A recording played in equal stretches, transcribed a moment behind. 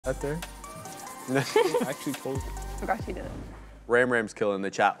Out there? Actually told. Forgot she did it. Ram's killing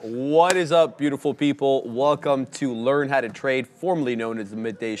the chat. What is up, beautiful people? Welcome to Learn How to Trade, formerly known as the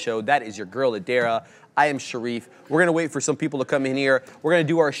Midday Show. That is your girl, Adara. I am Sharif. We're going to wait for some people to come in here. We're going to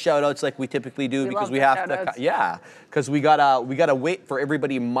do our shout-outs like we typically do because we have to. Yeah, because we gotta wait for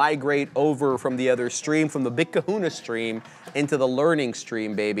everybody to migrate over from the other stream, from the Big Kahuna stream, into the learning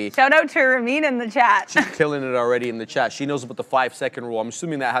stream, baby. Shout out to Ramin in the chat. She's killing it already in the chat. She knows about the 5-second rule. I'm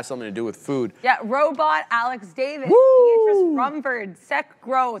assuming that has something to do with food. Yeah, Robot, Alex Davis, Beatrice Rumford, Sec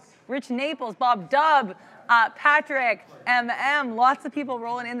Growth, Rich Naples, Bob Dubb, Patrick, MM, lots of people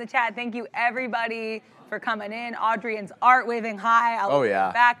rolling in the chat. Thank you, everybody, for coming in. Audrian's Art waving hi. I'll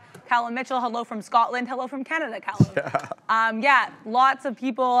back. Callum Mitchell, hello from Scotland. Hello from Canada, Callum. Yeah, lots of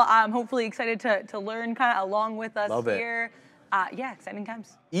people hopefully excited to learn kind of along with us here. Yeah, exciting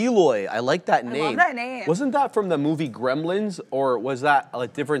times. Eloy, I like that name. I love that name. Wasn't that from the movie Gremlins, or was that a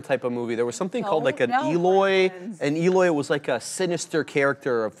different type of movie? There was something called like an Eloy, and Eloy was like a sinister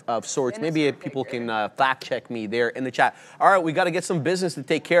character of sorts. Maybe people can fact check me there in the chat. All right, we got to get some business to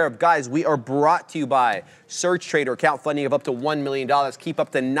take care of. Guys, we are brought to you by Search Trader, account funding of up to $1 million. Keep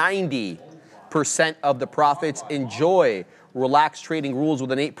up to 90% of the profits. Enjoy relaxed trading rules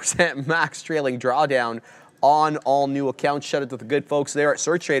with an 8% max trailing drawdown on all new accounts. Shout out to the good folks there at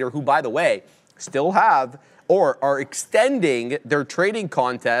Search Trader, who, by the way, still have or are extending their trading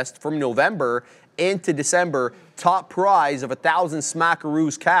contest from November into December. Top prize of 1,000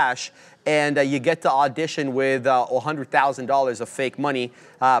 smackaroos cash, and you get to audition with $100,000 of fake money.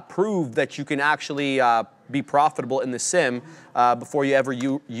 Prove that you can actually be profitable in the sim before you ever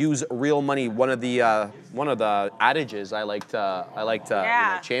use real money. One of the adages I like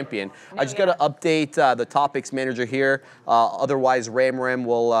to champion. I just got to update the topics manager here. Otherwise, Ram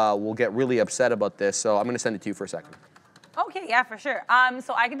will get really upset about this. So I'm going to send it to you for a second. Okay, yeah, for sure.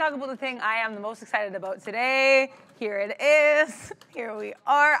 So I can talk about the thing I am the most excited about today. Here it is. Here we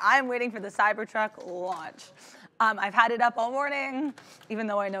are. I'm waiting for the Cybertruck launch. I've had it up all morning, even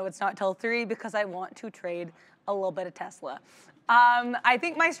though I know it's not till 3, because I want to trade a little bit of Tesla. I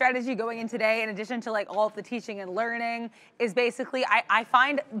think my strategy going in today, in addition to like all of the teaching and learning, is basically I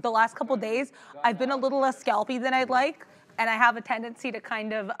find the last couple days I've been a little less scalpy than I'd like, and I have a tendency to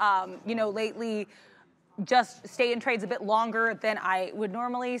kind of, lately just stay in trades a bit longer than I would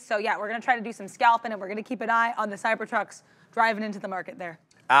normally. So yeah, we're gonna try to do some scalping, and we're gonna keep an eye on the Cybertrucks driving into the market there.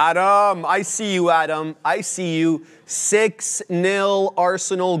 Adam, I see you, Adam. I see you. 6-0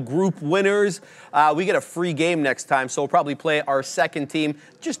 Arsenal group winners. We get a free game next time, so we'll probably play our second team.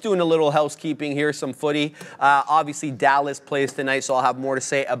 Just doing a little housekeeping here, some footy. Obviously, Dallas plays tonight, so I'll have more to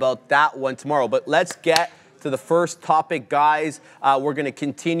say about that one tomorrow. But let's get to the first topic, guys. We're going to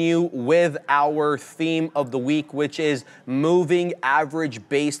continue with our theme of the week, which is moving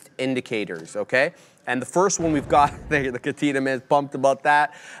average-based indicators, okay? And the first one we've got, the Katina man's pumped about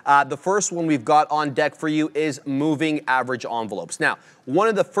that. The first one we've got on deck for you is moving average envelopes. Now, one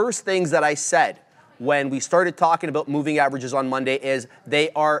of the first things that I said when we started talking about moving averages on Monday is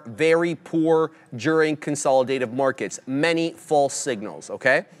they are very poor during consolidative markets. Many false signals,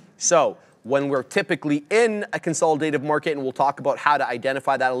 okay? So when we're typically in a consolidative market, and we'll talk about how to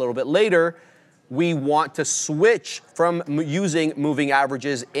identify that a little bit later, we want to switch from using moving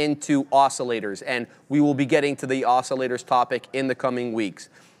averages into oscillators, and we will be getting to the oscillators topic in the coming weeks.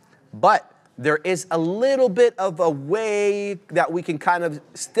 But there is a little bit of a way that we can kind of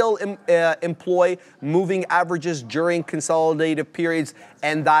still employ moving averages during consolidative periods,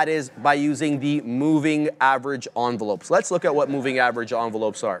 and that is by using the moving average envelopes. Let's look at what moving average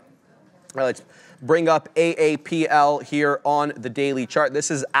envelopes are. Let's bring up AAPL here on the daily chart.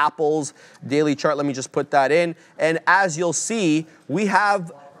 This is Apple's daily chart. Let me just put that in. And as you'll see, we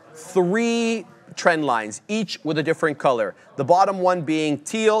have 3 trend lines, each with a different color. The bottom one being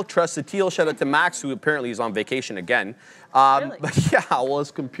teal, trusted teal. Shout out to Max, who apparently is on vacation again. Really? But yeah, well,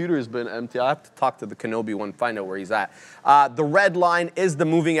 his computer's been empty. I have to talk to the Kenobi one, find out where he's at. The red line is the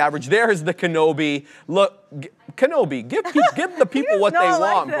moving average. There's the Kenobi. Look, Kenobi, give the people what they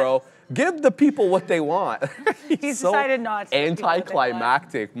want, bro. Give the people what they want. He's so decided not to.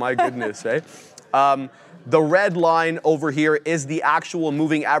 Anticlimactic, my goodness, right? The red line over here is the actual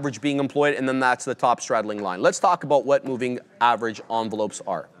moving average being employed, and then that's the top straddling line. Let's talk about what moving average envelopes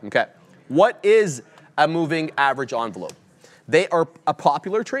are, okay? What is a moving average envelope? They are a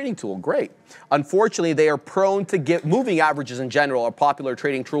popular trading tool, great. Unfortunately, they are prone to moving averages in general are a popular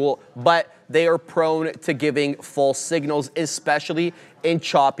trading tool, but they are prone to giving false signals, especially in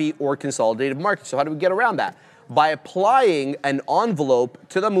choppy or consolidated markets. So how do we get around that? by applying an envelope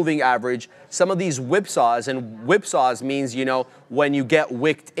to the moving average, some of these whipsaws, and whipsaws means, you know, when you get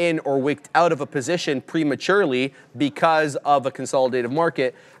wicked in or wicked out of a position prematurely because of a consolidated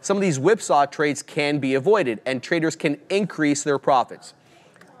market, some of these whipsaw trades can be avoided and traders can increase their profits.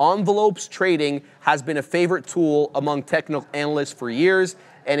 Envelopes trading has been a favorite tool among technical analysts for years,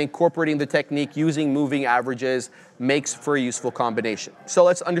 and incorporating the technique using moving averages makes for a useful combination. So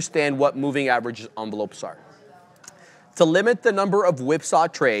let's understand what moving average envelopes are. To limit the number of whipsaw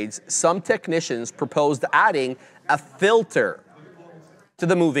trades, some technicians proposed adding a filter to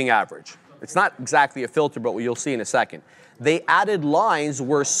the moving average. It's not exactly a filter, but you'll see in a second. They added lines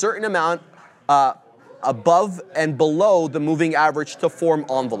where a certain amount above and below the moving average to form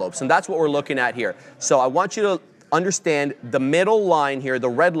envelopes. And that's what we're looking at here. So I want you to understand the middle line here, the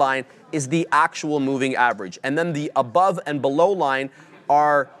red line, is the actual moving average. And then the above and below line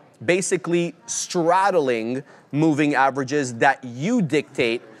are basically straddling moving averages that you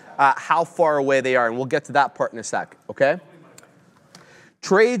dictate how far away they are. And we'll get to that part in a sec, okay?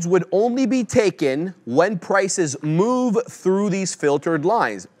 Trades would only be taken when prices move through these filtered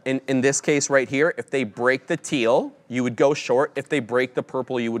lines. In this case right here, if they break the teal, you would go short. If they break the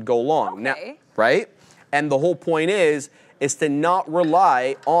purple, you would go long. Okay. Now, right? And the whole point is to not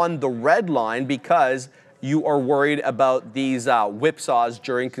rely on the red line because you are worried about these whipsaws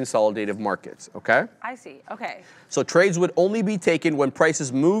during consolidative markets, okay? I see, okay. So trades would only be taken when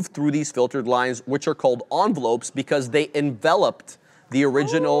prices move through these filtered lines, which are called envelopes because they enveloped the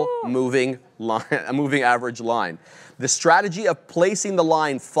original moving average line. The strategy of placing the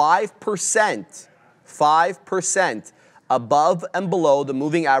line 5% above and below the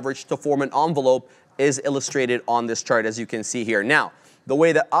moving average to form an envelope is illustrated on this chart, as you can see here. Now, the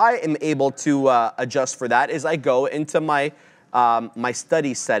way that I am able to adjust for that is I go into my my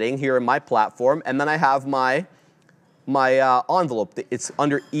study setting here in my platform, and then I have my envelope. It's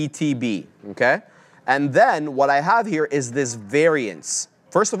under ETB, okay? And then what I have here is this variance.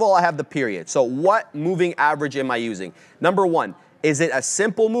 First of all, I have the period. So what moving average am I using? Number one, is it a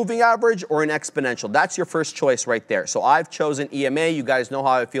simple moving average or an exponential? That's your first choice right there. So I've chosen EMA. You guys know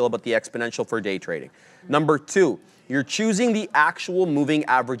how I feel about the exponential for day trading. Number two, you're choosing the actual moving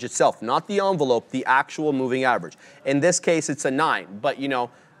average itself, not the envelope, the actual moving average. In this case, it's a 9, but you know,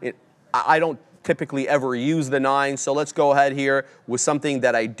 I don't typically ever use the 9, so let's go ahead here with something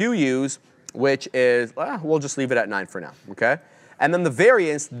that I do use, which is, we'll just leave it at 9 for now, okay? And then the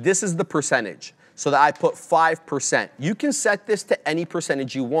variance, this is the percentage, so that I put 5%. You can set this to any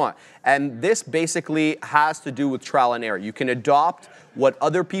percentage you want, and this basically has to do with trial and error. You can adopt what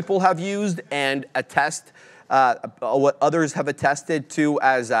other people have used and attest what others have attested to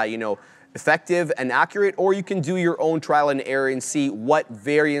as, you know, effective and accurate, or you can do your own trial and error and see what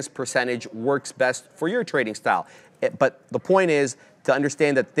variance percentage works best for your trading style. But the point is to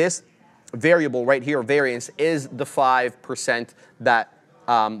understand that this variable right here, variance, is the 5% that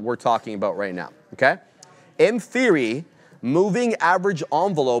we're talking about right now, okay? In theory, moving average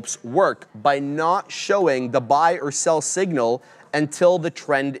envelopes work by not showing the buy or sell signal until the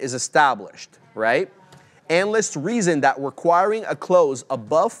trend is established, right? Analysts reason that requiring a close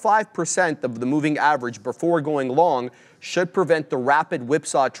above 5% of the moving average before going long should prevent the rapid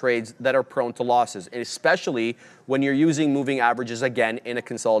whipsaw trades that are prone to losses, especially when you're using moving averages again in a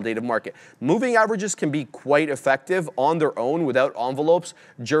consolidated market. Moving averages can be quite effective on their own without envelopes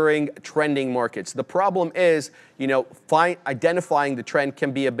during trending markets. The problem is, you know, identifying the trend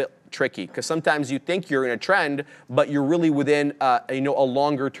can be a bit tricky because sometimes you think you're in a trend, but you're really within you know, a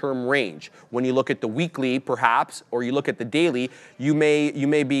longer term range. When you look at the weekly, perhaps, or you look at the daily, you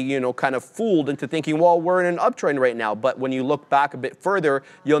may be, you know, kind of fooled into thinking, well, we're in an uptrend right now. But when you look back a bit further,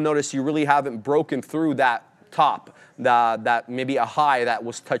 you'll notice you really haven't broken through that top, that maybe a high that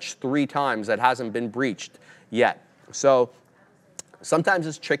was touched 3 times that hasn't been breached yet. So sometimes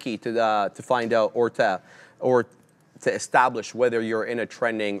it's tricky to find out or to establish whether you're in a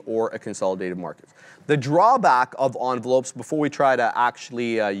trending or a consolidated market. The drawback of envelopes, before we try to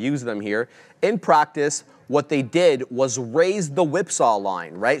actually use them here, in practice, what they did was raise the whipsaw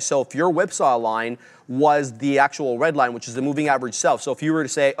line, right? So if your whipsaw line was the actual red line, which is the moving average itself, so if you were to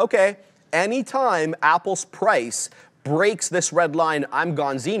say, okay, anytime Apple's price breaks this red line, I'm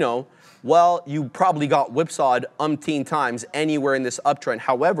gonzino, well, you probably got whipsawed umpteen times anywhere in this uptrend.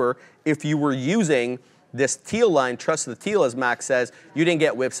 However, if you were using this teal line, trust the teal, as Max says, you didn't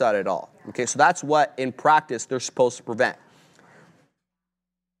get whipsawed at all. Okay, so that's what, in practice, they're supposed to prevent.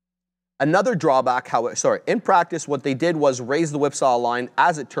 Another drawback, in practice, what they did was raise the whipsaw line.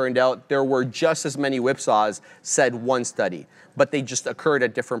 As it turned out, there were just as many whipsaws, said one study, but they just occurred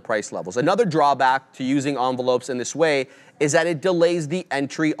at different price levels. Another drawback to using envelopes in this way is that it delays the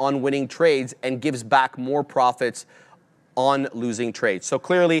entry on winning trades and gives back more profits on losing trades. So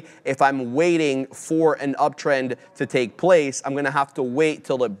clearly, if I'm waiting for an uptrend to take place, I'm going to have to wait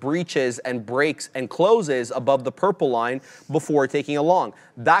till it breaches and breaks and closes above the purple line before taking a long.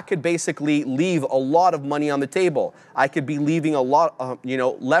 That could basically leave a lot of money on the table. I could be leaving a lot,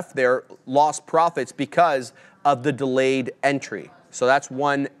 left there, lost profits because of the delayed entry. So that's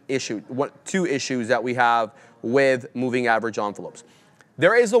one issue, two issues that we have with moving average envelopes.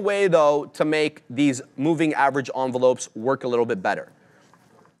 There is a way, though, to make these moving average envelopes work a little bit better.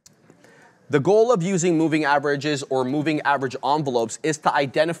 The goal of using moving averages or moving average envelopes is to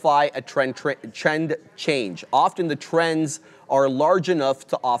identify a trend change. Often the trends are large enough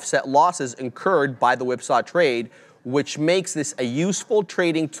to offset losses incurred by the whipsaw trade, which makes this a useful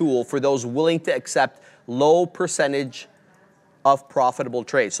trading tool for those willing to accept low percentage of profitable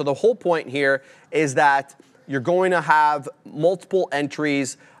trades. So the whole point here is that you're going to have multiple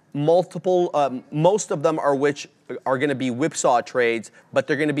entries, most of them are going to be whipsaw trades, but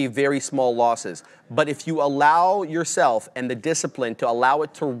they're going to be very small losses. But if you allow yourself and the discipline to allow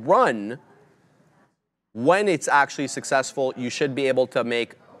it to run, when it's actually successful, you should be able to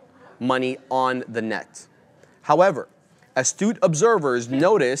make money on the net. However, astute observers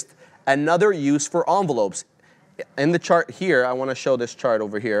noticed another use for envelopes. In the chart here, I want to show this chart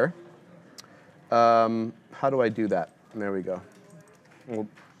over here. How do I do that? There we go. We'll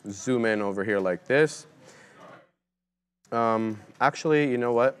zoom in over here like this. Actually, you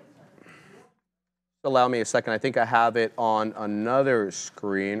know what? Allow me a second. I think I have it on another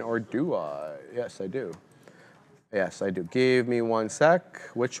screen, or do I? Yes, I do. Yes, I do. Give me one sec.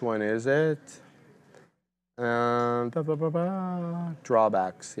 Which one is it?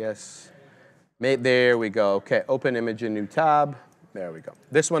 Drawbacks, yes. There we go. Okay, open image in new tab. There we go.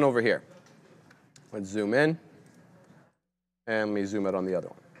 This one over here. Let's zoom in, and let me zoom out on the other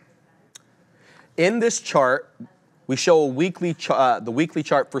one. In this chart, we show the weekly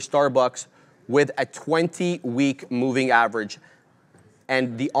chart for Starbucks with a 20-week moving average,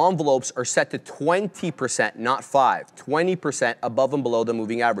 and the envelopes are set to 20%, not 5, 20% above and below the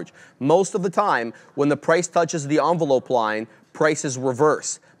moving average. Most of the time, when the price touches the envelope line, prices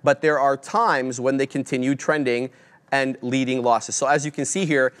reverse, but there are times when they continue trending and leading losses. So as you can see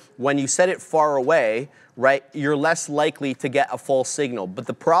here, when you set it far away, right, you're less likely to get a false signal. But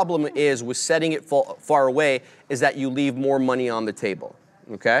the problem is with setting it far away is that you leave more money on the table,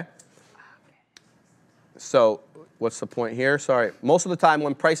 okay? So what's the point here? Sorry. Most of the time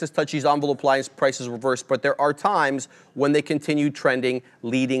when prices touch these envelope lines, prices reverse, but there are times when they continue trending,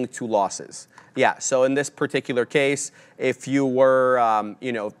 leading to losses. Yeah, so in this particular case, if you were,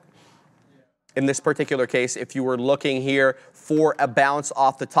 in this particular case, if you were looking here for a bounce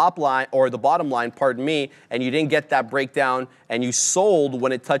off the top line, or the bottom line, pardon me, and you didn't get that breakdown and you sold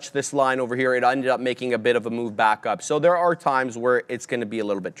when it touched this line over here, it ended up making a bit of a move back up. So there are times where it's going to be a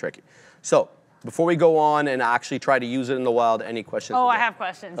little bit tricky. So before we go on and actually try to use it in the wild, any questions? Oh, I have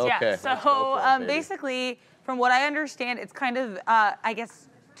questions, okay. Yeah. So basically, from what I understand, it's kind of, I guess,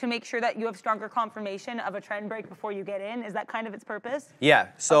 to make sure that you have stronger confirmation of a trend break before you get in. Is that kind of its purpose? Yeah.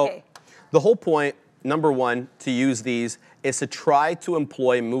 So okay. The whole point, number one, to use these is to try to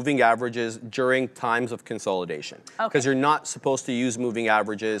employ moving averages during times of consolidation. Because you're not supposed to use moving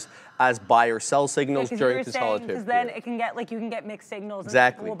averages as buy or sell signals during consolidation. Because then it can get, you can get mixed signals.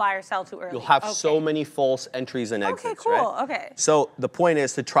 Exactly. And we'll buy or sell too early. You'll have so many false entries and exits, okay, cool. Right? Okay. So the point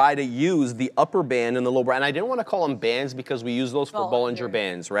is to try to use the upper band and the lower band. And I didn't want to call them bands because we use those for Bollinger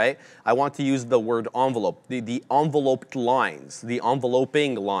Bands, right? I want to use the word envelope, the enveloped lines, the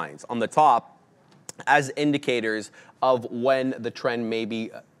enveloping lines on the top as indicators of when the trend may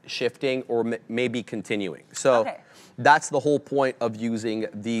be shifting or may be continuing. So that's the whole point of using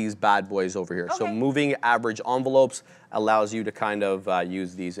these bad boys over here. So moving average envelopes allows you to kind of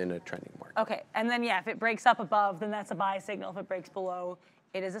use these in a trending market. Okay, and then if it breaks up above, then that's a buy signal. If it breaks below,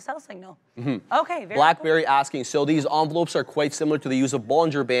 it is a sell signal. Okay, very Blackberry asking, so these envelopes are quite similar to the use of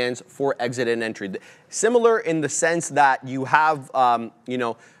Bollinger Bands for exit and entry. Similar in the sense that you have,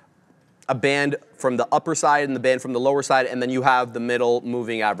 a band from the upper side and the band from the lower side, and then you have the middle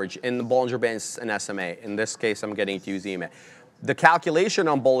moving average. In the Bollinger Bands, an SMA. In this case, I'm getting to use EMA. The calculation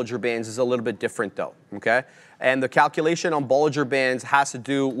on Bollinger Bands is a little bit different, though, okay? And the calculation on Bollinger Bands has to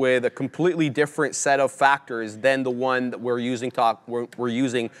do with a completely different set of factors than the one that we're using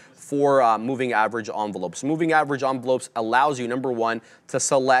for moving average envelopes. Moving average envelopes allows you, number one, to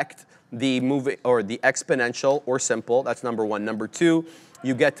select the moving or the exponential or simple. That's number one. Number two,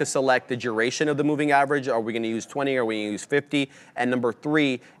 you get to select the duration of the moving average. Are we going to use 20? Are we going to use 50? And number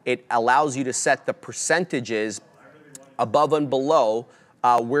three, it allows you to set the percentages above and below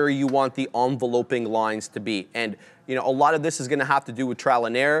where you want the enveloping lines to be. And you know, a lot of this is going to have to do with trial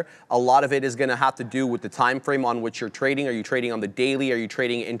and error. A lot of it is going to have to do with the time frame on which you're trading. Are you trading on the daily? Are you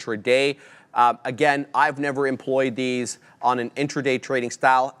trading intraday? Again, I've never employed these on an intraday trading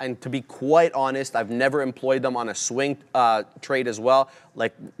style, and to be quite honest, I've never employed them on a swing trade as well,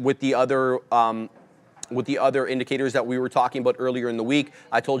 like with the other indicators that we were talking about earlier in the week.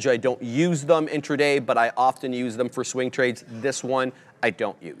 I told you I don't use them intraday, but I often use them for swing trades. This one I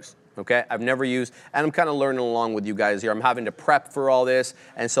don't use. Okay, I've never used, and I'm kind of learning along with you guys here. I'm having to prep for all this,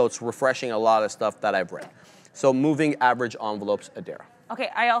 and so it's refreshing a lot of stuff that I've read. So moving average envelopes, Adara. Okay,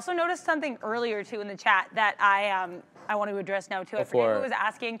 I also noticed something earlier too in the chat that I want to address now too. I forget who was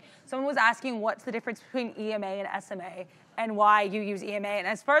asking. Someone was asking what's the difference between EMA and SMA and why you use EMA. And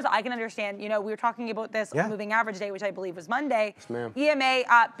as far as I can understand, you know, we were talking about this on moving average day, which I believe was Monday. Yes, ma'am. EMA,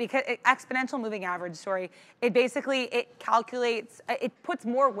 because exponential moving average, it basically, it calculates, it puts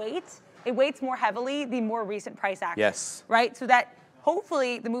more weight, it weights more heavily the more recent price action. Yes. Right? So that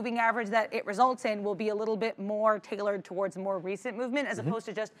hopefully the moving average that it results in will be a little bit more tailored towards more recent movement as opposed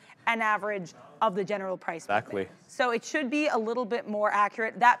to just an average of the general price movement. So it should be a little bit more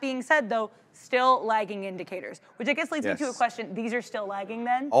accurate. That being said, though, still lagging indicators, which I guess leads me to a question. These are still lagging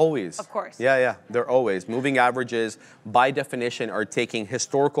then? Always. Of course. Yeah, yeah, they're always. Moving averages, by definition, are taking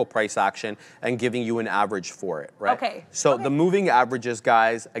historical price action and giving you an average for it, right? Okay. So the moving averages,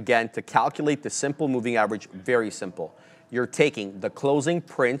 guys, again, to calculate the simple moving average, very simple. You're taking the closing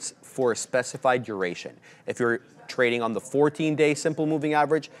prints for a specified duration. If you're trading on the 14-day simple moving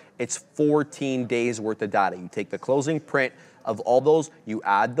average, it's 14 days worth of data. You take the closing print of all those, you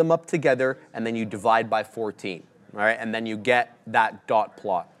add them up together, and then you divide by 14, all right? And then you get that dot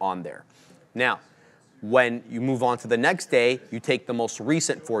plot on there. Now, when you move on to the next day, you take the most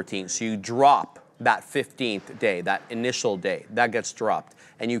recent 14, so you drop that 15th day, that initial day, that gets dropped.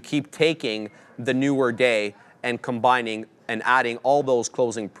 And you keep taking the newer day and combining and adding all those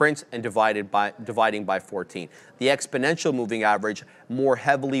closing prints and dividing by 14. The exponential moving average more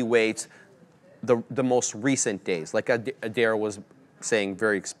heavily weights the most recent days, like Adair was saying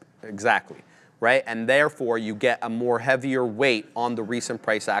very exactly, right? And therefore, you get a more heavier weight on the recent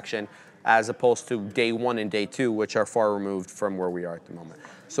price action as opposed to day one and day two, which are far removed from where we are at the moment.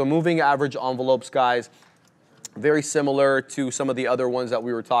 So moving average envelopes, guys, very similar to some of the other ones that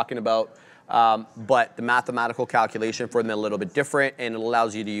we were talking about. But the mathematical calculation for them is a little bit different, and it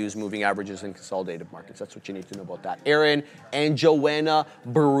allows you to use moving averages in consolidated markets. That's what you need to know about that. Aaron and Joanna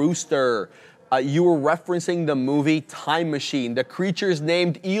Brewster, you were referencing the movie Time Machine, the creatures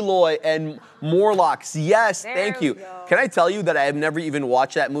named Eloy and Morlocks. Yes, thank you. Can I tell you that I have never even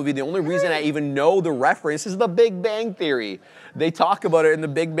watched that movie? The only reason I even know the reference is the Big Bang Theory. They talk about it in the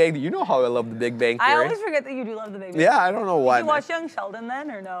Big Bang. You know how I love the Big Bang Theory. I always forget that you do love the Big Bang. Yeah, I don't know why. Did you watch Young Sheldon then,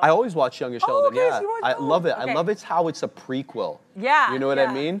 or no? I always watch Young Sheldon. Okay, yeah, so you watch I love it. Okay. I love it's how it's a prequel. Yeah, you know what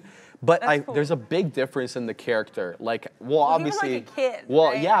I mean. But cool. There's a big difference in the character. Like, well, obviously, he was like a kid,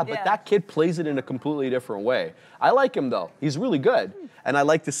 well, right? yeah, but that kid plays it in a completely different way. I like him though; he's really good, and I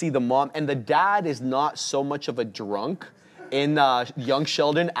like to see the mom and the dad is not so much of a drunk in Young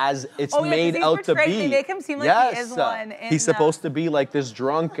Sheldon as it's made out to be. They make him seem like he is one. He's supposed to be like this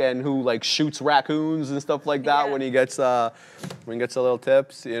drunk and who like shoots raccoons and stuff like that when he gets a little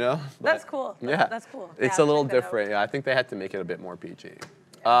tips, you know. But, that's cool. Yeah, that's cool. It's a little different. Yeah, I think they had to make it a bit more PG.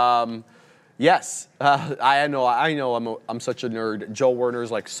 Yes, I know. I'm such a nerd. Joe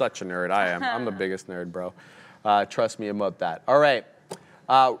Werner's like such a nerd. I am. I'm the biggest nerd, bro. Trust me about that. All right.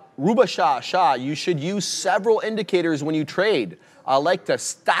 Ruba Shah, you should use several indicators when you trade. I like to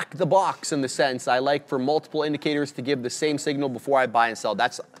stack the box in the sense I like for multiple indicators to give the same signal before I buy and sell.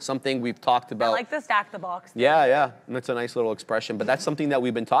 That's something we've talked about. I like to stack the box. Yeah, yeah. That's a nice little expression, but that's something that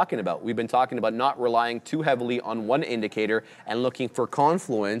we've been talking about. We've been talking about not relying too heavily on one indicator and looking for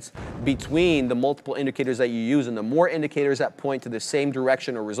confluence between the multiple indicators that you use, and the more indicators that point to the same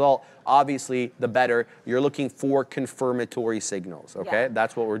direction or result, obviously the better. You're looking for confirmatory signals, okay?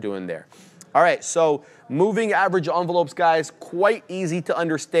 That's what we're doing there. All right, so moving average envelopes, guys, quite easy to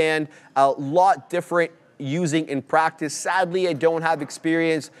understand, a lot different using in practice. Sadly, I don't have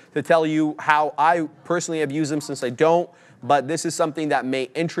experience to tell you how I personally have used them since I don't, but this is something that may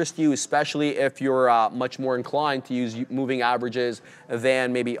interest you, especially if you're much more inclined to use moving averages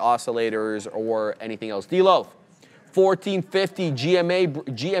than maybe oscillators or anything else. D-Loaf, 1450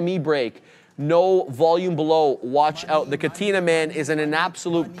 GME break. No volume below. Watch out. The Katina man is in an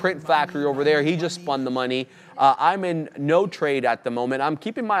absolute print factory over there. He just spun the money. I'm in no trade at the moment. I'm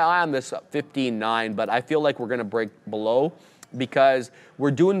keeping my eye on this 15.9, but I feel like we're going to break below because we're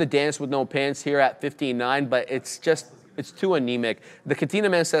doing the dance with no pants here at 15.9, but it's too anemic. The Katina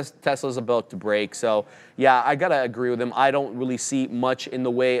man says Tesla's about to break, so yeah, I gotta agree with him. I don't really see much in the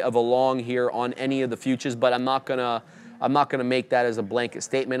way of a long here on any of the futures, but I'm not gonna make that as a blanket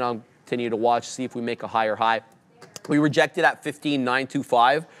statement. I'll continue to watch, see if we make a higher high. We rejected at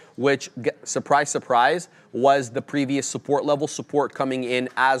 15.925, which, surprise, surprise, was the previous support level. Support coming in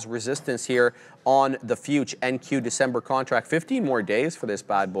as resistance here on the future NQ December contract. 15 more days for this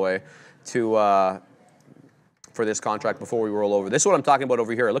bad boy to for this contract before we roll over. This is what I'm talking about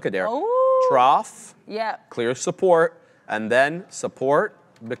over here. Look at there. Oh. Trough. Yeah. Clear support, and then support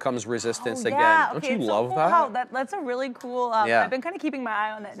becomes resistance again. Yeah. Don't okay, you so love cool that? That's a really cool. Yeah. I've been kind of keeping my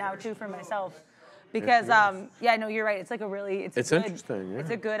eye on that now too for myself, because yeah, no, you're right. It's like a really it's interesting. Yeah. It's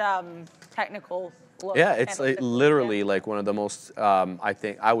a good technical look. Yeah, it's literally like one of the most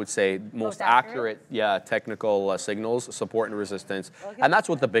I would say most accurate technical signals, support and resistance, and that's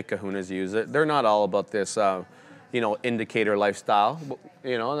what the big kahunas use. They're not all about this indicator lifestyle.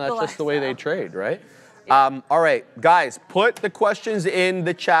 That's just the way they trade, right? Yeah. All right, guys, put the questions in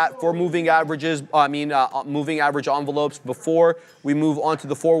the chat for moving averages. Moving average envelopes before we move on to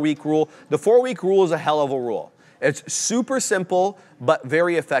the 4-week rule. The 4-week rule is a hell of a rule. It's super simple, but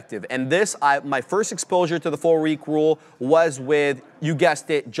very effective. And this, my first exposure to the 4-week rule was with, you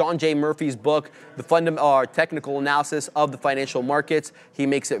guessed it, John J. Murphy's book, The Technical Analysis of the Financial Markets. He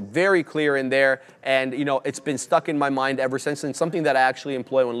makes it very clear in there. And, it's been stuck in my mind ever since, and something that I actually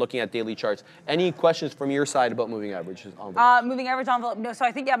employ when looking at daily charts. Any questions from your side about moving average envelope? Moving average envelope, no. So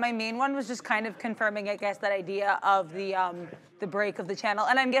I think, my main one was just kind of confirming, I guess, that idea of the break of the channel.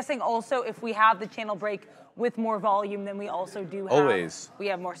 And I'm guessing also if we have the channel break with more volume, then we also do have we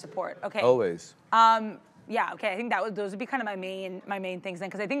have more support. Okay. Always. Yeah. Okay. I think those would be kind of my main things then,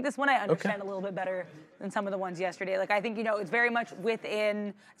 because I think this one I understand a little bit better than some of the ones yesterday. Like I think it's very much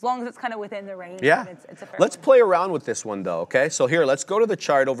within, as long as it's kind of within the range. Yeah. It's a fair Let's play around with this one though. Okay. So here, let's go to the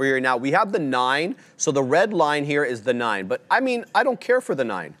chart over here. Now we have the 9. So the red line here is the 9. But I don't care for the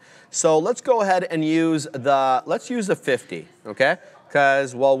 9. So let's go ahead and use the 50. Okay.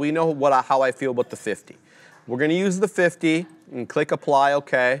 Because we know how I feel about the 50. We're going to use the 50 and click apply,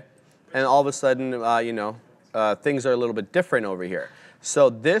 okay, and all of a sudden, things are a little bit different over here.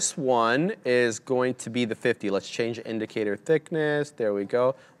 So this one is going to be the 50. Let's change the indicator thickness. There we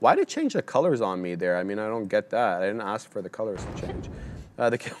go. Why did it change the colors on me there? I don't get that. I didn't ask for the colors to change. Why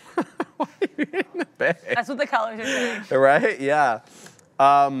are you in the bag? That's what the colors are saying. Right? Yeah.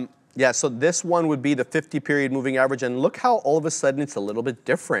 Yeah, so this one would be the 50-period moving average, and look how all of a sudden it's a little bit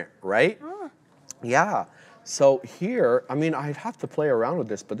different, right? Yeah. So here, I'd have to play around with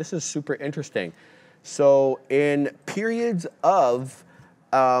this, but this is super interesting. So in periods of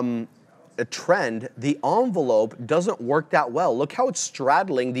a trend, the envelope doesn't work that well. Look how it's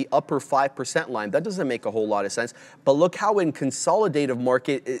straddling the upper 5% line. That doesn't make a whole lot of sense. But look how in consolidative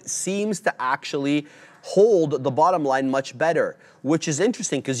market, it seems to actually hold the bottom line much better, which is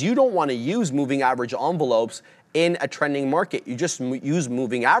interesting because you don't want to use moving average envelopes in a trending market. You just use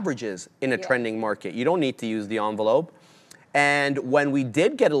moving averages in a trending market. You don't need to use the envelope. And when we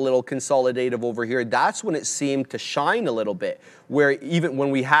did get a little consolidative over here, that's when it seemed to shine a little bit, where even when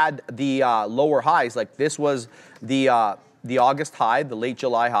we had the lower highs, like this was the August high, the late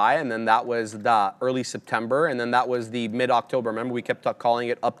July high, and then that was the early September, and then that was the mid-October. Remember, we kept calling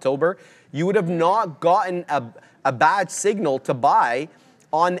it Uptober. You would have not gotten a bad signal to buy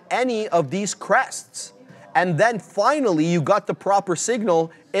on any of these crests. And then finally, you got the proper signal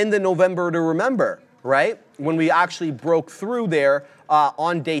in the November to remember, right? When we actually broke through there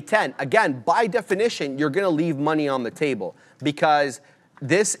on day 10. Again, by definition, you're going to leave money on the table because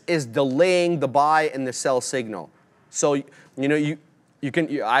this is delaying the buy and the sell signal. So, you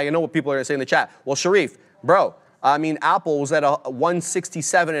can, I know what people are going to say in the chat. Well, Sharif, bro, Apple was at a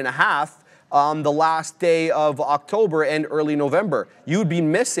 167.5 on the last day of October and early November. You'd be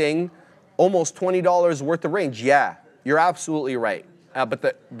missing almost $20 worth of range. Yeah, you're absolutely right. But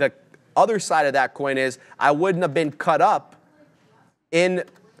the other side of that coin is I wouldn't have been cut up in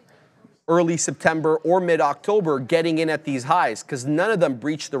early September or mid-October getting in at these highs because none of them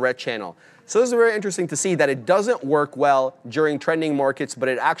breached the red channel. So this is very interesting to see that it doesn't work well during trending markets, but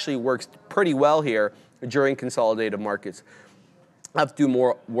it actually works pretty well here during consolidated markets. I have to do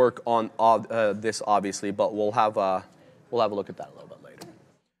more work on this, obviously, but we'll have a look at that a little bit later.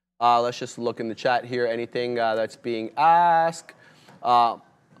 Let's just look in the chat here. Anything that's being asked.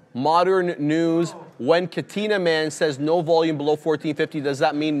 Modern News, when Katina Man says no volume below 1450, does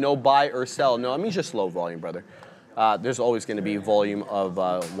that mean no buy or sell? No, it means just low volume, brother. There's always going to be volume of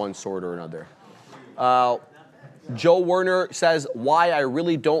one sort or another. Joe Werner says, why I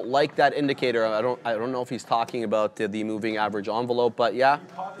really don't like that indicator. I don't know if he's talking about the moving average envelope, but yeah,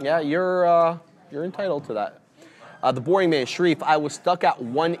 you're entitled to that. The Boring Man, Sharif, I was stuck at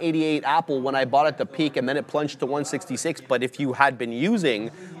 188 Apple when I bought at the peak, and then it plunged to 166. But if you had been using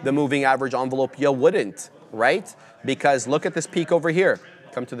the moving average envelope, you wouldn't, right? Because look at this peak over here.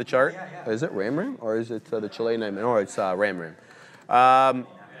 Come to the chart. Is it Ram or is it the Chilean name? No, it's Ram.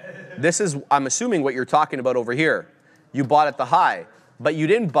 This is, I'm assuming, what you're talking about over here. You bought at the high, but you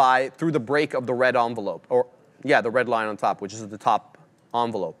didn't buy through the break of the red envelope, or the red line on top, which is the top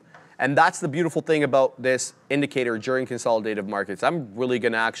envelope. And that's the beautiful thing about this indicator during consolidative markets. I'm really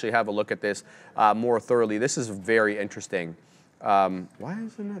going to actually have a look at this more thoroughly. This is very interesting. Why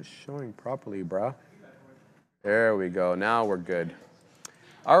isn't it showing properly, bruh? There we go. Now we're good.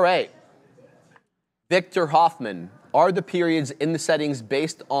 All right. Victor Hoffman. Are the periods in the settings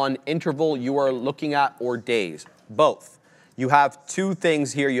based on interval you are looking at or days? Both. You have two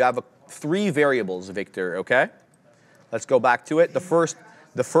things here. You have three variables, Victor, okay? Let's go back to it. The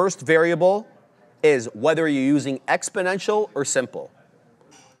first variable is whether you're using exponential or simple.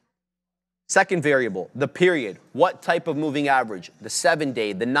 Second variable, the period. What type of moving average? The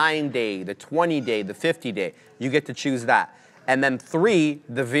 7-day, the 9-day, the 20-day, the 50-day. You get to choose that. And then 3,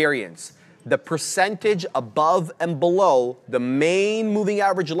 the variance. The percentage above and below the main moving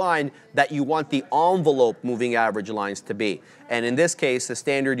average line that you want the envelope moving average lines to be. And in this case, the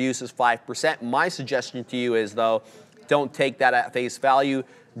standard use is 5%. My suggestion to you is, though, don't take that at face value.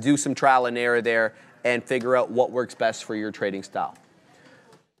 Do some trial and error there and figure out what works best for your trading style.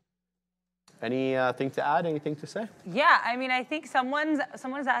 Anything to add? Anything to say? Yeah, I mean, I think someone's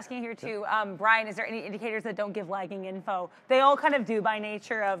asking here too, Brian, is there any indicators that don't give lagging info? They all kind of do by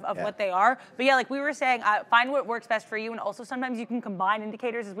nature of what they are. But yeah, like we were saying, find what works best for you. And also sometimes you can combine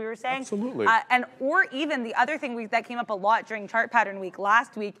indicators, as we were saying. Absolutely. Or even the other thing that came up a lot during chart pattern week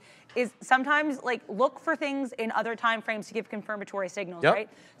last week is sometimes like look for things in other time frames to give confirmatory signals, right?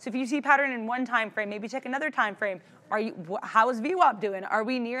 So if you see pattern in one time frame, maybe check another time frame. How is VWAP doing? Are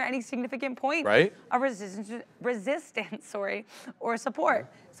we near any significant point of resistance, or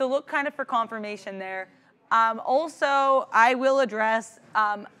support? So look kind of for confirmation there. Also, I will address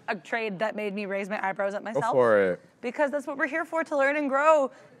a trade that made me raise my eyebrows at myself. Go for it. Because that's what we're here for, to learn and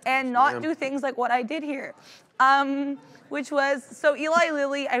grow and not do things like what I did here. Which was, so Eli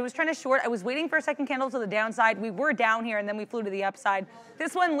Lilly, I was trying to short. I was waiting for a second candle to the downside. We were down here, and then we flew to the upside.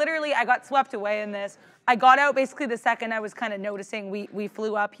 This one, literally, I got swept away in this. I got out basically the second I was kind of noticing we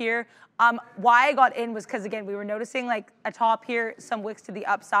flew up here. Why I got in was because, again, we were noticing like a top here, some wicks to the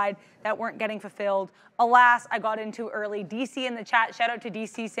upside that weren't getting fulfilled. Alas, I got in too early. DC in the chat, shout out to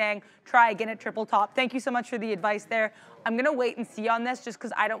DC saying, try again at triple top. Thank you so much for the advice there. I'm going to wait and see on this just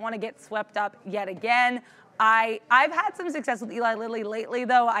because I don't want to get swept up yet again. I've had some success with Eli Lilly lately,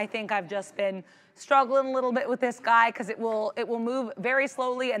 though. I think I've just been struggling a little bit with this guy because it will move very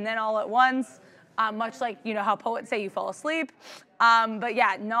slowly and then all at once, much like how poets say you fall asleep. But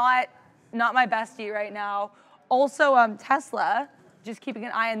yeah, not my bestie right now. Also, Tesla, just keeping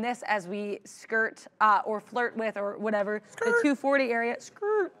an eye on this as we skirt or flirt with or whatever the 240 area.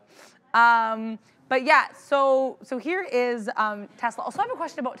 Skirt. But yeah, so here is Tesla. Also, I have a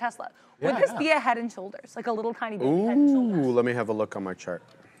question about Tesla. Would this be a head and shoulders, like a little tiny baby head and shoulders? Ooh, let me have a look on my chart.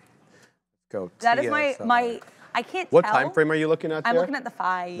 Go. That is my. I can't tell. What time frame are you looking at there? I'm looking at the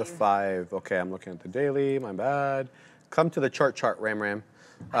 5. The 5. Okay, I'm looking at the daily. My bad. Come to the chart, Ram.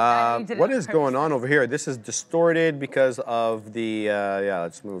 What is going on over here? This is distorted because of the,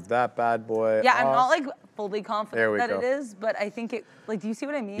 let's move that bad boy Yeah, off. I'm not like fully confident that go. it is, but I think it, like, do you see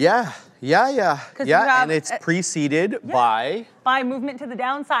what I mean? Yeah, and it's preceded by movement to the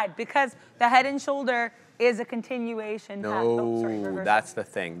downside because the head and shoulder is a continuation. No, that's the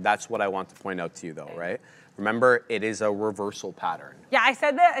thing. That's what I want to point out to you, though, right? Remember, it is a reversal pattern. Yeah, I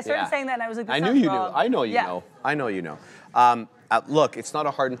said that. I started saying that, and I was like, I knew you knew. I know you know. I know you know. Look, it's not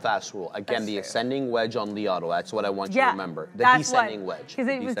a hard and fast rule. Again, the ascending wedge on Liotto, that's what I want you to remember. The descending wedge. Because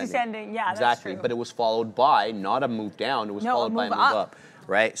it was descending, exactly. That's true. But it was followed by not a move down, it was followed by a move up.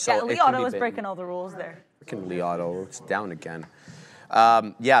 Right? So Liotto was breaking all the rules there. Freaking Liotto, it's down again.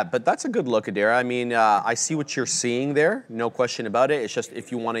 But that's a good look, Adira. I mean, I see what you're seeing there. No question about it. It's just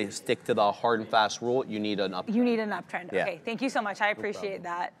if you want to stick to the hard and fast rule, you need an uptrend. You need an uptrend. Yeah. Okay, thank you so much. I appreciate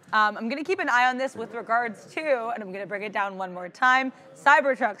that. I'm going to keep an eye on this with regards to, and I'm going to bring it down one more time,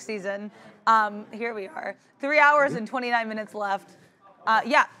 Cybertruck season. Here we are. 3 hours and 29 minutes left.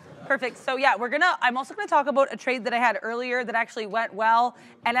 Perfect. So yeah, I'm also gonna talk about a trade that I had earlier that actually went well.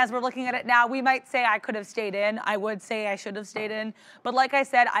 And as we're looking at it now, we might say I could have stayed in. I would say I should have stayed in. But like I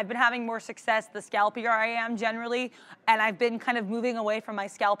said, I've been having more success the scalpier I am generally, and I've been kind of moving away from my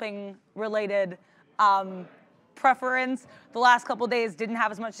scalping related preference. The last couple days didn't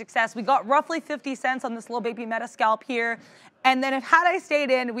have as much success. We got roughly 50 cents on this little baby meta scalp here. And then had I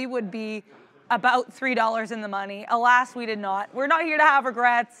stayed in, we would be about $3 in the money. Alas, we did not. We're not here to have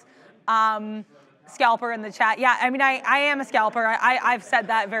regrets. Scalper in the chat. Yeah, I mean, I am a scalper. I've said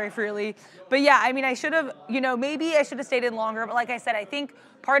that very freely. But yeah, I mean, I should have, maybe I should have stayed in longer. But like I said, I think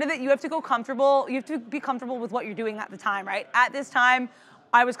part of it, you have to go comfortable. You have to be comfortable with what you're doing at the time, right? At this time,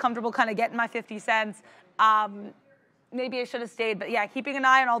 I was comfortable kind of getting my 50 cents. Maybe I should have stayed. But yeah, keeping an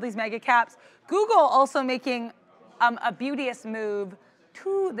eye on all these mega caps. Google also making a beauteous move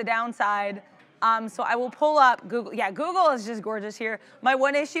to the downside. So I will pull up Google. Yeah, Google is just gorgeous here. My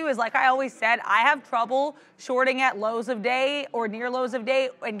one issue is, like I always said, I have trouble shorting at lows of day or near lows of day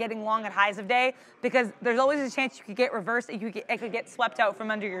and getting long at highs of day, because there's always a chance you could get reversed. It could get swept out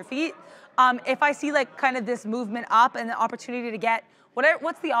from under your feet. If I see like kind of this movement up and the opportunity to get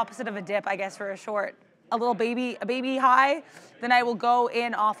what's the opposite of a dip, I guess, for a short? A baby high, then I will go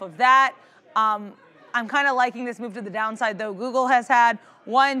in off of that. I'm kind of liking this move to the downside, though. Google has had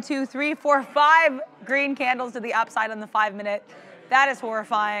 1, 2, 3, 4, 5 green candles to the upside on the 5-minute. That is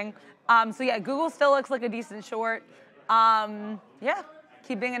horrifying. So yeah, Google still looks like a decent short. Yeah,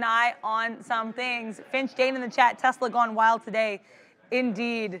 keeping an eye on some things. Finch Dane in the chat, Tesla gone wild today.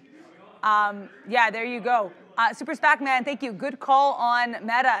 Indeed. Yeah, there you go. Super Spac Man, thank you. Good call on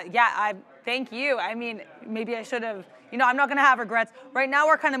Meta. Yeah, thank you. I mean, maybe I should have. I'm not going to have regrets. Right now,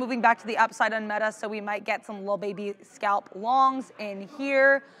 we're kind of moving back to the upside on Meta, so we might get some little baby scalp longs in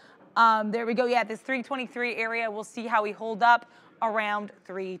here. There we go. Yeah, this 323 area, we'll see how we hold up around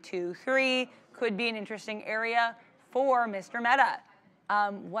 323. Could be an interesting area for Mr. Meta.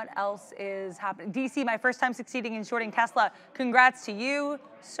 What else is happening? DC, my first time succeeding in shorting Tesla. Congrats to you,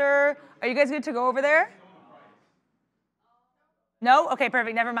 sir. Are you guys good to go over there? No? Okay,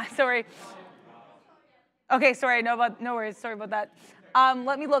 perfect. Never mind. Sorry. Okay, sorry, no worries, sorry about that.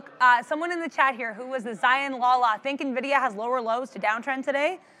 Let me look, someone in the chat here, who was the Zion Lala, think NVIDIA has lower lows to downtrend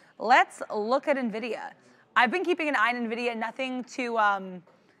today? Let's look at NVIDIA. I've been keeping an eye on NVIDIA, nothing to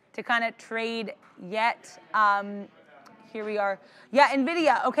kind of trade yet. Here we are. Yeah,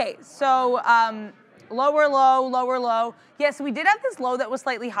 NVIDIA, okay, so lower low. Yes, we did have this low that was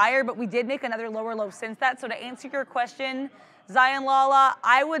slightly higher, but we did make another lower low since that. So to answer your question, Zion Lala,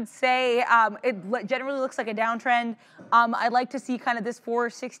 I would say it generally looks like a downtrend. I'd like to see kind of this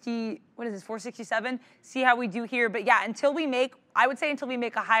 460, what is this, 467, see how we do here. But yeah, until we make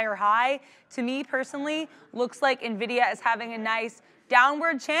a higher high, to me personally, looks like NVIDIA is having a nice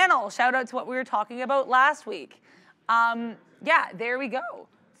downward channel. Shout out to what we were talking about last week. Yeah, there we go.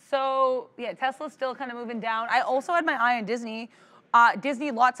 So yeah, Tesla's still kind of moving down. I also had my eye on Disney.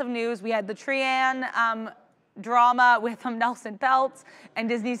 Disney, lots of news. We had the Trian drama with Nelson Peltz, and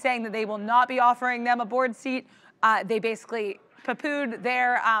Disney saying that they will not be offering them a board seat. They basically poo-pooed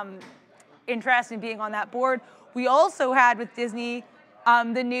their interest in being on that board. We also had with Disney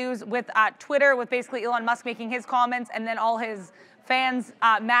the news with Twitter, with basically Elon Musk making his comments, and then all his fans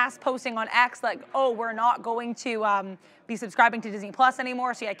mass posting on X like, oh, we're not going to be subscribing to Disney Plus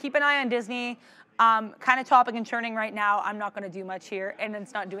anymore. So yeah, keep an eye on Disney. Kind of chopping and churning right now. I'm not going to do much here, and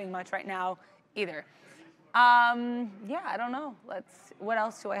it's not doing much right now either. Yeah, I don't know. What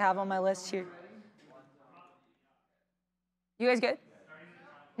else do I have on my list here? You guys good?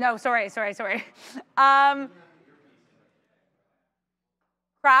 No, sorry. CrowdStrike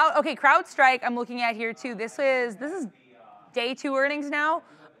I'm looking at here too. This is day 2 earnings now.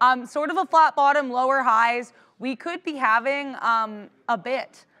 Sort of a flat bottom, lower highs. We could be having a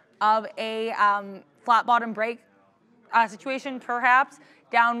bit of a flat bottom break situation, perhaps.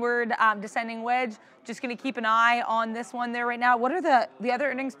 Downward descending wedge. Just going to keep an eye on this one there right now. What are the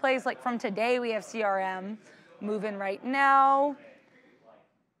other earnings plays like from today? We have CRM moving right now.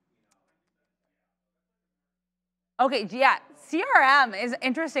 Okay, yeah, CRM is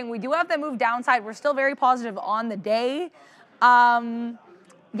interesting. We do have that move downside. We're still very positive on the day.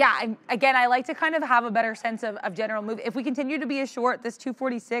 Yeah, again, I like to kind of have a better sense of general move. If we continue to be a short, this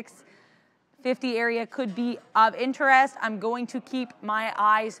 246.50 area could be of interest. I'm going to keep my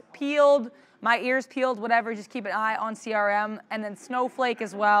eyes peeled, my ears peeled, whatever. Just keep an eye on CRM. And then Snowflake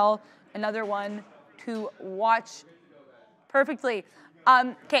as well, another one to watch perfectly.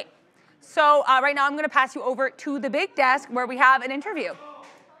 Okay, so right now I'm going to pass you over to the big desk where we have an interview.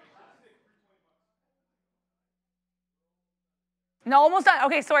 No, almost done.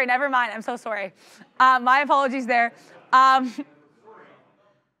 Okay, sorry, never mind. I'm so sorry. My apologies there.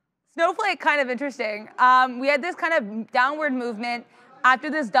 Snowflake, kind of interesting. We had this kind of downward movement after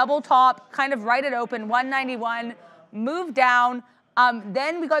this double top, kind of right at open, 191, moved down.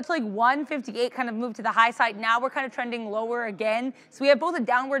 Then we got to like 158, kind of moved to the high side. Now we're kind of trending lower again. So we have both a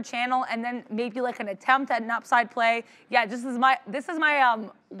downward channel and then maybe like an attempt at an upside play. Yeah, this is my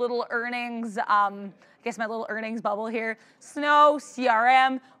little earnings, I guess my little earnings bubble here. Snow,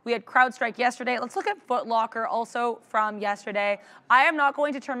 CRM, we had CrowdStrike yesterday. Let's look at Foot Locker also from yesterday. I am not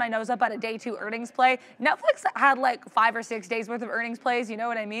going to turn my nose up at a day 2 earnings play. Netflix had like 5 or 6 days worth of earnings plays, you know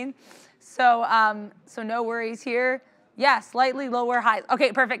what I mean? So, so no worries here. Yeah, slightly lower highs.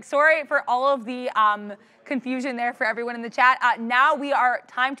 Okay, perfect. Sorry for all of the confusion there for everyone in the chat. Now we are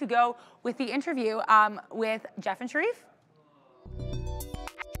time to go with the interview with Jeff and Sharif.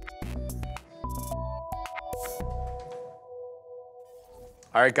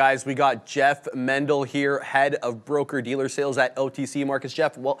 All right, guys, we got Jeff Mendel here, head of broker-dealer sales at OTC Markets.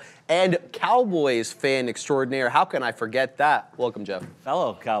 Jeff, well, and Cowboys fan extraordinaire. How can I forget that? Welcome, Jeff.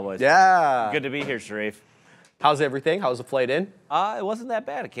 Hello, Cowboys. Yeah. Good to be here, Sharif. How's everything? How's the flight in? It wasn't that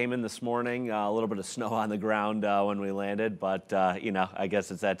bad. It came in this morning, a little bit of snow on the ground when we landed, but, you know, I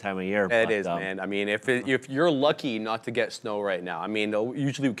guess it's that time of year. It is, man. I mean, if you're lucky not to get snow right now, I mean, they'll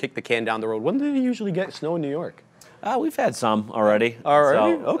usually kick the can down the road. When do they usually get snow in New York? We've had some already.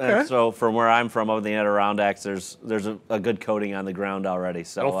 Already? So, okay. So from where I'm from, over the Adirondacks, there's a good coating on the ground already.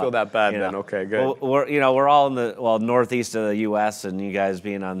 So I don't feel that bad then. Okay, good. We're all in the northeast of the U.S. and you guys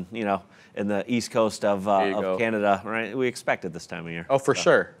being on in the east coast of Canada, right? We expect it this time of year. Oh, for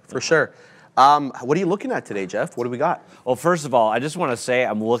sure, for sure. What are you looking at today, Jeff? What do we got? Well, first of all, I just want to say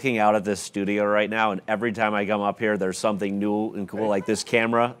I'm looking out at this studio right now, and every time I come up here, there's something new and cool, like this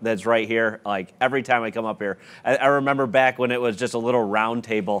camera that's right here. Like every time I come up here, I remember back when it was just a little round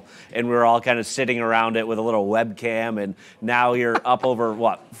table, and we were all kind of sitting around it with a little webcam, and now you're up over,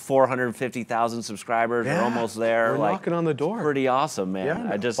 what, 450,000 subscribers? Yeah, we're almost there. We're knocking on the door. Pretty awesome, man.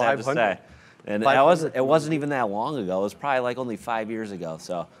 Yeah, I just have to say. And it wasn't even that long ago. It was probably like only 5 years ago,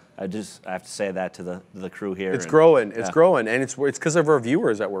 so. I have to say that to the crew here. It's growing. It's growing, and it's because of our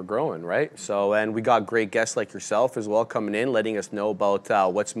viewers that we're growing, right? So, and we got great guests like yourself as well coming in, letting us know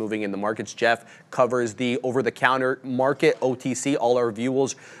about what's moving in the markets. Jeff covers the over-the-counter market, OTC. All our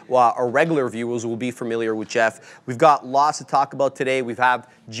viewers, our regular viewers, will be familiar with Jeff. We've got lots to talk about today. We have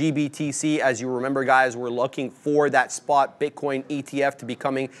GBTC. As you remember, guys, we're looking for that spot Bitcoin ETF to be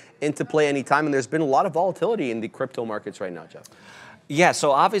coming into play anytime, and there's been a lot of volatility in the crypto markets right now, Jeff. Yeah,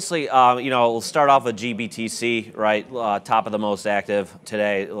 so obviously, we'll start off with GBTC, right? Top of the most active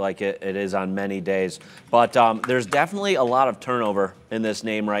today, like it is on many days. But there's definitely a lot of turnover in this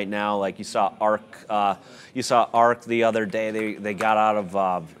name right now. Like you saw ARK the other day. They got out of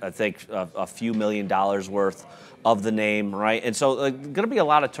I think a few $1 million worth of the name, right? And so going to be a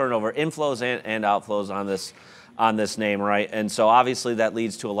lot of turnover, inflows and outflows on this name, right? And so obviously that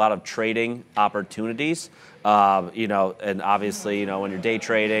leads to a lot of trading opportunities. And obviously, when you're day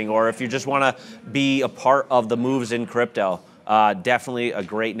trading or if you just want to be a part of the moves in crypto, definitely a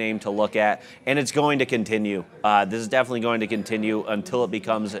great name to look at. And it's going to continue. This is definitely going to continue until it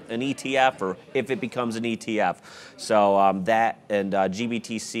becomes an ETF or if it becomes an ETF. So that and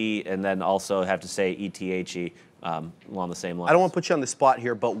GBTC, and then also have to say ETHE. Along the same lines. I don't want to put you on the spot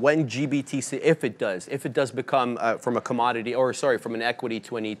here, but when GBTC, if it does become from a commodity, from an equity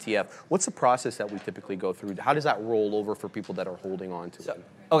to an ETF, what's the process that we typically go through? How does that roll over for people that are holding on to it?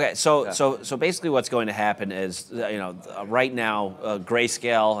 Okay, so basically what's going to happen is, right now,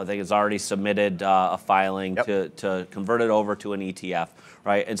 Grayscale, I think, has already submitted a filing to convert it over to an ETF,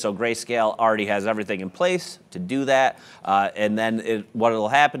 right? And so Grayscale already has everything in place to do that, and then what will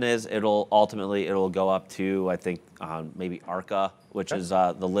happen is it'll go up to, I think, maybe ARCA, which is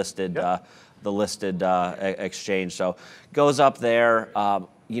the listed exchange. So goes up there.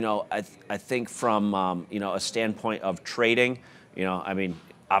 I think from a standpoint of trading,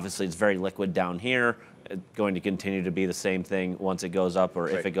 obviously it's very liquid down here. It's going to continue to be the same thing once it goes up, or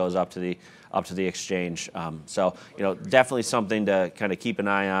if it goes up to the exchange. So definitely something to kind of keep an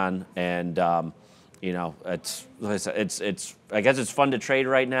eye on, and it's I guess it's fun to trade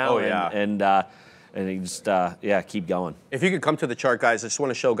right now. And you just, keep going. If you could come to the chart, guys, I just want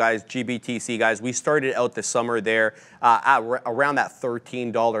to show, guys, GBTC, guys. We started out the summer there at around that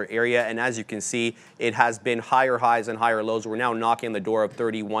 $13 area. And as you can see, it has been higher highs and higher lows. We're now knocking on the door of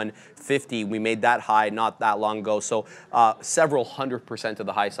 31.50. We made that high not that long ago. So several 100% of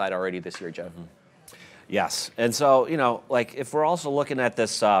the high side already this year, Jeff. Mm-hmm. Yes, and so, you know, like if we're also looking at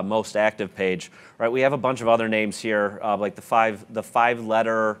this most active page, right? We have a bunch of other names here, like the five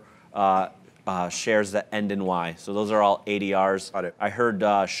letter shares that end in Y. So those are all ADRs. Got it. I heard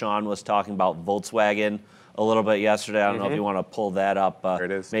Sean was talking about Volkswagen a little bit yesterday. I don't know if you want to pull that up. There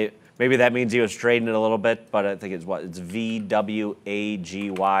it is. Maybe that means he was trading it a little bit, but I think it's VWAGY.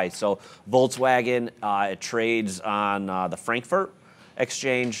 So Volkswagen, it trades on the Frankfurt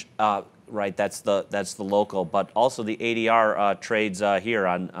exchange. Right, that's the local, but also the ADR trades here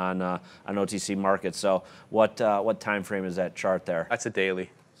on OTC markets. So what time frame is that chart there? That's a daily.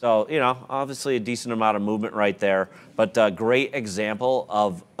 So, you know, obviously a decent amount of movement right there, but a great example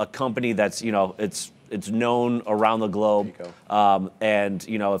of a company that's, you know, it's known around the globe. There you go. And,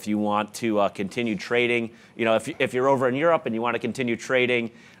 you know, if you want to continue trading, you know, if you're over in Europe and you want to continue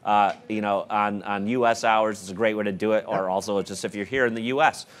trading, you know, on U.S. hours, it's a great way to do it. Or also, it's just if you're here in the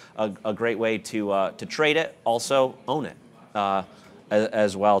U.S., a great way to trade it, also own it.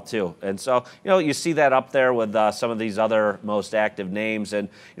 As well too, and so you know you see that up there with some of these other most active names, and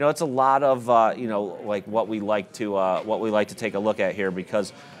you know it's a lot of you know like what we like to take a look at here,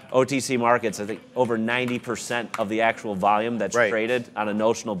 because OTC markets, I think over 90% of the actual volume that's traded on a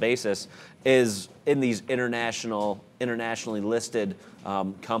notional basis is in these internationally listed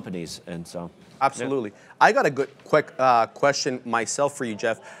companies, and so absolutely. Yeah. I got a quick question myself for you,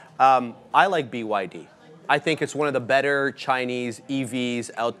 Jeff. I like BYD. I think it's one of the better Chinese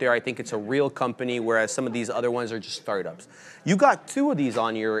EVs out there. I think it's a real company, whereas some of these other ones are just startups. You got two of these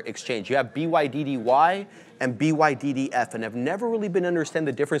on your exchange. You have BYDDY and BYDDF, and I've never really been understand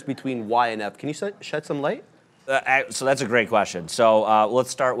the difference between Y and F. Can you shed some light? So that's a great question. So let's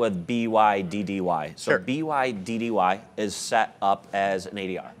start with BYDDY. So BYDDY is set up as an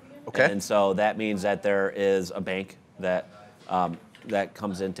ADR. Okay. And so that means that there is a bank that that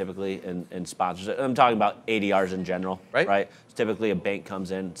comes in typically and sponsors it. I'm talking about ADRs in general, right? So typically a bank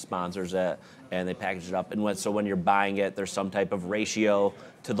comes in, sponsors it, and they package it up. And so when you're buying it, there's some type of ratio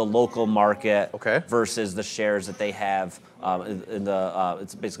to the local market versus the shares that they have in the,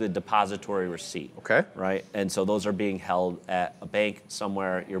 it's basically a depository receipt, right? And so those are being held at a bank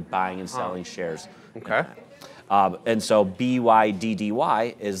somewhere. You're buying and selling shares. And so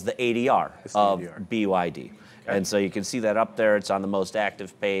BYDDY is the ADR of BYD. And so you can see that up there. It's on the most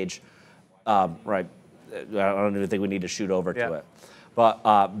active page. Right. I don't even think we need to shoot over to it. But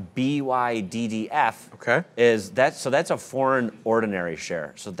BYDDF is that. So that's a foreign ordinary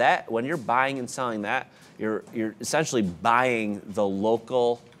share. So that when you're buying and selling that, you're essentially buying the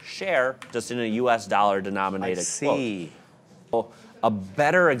local share just in a U.S. dollar denominated quote. So a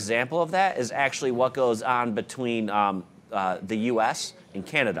better example of that is actually what goes on between the U.S. and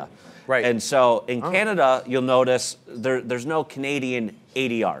Canada. Right. And so in Canada, you'll notice there's no Canadian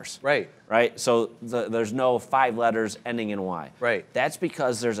ADRs. Right. So there's no 5 letters ending in Y. That's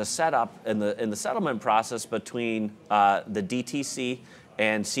because there's a setup in the settlement process between the DTC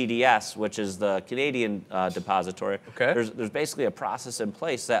and CDS, which is the Canadian depository. There's basically a process in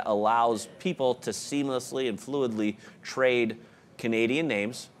place that allows people to seamlessly and fluidly trade Canadian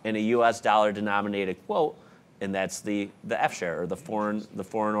names in a U.S. dollar denominated quote. And that's the F share, or the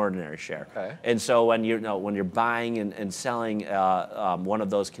foreign ordinary share. And so when you're buying and selling one of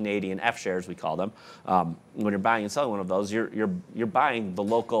those Canadian F shares, we call them, when you're buying and selling one of those, you're buying the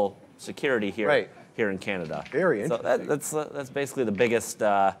local security here in Canada. Very interesting. So that's basically the biggest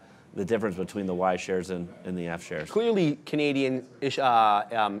the difference between the Y shares and the F shares. Clearly, Canadian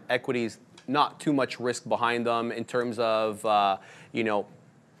equities, not too much risk behind them in terms of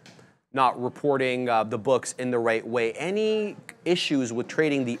not reporting the books in the right way. Any issues with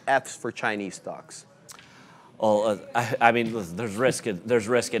trading the Fs for Chinese stocks? Well, I mean, listen, there's risk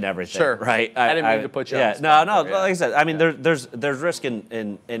in everything, right? I didn't mean to put you on the spot. No. Like I said, I mean, there's risk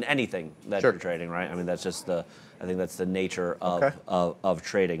in anything that you're trading, right? I mean, that's just I think that's the nature of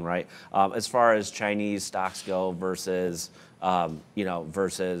trading, right? As far as Chinese stocks go versus Australian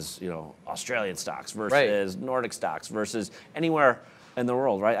stocks versus Nordic stocks versus anywhere in the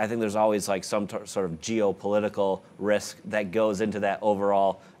world, right? I think there's always like some sort of geopolitical risk that goes into that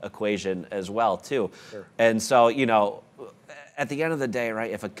overall equation as well, too. And so, at the end of the day,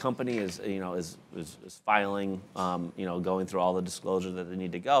 right, if a company is filing, going through all the disclosure that they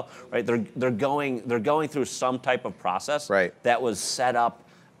need to go, right, they're going through some type of process that was set up,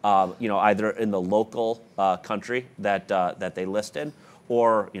 either in the local country that they list in,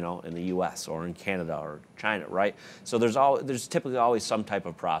 or in the U.S. or in Canada or China, right? So there's typically always some type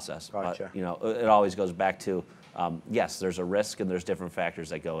of process. But, it always goes back to yes, there's a risk and there's different factors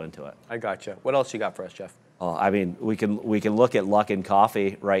that go into it. I gotcha. What else you got for us, Jeff? Oh, I mean, we can look at Luck and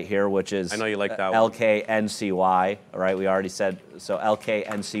Coffee right here, which is I know you like that one. LKNCY, right? We already said so.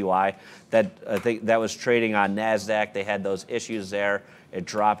 LKNCY. That I think that was trading on NASDAQ. They had those issues there. It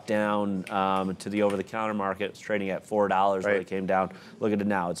dropped down to the over-the-counter market. It's trading at $4 when it came down. Look at it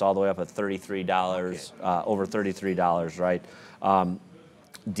now. It's all the way up at $33, over $33, right?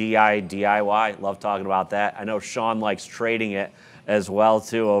 DIY, love talking about that. I know Sean likes trading it as well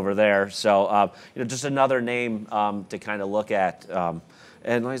too over there. So just another name to kind of look at.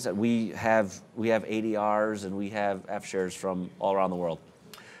 And like I said, we have ADRs and we have F shares from all around the world.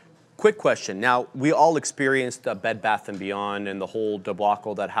 Quick question. Now, we all experienced Bed Bath & Beyond and the whole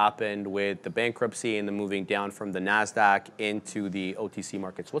debacle that happened with the bankruptcy and the moving down from the NASDAQ into the OTC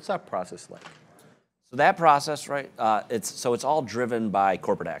markets. What's that process like? So that process, right? It's all driven by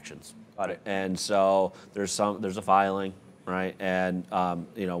corporate actions. Got it. And so there's a filing, right? And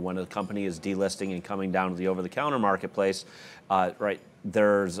when a company is delisting and coming down to the over-the-counter marketplace, right?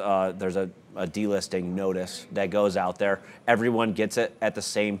 There's a delisting notice that goes out there. Everyone gets it at the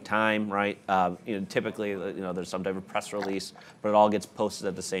same time, right? Typically, there's some type of press release, but it all gets posted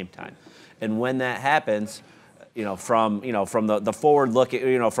at the same time. And when that happens, from the forward look,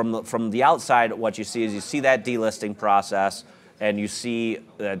 from the outside, what you see is that delisting process, and you see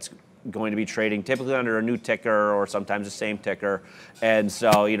that's going to be trading typically under a new ticker or sometimes the same ticker. And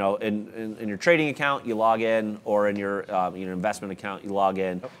so, in your trading account, you log in, or in your investment account, you log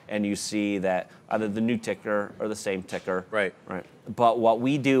in, and you see that either the new ticker or the same ticker. Right. Right. But what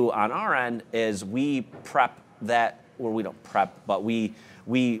we do on our end is we prep that, or we don't prep, but we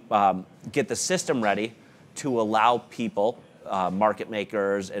get the system ready to allow people, market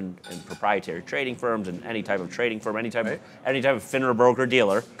makers and proprietary trading firms and any type of trading firm, any type of FINRA broker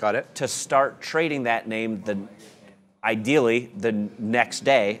dealer, got it, to start trading that name ideally the next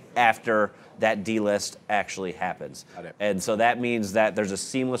day after that delist actually happens. Got it. And so that means that there's a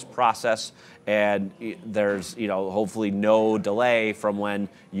seamless process, and there's hopefully no delay from when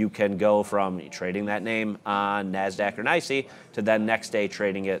you can go from trading that name on NASDAQ or NYSE to then next day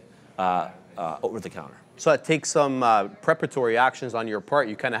trading it over the counter. So it takes some preparatory actions on your part.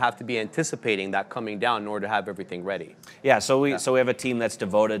 You kind of have to be anticipating that coming down in order to have everything ready. Yeah, so we have a team that's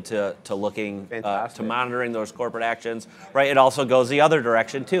devoted to looking to monitoring those corporate actions. Right. It also goes the other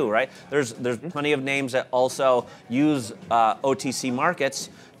direction too. Right. There's plenty of names that also use OTC markets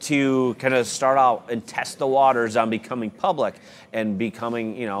to kind of start out and test the waters on becoming public and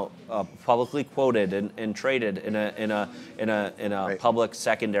becoming publicly quoted and traded in a public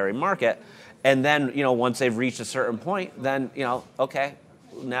secondary market. And then, once they've reached a certain point, then, okay,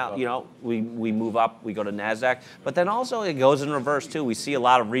 now, we move up, we go to NASDAQ. But then also it goes in reverse too. We see a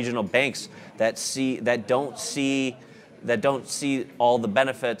lot of regional banks that don't see all the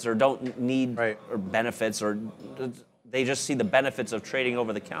benefits, or don't need or benefits, or they just see the benefits of trading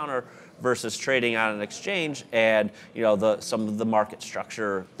over the counter versus trading on an exchange, and some of the market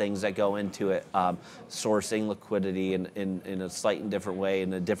structure things that go into it, sourcing liquidity in a slightly different way,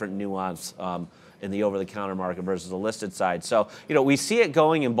 in a different nuance in the over-the-counter market versus the listed side. So we see it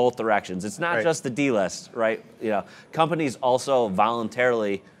going in both directions. It's not just the delist, right? Companies also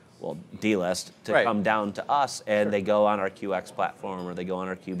voluntarily delist to come down to us, and they go on our QX platform or they go on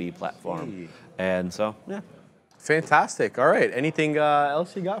our QB platform, and so yeah. Fantastic. All right. Anything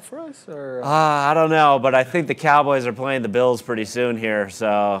else you got for us? Or I don't know, but I think the Cowboys are playing the Bills pretty soon here.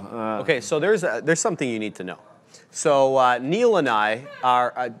 So okay. So there's something you need to know. So Neil and I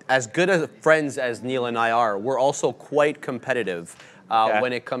are as good as friends as Neil and I are. We're also quite competitive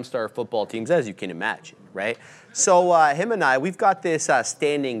when it comes to our football teams, as you can imagine, right? So him and I, we've got this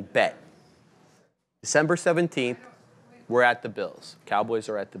standing bet. December 17th, we're at the Bills. Cowboys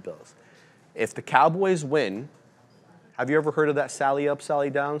are at the Bills. If the Cowboys win. Have you ever heard of that Sally Up,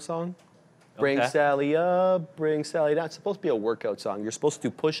 Sally Down song? Bring Sally up, bring Sally down. It's supposed to be a workout song. You're supposed to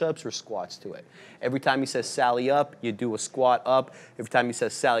do push-ups or squats to it. Every time he says Sally up, you do a squat up. Every time he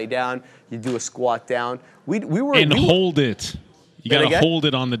says Sally down, you do a squat down. Hold it. You got to hold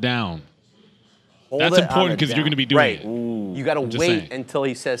it on the down. That's important because you're going to be doing it. You got to wait until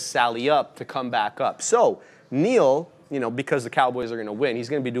he says Sally up to come back up. So Neil, because the Cowboys are going to win, he's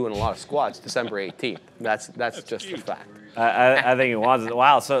going to be doing a lot of squats December 18th. That's just a fact. I think he wants it.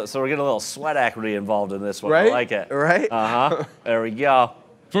 Wow, so we're getting a little sweat equity involved in this one. Right? I like it. Right? There we go.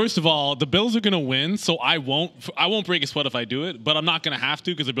 First of all, the Bills are going to win, so I won't break a sweat if I do it, but I'm not going to have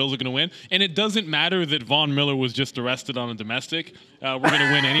to because the Bills are going to win. And it doesn't matter that Von Miller was just arrested on a domestic. We're going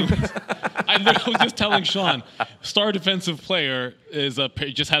to win anyways. I was just telling Sean, star defensive player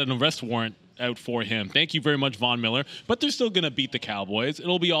just had an arrest warrant out for him. Thank you very much, Von Miller. But they're still going to beat the Cowboys.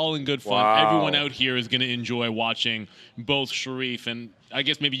 It'll be all in good fun. Wow. Everyone out here is going to enjoy watching both Sharif, and I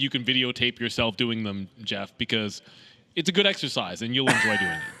guess maybe you can videotape yourself doing them, Jeff, because it's a good exercise, and you'll enjoy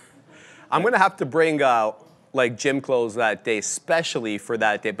doing it. I'm going to have to bring like gym clothes that day, especially for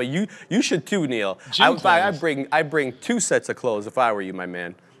that day. But you should too, Neil. I bring 2 sets of clothes if I were you, my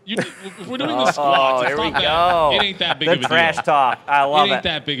man. If we're doing the squats, here we go. It ain't that big of a deal. The trash talk. I love it. It ain't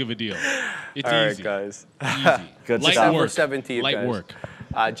that big of a deal. It's All easy. right, guys. Easy. Good Light stuff. work. 17th, Light guys. work.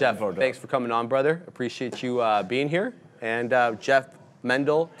 Jeff, thanks for coming on, brother. Appreciate you being here. And Jeff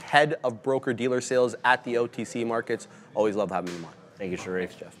Mendel, head of broker-dealer sales at the OTC markets. Always love having him on. Thank you,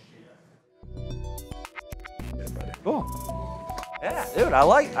 Sharif. Jeff. Cool. Yeah, dude, I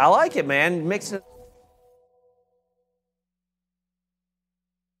like it, man. Mix it.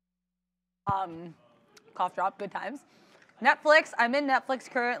 Cough drop, good times. Netflix, I'm in Netflix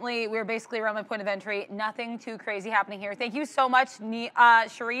currently. We're basically around my point of entry. Nothing too crazy happening here. Thank you so much,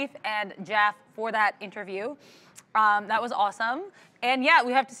 Sharif and Jeff, for that interview. That was awesome. And yeah,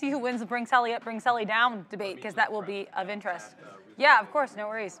 we have to see who wins the Bring Sally Up, Bring Sally Down debate, because that will be of interest. Yeah, of course, no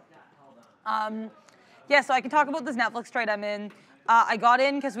worries. Yeah, so I can talk about this Netflix trade I'm in. I got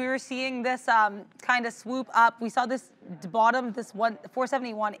in because we were seeing this kind of swoop up. We saw this bottom, this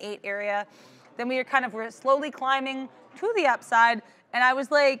 471.8 area. Then we were slowly climbing to the upside. And I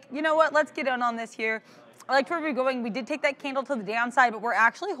was like, you know what, let's get in on this here. I liked where we're going. We did take that candle to the downside, but we're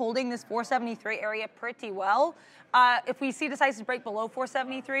actually holding this 473 area pretty well. If we see decisive break below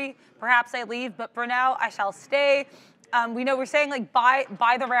 473, perhaps I leave. But for now, I shall stay. We know we're saying like buy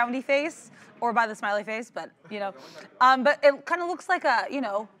the roundy face or by the smiley face, but you know. But it kind of looks like a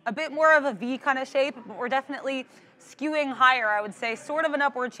bit more of a V kind of shape, but we're definitely skewing higher, I would say. Sort of an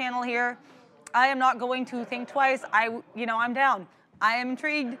upward channel here. I am not going to think twice. I'm down. I am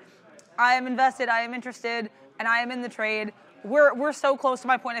intrigued. I am invested. I am interested, and I am in the trade. We're so close to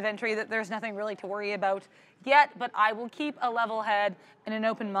my point of entry that there's nothing really to worry about yet, but I will keep a level head and an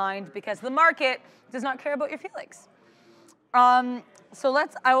open mind because the market does not care about your feelings. I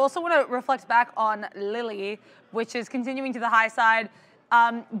also want to reflect back on Lily, which is continuing to the high side.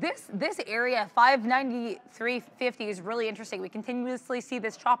 This area, 593.50, is really interesting. We continuously see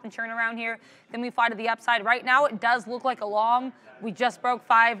this chop and churn around here. Then we fly to the upside. Right now, it does look like a long. We just broke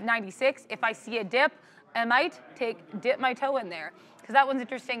 596. If I see a dip, I might dip my toe in there because that one's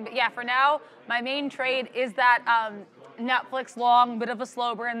interesting. But yeah, for now, my main trade is that Netflix long, bit of a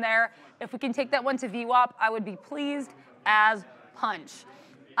slow burn there. If we can take that one to VWAP, I would be pleased as punch.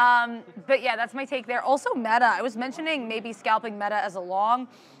 But yeah, that's my take there. Also Meta, I was mentioning maybe scalping Meta as a long.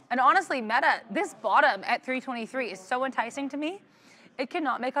 And honestly, Meta, this bottom at 323 is so enticing to me. It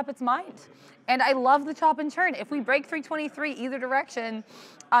cannot make up its mind. And I love the chop and churn. If we break 323 either direction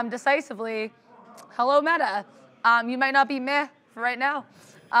decisively, hello Meta. You might not be meh for right now.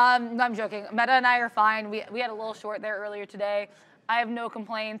 No, I'm joking. Meta and I are fine. We had a little short there earlier today. I have no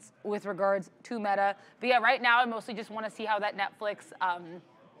complaints with regards to Meta. But yeah, right now I mostly just want to see how that Netflix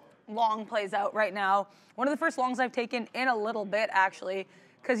long plays out right now. One of the first longs I've taken in a little bit, actually,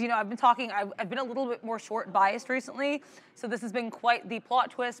 because I've been a little bit more short biased recently, so this has been quite the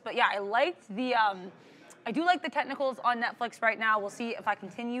plot twist. But yeah, I do like the technicals on Netflix right now. We'll see if I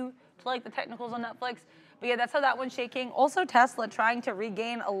continue to like the technicals on Netflix. But yeah, that's how that one's shaking. Also Tesla trying to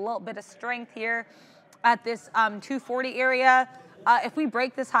regain a little bit of strength here at this 240 area. If we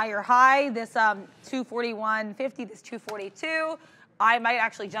break this higher high, this 241.50, this 242, I might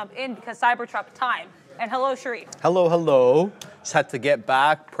actually jump in because Cybertruck time. And hello, Sharif. Hello. Just had to get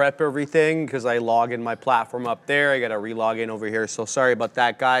back, prep everything because I log in my platform up there. I got to relog in over here. So sorry about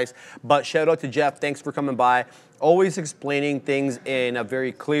that, guys. But shout out to Jeff. Thanks for coming by. Always explaining things in a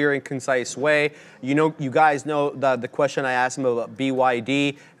very clear and concise way. You guys know the question I asked him about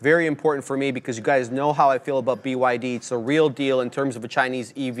BYD. Very important for me because you guys know how I feel about BYD. It's a real deal in terms of a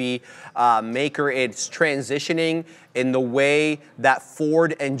Chinese EV maker. It's transitioning in the way that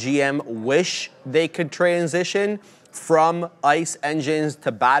Ford and GM wish they could transition from ICE engines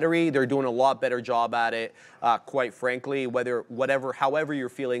to battery. They're doing a lot better job at it, quite frankly, however your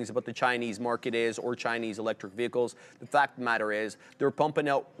feelings about the Chinese market is or Chinese electric vehicles. The fact of the matter is they're pumping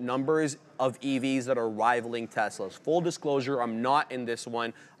out numbers of EVs that are rivaling Teslas. Full disclosure, I'm not in this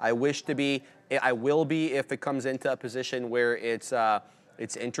one. I wish to be. I will be if it comes into a position where it's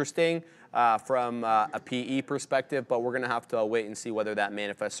interesting from a PE perspective, but we're going to have to wait and see whether that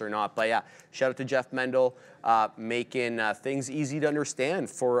manifests or not. But yeah, shout out to Jeff Mendel, making things easy to understand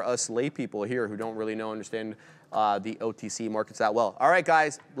for us lay people here who don't really understand the OTC markets that well. All right,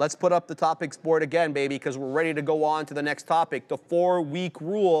 guys, let's put up the topics board again, baby, because we're ready to go on to the next topic, the 4-week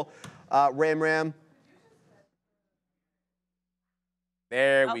rule. Ram.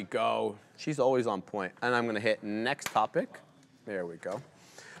 There we go. She's always on point. And I'm going to hit next topic. There we go.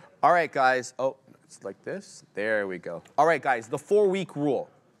 All right, guys. Oh, it's like this. There we go. All right, guys. The 4-week rule.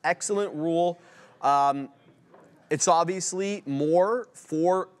 Excellent rule. It's obviously more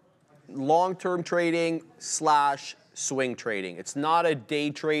for long-term trading / swing trading. It's not a day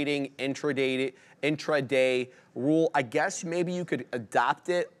trading, intraday rule. I guess maybe you could adapt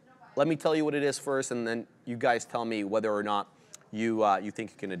it. Let me tell you what it is first, and then you guys tell me whether or not you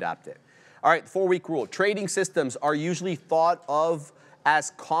think you can adapt it. All right, 4-week rule. Trading systems are usually thought of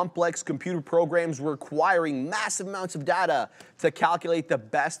as complex computer programs requiring massive amounts of data to calculate the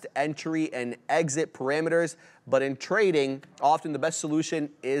best entry and exit parameters. But in trading, often the best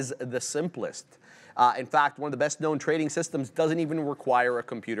solution is the simplest. In fact, one of the best known trading systems doesn't even require a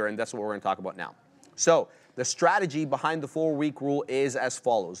computer, and that's what we're going to talk about now. So the strategy behind the 4-week rule is as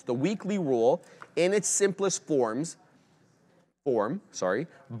follows. The weekly rule, in its simplest form,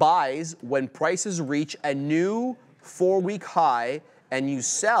 buys when prices reach a new 4-week high, and you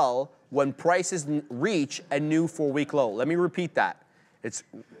sell when prices reach a new 4-week low. Let me repeat that. It's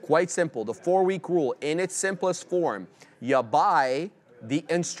quite simple. The 4-week rule, in its simplest form, you buy the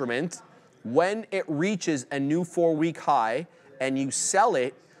instrument when it reaches a new 4-week high, and you sell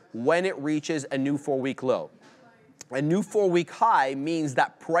it when it reaches a new 4-week low. A new 4-week high means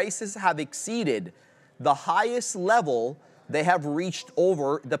that prices have exceeded the highest level they have reached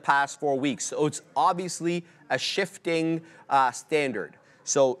over the past 4 weeks. So it's obviously a shifting standard.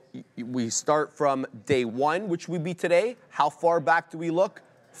 So we start from day 1, which would be today. How far back do we look?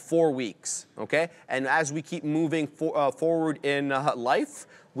 4 weeks, okay? And as we keep moving forward in life,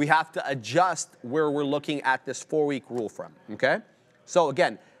 we have to adjust where we're looking at this 4-week rule from, okay? So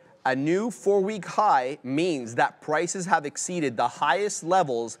again, a new 4-week high means that prices have exceeded the highest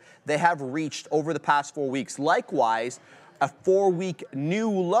levels they have reached over the past 4 weeks. Likewise, a 4-week new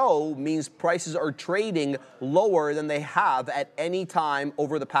low means prices are trading lower than they have at any time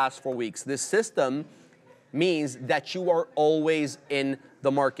over the past 4 weeks. This system means that you are always in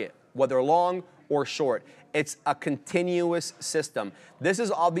the market, whether long or short. It's a continuous system. This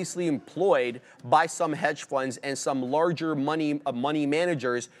is obviously employed by some hedge funds and some larger money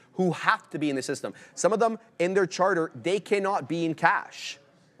managers who have to be in the system. Some of them, in their charter, they cannot be in cash.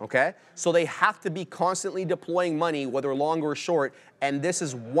 Okay? So they have to be constantly deploying money, whether long or short, and this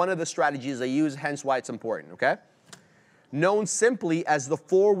is one of the strategies they use, hence why it's important, okay? Known simply as the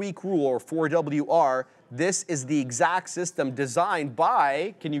 4-week rule, or 4WR, this is the exact system designed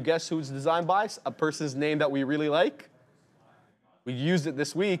by, can you guess who it's designed by? A person's name that we really like? We used it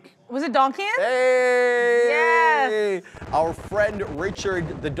this week. Was it Donkian? Hey! Yes! Our friend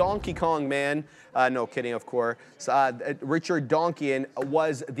Richard, the Donkey Kong man, no kidding, of course. Richard Donkian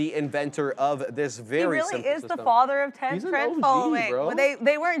was the inventor of this very simple system. He really is the father of trend following. Bro.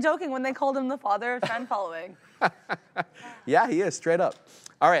 They weren't joking when they called him the father of trend following. Yeah, he is, straight up.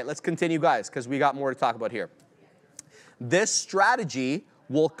 All right, let's continue, guys, because we got more to talk about here. This strategy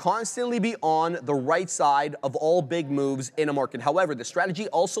will constantly be on the right side of all big moves in a market. However, the strategy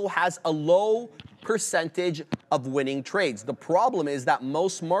also has a low percentage of winning trades. The problem is that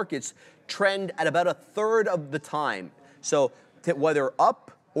most markets trend at about 1/3 of the time. So whether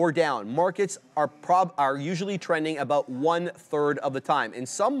up or down, markets are usually trending about 1/3 of the time. In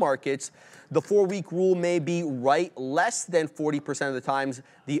some markets, the 4-week rule may be right less than 40% of the times.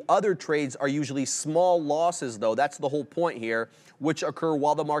 The other trades are usually small losses, though. That's the whole point here, which occur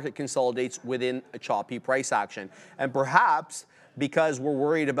while the market consolidates within a choppy price action. And perhaps because we're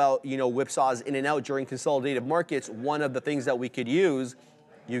worried about, whipsaws in and out during consolidated markets, one of the things that we could use,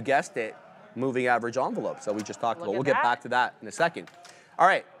 you guessed it, moving average envelopes that we just talked about. We'll get back to that in a second. All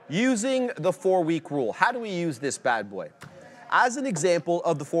right, using the 4-week rule. How do we use this bad boy? As an example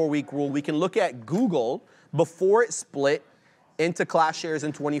of the 4-week rule, we can look at Google before it split into class shares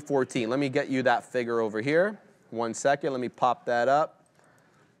in 2014. Let me get you that figure over here. 1 second, let me pop that up.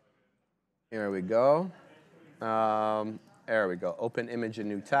 Here we go. There we go. Open image in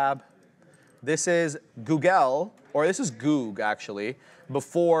new tab. This is Google, or this is Goog actually,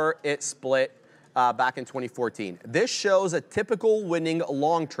 before it split back in 2014. This shows a typical winning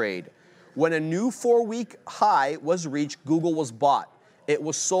long trade. When a new 4-week high was reached, Google was bought. It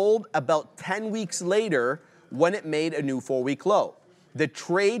was sold about 10 weeks later when it made a new 4-week low. The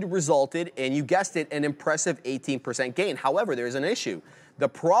trade resulted in, you guessed it, an impressive 18% gain. However, there's an issue. The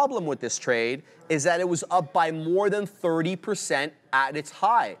problem with this trade is that it was up by more than 30% at its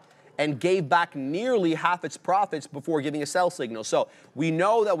high and gave back nearly half its profits before giving a sell signal. So we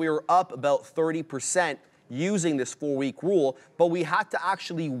know that we were up about 30% using this 4-week rule, but we had to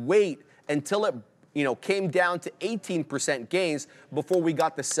actually wait until it came down to 18% gains before we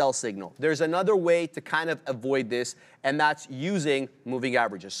got the sell signal. There's another way to kind of avoid this, and that's using moving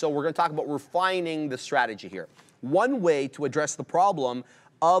averages. So we're going to talk about refining the strategy here. One way to address the problem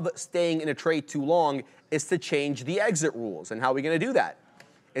of staying in a trade too long is to change the exit rules. And how are we going to do that?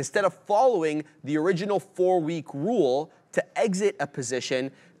 Instead of following the original 4-week rule to exit a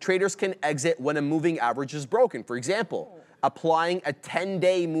position, traders can exit when a moving average is broken. For example, applying a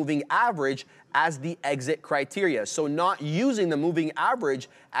 10-day moving average as the exit criteria. So not using the moving average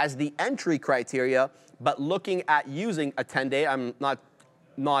as the entry criteria, but looking at using a 10-day. I'm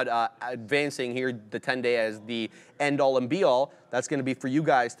not advancing here the 10-day as the end-all and be-all. That's going to be for you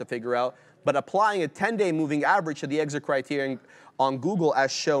guys to figure out. But applying a 10-day moving average to the exit criterion on Google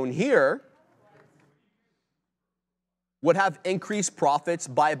as shown here would have increased profits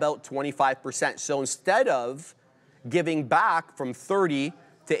by about 25%. So instead of giving back from 30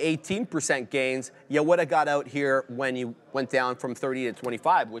 to 18% gains, you would have got out here when you went down from 30 to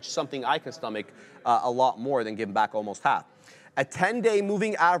 25, which is something I can stomach a lot more than giving back almost half. A 10-day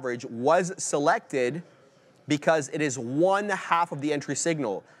moving average was selected because it is 1/2 of the entry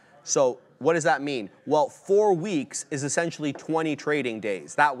signal. So what does that mean? Well, 4 weeks is essentially 20 trading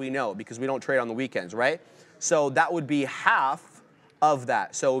days. That we know because we don't trade on the weekends, right? So that would be half of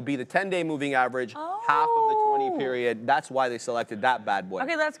that. So it would be the 10-day moving average, half of the 20 period. That's why they selected that bad boy.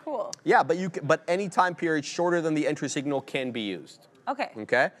 Okay, that's cool. Yeah, but any time period shorter than the entry signal can be used. Okay.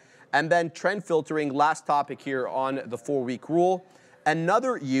 Okay? And then trend filtering, last topic here on the 4-week rule.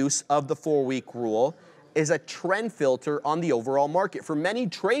 Another use of the 4-week rule is a trend filter on the overall market. For many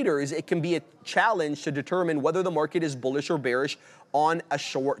traders, it can be a challenge to determine whether the market is bullish or bearish on a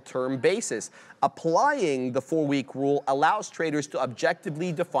short-term basis. Applying the 4-week rule allows traders to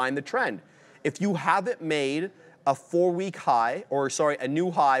objectively define the trend. If you haven't made a 4-week high, a new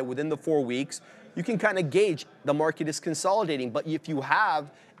high within the 4 weeks, you can kind of gauge the market is consolidating. But if you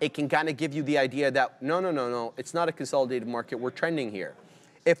have, it can kind of give you the idea that, no, it's not a consolidated market, we're trending here.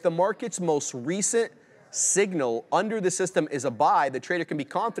 If the market's most recent signal under the system is a buy, the trader can be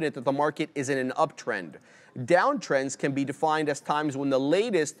confident that the market is in an uptrend. Downtrends can be defined as times when the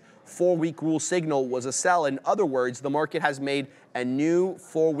latest 4-week rule signal was a sell. In other words, the market has made a new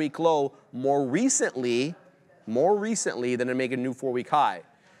 4-week low more recently than to make a new 4-week high.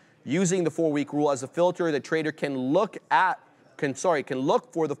 Using the 4-week rule as a filter, the trader can look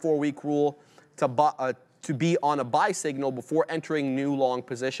for the 4-week rule to be on a buy signal before entering new long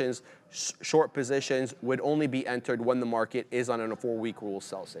positions. Short positions would only be entered when the market is on a 4-week rule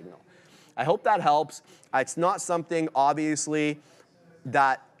sell signal. I hope that helps. It's not something, obviously,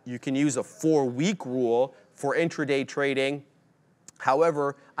 that you can use a 4-week rule for intraday trading.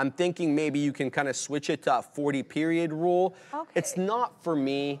 However, I'm thinking maybe you can kind of switch it to a 40-period rule. Okay. It's not for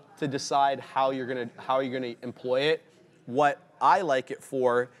me to decide how you're gonna employ it. What I like it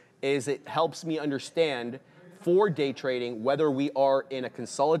for is it helps me understand for day trading whether we are in a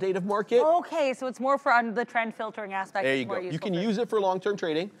consolidative market. Okay, so it's more for the trend filtering aspect. There you go. You can use it for long-term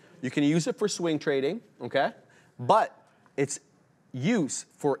trading. You can use it for swing trading, okay? But its use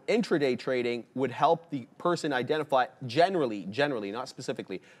for intraday trading would help the person identify generally, not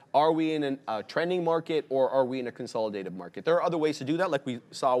specifically, are we in a trending market or are we in a consolidative market? There are other ways to do that, like we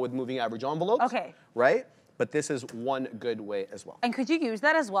saw with moving average envelopes. Okay. Right? But this is one good way as well. And could you use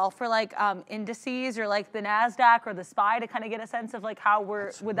that as well for like indices or like the NASDAQ or the SPY to kind of get a sense of like how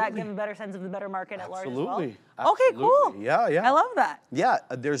would that give a better sense of the better market at large as well? Absolutely. Okay, cool. Yeah. I love that. Yeah,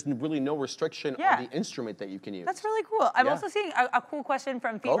 there's really no restriction on the instrument that you can use. That's really cool. I'm also seeing a cool question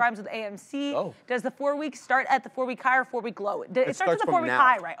from Feed Rhymes with AMC. Oh. Does the 4 week start at the 4-week high or 4-week low? It starts at the 4-week now.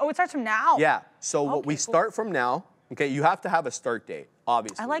 high, right? Oh, it starts from now. Yeah. So what we start from now, okay, you have to have a start date,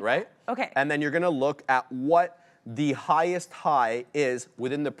 obviously, I like right? that. Okay. And then you're going to look at what the highest high is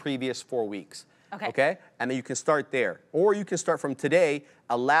within the previous 4 weeks. Okay? And then you can start there. Or you can start from today,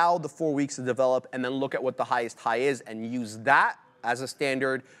 allow the 4 weeks to develop, and then look at what the highest high is and use that as a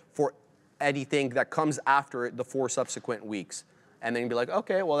standard for anything that comes after the 4 subsequent weeks. And then be like,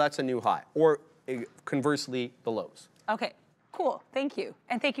 okay, well, that's a new high. Or conversely, the lows. Okay, cool. Thank you.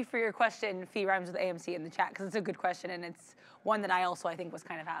 And thank you for your question, Fee Rhymes with AMC in the chat, because it's a good question, and it's one that I also, I think, was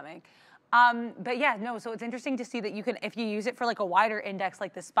kind of having. But yeah, no, so it's interesting to see that you can, if you use it for like a wider index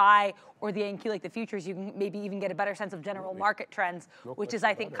like the SPY or the NQ like the futures, you can maybe even get a better sense of general market trends, which is,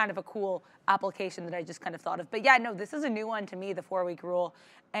 I think, kind of a cool application that I just kind of thought of. But yeah, no, this is a new one to me, the 4-week rule.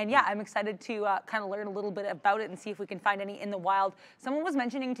 And yeah, I'm excited to kind of learn a little bit about it and see if we can find any in the wild. Someone was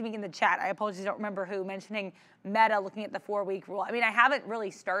mentioning to me in the chat, I apologize, I don't remember who, mentioning Meta looking at the 4-week rule. I mean, I haven't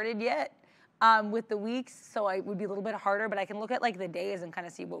really started yet. with the weeks, so it would be a little bit harder, but I can look at like the days and kind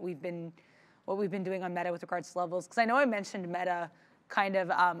of see what we've been doing on Meta with regards to levels. Because I know I mentioned Meta kind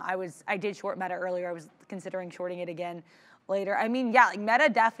of, I did short Meta earlier. I was considering shorting it again later. I mean, yeah, like Meta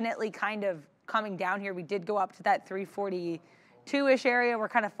definitely kind of coming down here. We did go up to that 342-ish area. We're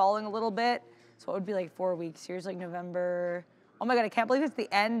kind of falling a little bit. So it would be like 4 weeks. Here's like November. Oh my God, I can't believe it's the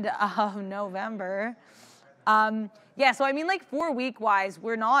end of November. Yeah, so I mean, like 4 week wise,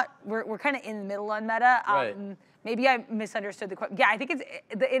 we're kind of in the middle on Meta. Right. Maybe I misunderstood the question. Yeah, I think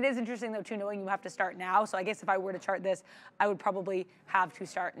it is interesting though too, knowing you have to start now. So I guess if I were to chart this, I would probably have to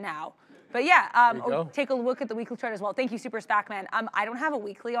start now. But yeah, take a look at the weekly chart as well. Thank you, Super Spackman. I don't have a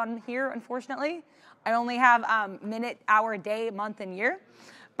weekly on here, unfortunately. I only have minute, hour, day, month, and year.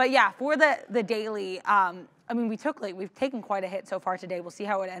 But yeah, for the daily, I mean, we've taken quite a hit so far today. We'll see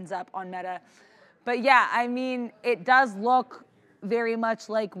how it ends up on Meta. But yeah, I mean, it does look very much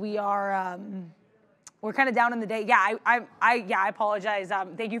like we are, we're kind of down in the day. Yeah, I apologize.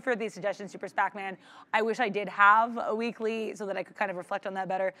 Thank you for the suggestion, Super Spackman. I wish I did have a weekly so that I could kind of reflect on that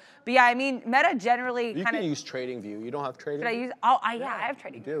better. But yeah, I mean, Meta generally You can use TradingView. You don't have TradingView? Should I use? Oh, I have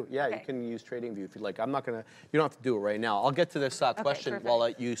TradingView. You do. Yeah, Okay. you can use TradingView if you like. I'm not gonna. You don't have to do it right now. I'll get to this question perfect. while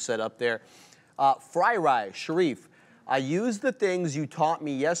you set up there. Fry Sharif. I used the things you taught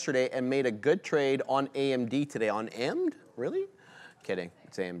me yesterday and made a good trade on AMD today. On AMD? Really? Kidding.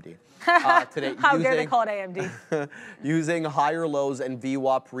 It's AMD. Today, How dare they call it AMD? using higher lows and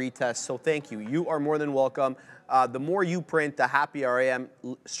VWAP retests. So thank you. You are more than welcome. The more you print, the happier I am.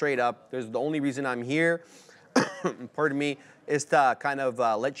 Straight up. There's the only reason I'm here. Pardon me, is to kind of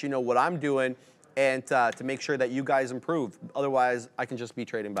let you know what I'm doing and to make sure that you guys improve. Otherwise, I can just be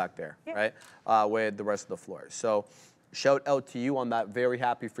trading back there, right, with the rest of the floor. So shout out to you on that. Very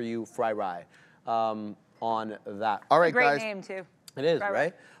happy for you, Fry Rye, on that. All right, guys. Great name, too. It is,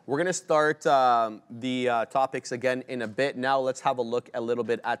 right? We're going to start the topics again in a bit. Now let's have a look a little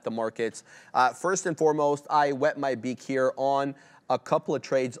bit at the markets. First and foremost, I wet my beak here on a couple of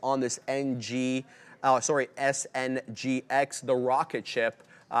trades on this SNGX, the rocket ship.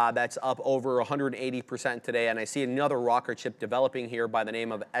 That's up over 180% today. And I see another rocket ship developing here by the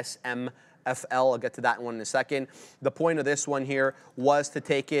name of SMFL. I'll get to that one in a second. The point of this one here was to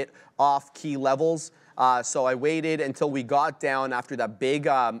take it off key levels. So I waited until we got down after that big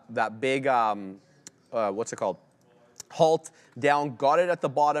what's it called? Halt down, got it at the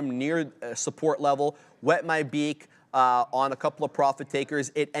bottom near support level, wet my beak on a couple of profit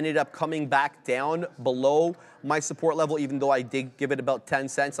takers. It ended up coming back down below my support level, even though I did give it about 10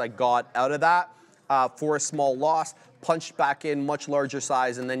 cents. I got out of that for a small loss, punched back in, much larger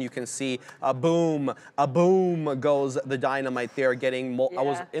size, and then you can see a boom goes the dynamite there, getting, I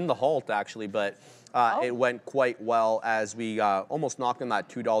was in the halt actually, but it went quite well as we almost knocked on that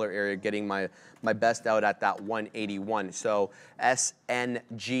 $2 area, getting my best out at that 181. So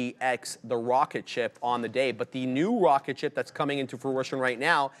SNGX, the rocket ship on the day. But the new rocket ship that's coming into fruition right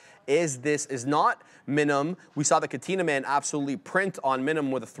now is not Minim. We saw the Katina Man absolutely print on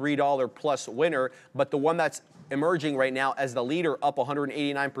Minim with a $3 plus winner, but the one that's emerging right now as the leader, up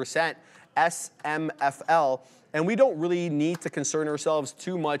 189%, SMFL. And we don't really need to concern ourselves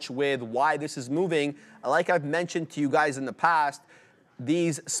too much with why this is moving. Like I've mentioned to you guys in the past,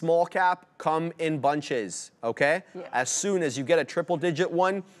 these small cap come in bunches, okay? Yeah. As soon as you get a triple digit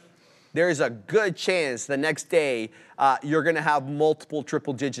one, there's a good chance the next day you're gonna have multiple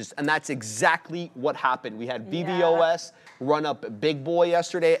triple digits. And that's exactly what happened. We had BBOS run up big boy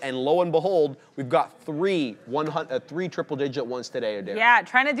yesterday, and lo and behold, we've got three triple digit ones today, Adair. Yeah,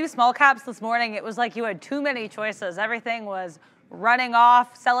 trying to do small caps this morning, it was like you had too many choices. Everything was running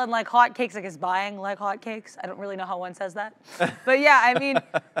off, selling like hotcakes, I guess buying like hotcakes. I don't really know how one says that. But yeah, I mean,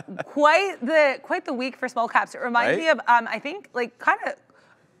 quite the week for small caps. It reminds me of, I think, like kind of,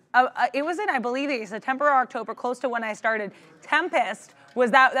 it was in, I believe, September or October, close to when I started. Tempest was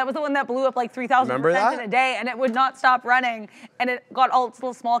that was the one that blew up like 3,000% in a day, and it would not stop running, and it got all its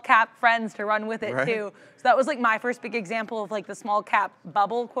little small cap friends to run with it too. So that was like my first big example of like the small cap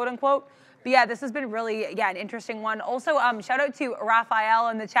bubble, quote unquote. But yeah, this has been really, an interesting one. Also, shout out to Raphael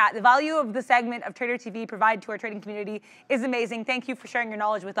in the chat. The value of the segment of Trader TV provided to our trading community is amazing. Thank you for sharing your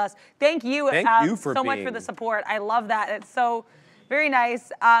knowledge with us. Thank you so much for the support. I love that. It's so very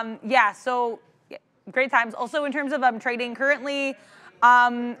nice. Great times. Also, in terms of trading currently,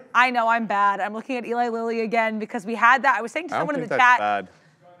 I know I'm bad. I'm looking at Eli Lilly again because we had that. I was saying to someone in the chat.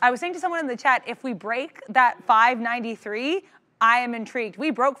 I was saying to someone in the chat, if we break that 593, I am intrigued. We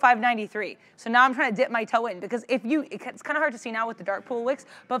broke 593, so now I'm trying to dip my toe in because it's kind of hard to see now with the dark pool wicks,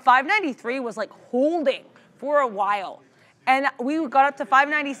 but 593 was like holding for a while. And we got up to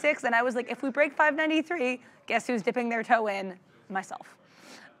 596, and I was like, if we break 593, guess who's dipping their toe in? Myself.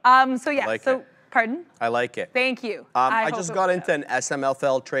 So yeah, pardon? I like it. Thank you. I just got into an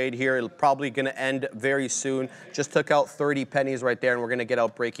SMFL trade here. It's probably going to end very soon. Just took out 30 pennies right there, and we're going to get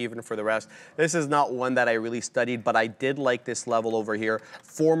out break even for the rest. This is not one that I really studied, but I did like this level over here.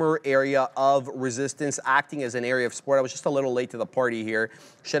 Former area of resistance, acting as an area of support. I was just a little late to the party here.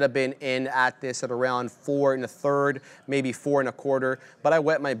 Should have been in at this at around 4 1/3, maybe 4 1/4. But I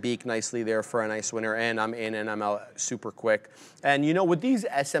wet my beak nicely there for a nice winner, and I'm in and I'm out super quick. And you know, with these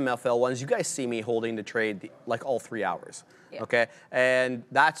SMFL ones, you guys see me holding the trade like all 3 hours, okay? And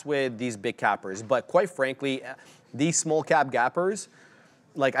that's with these big cappers. But quite frankly, these small cap gappers,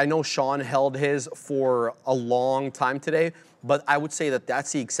 like I know Sean held his for a long time today, but I would say that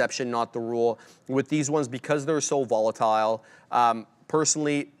that's the exception, not the rule. With these ones, because they're so volatile,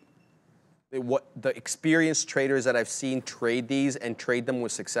 personally, what the experienced traders that I've seen trade these and trade them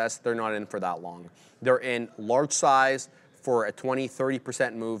with success, they're not in for that long. They're in large size for a 20,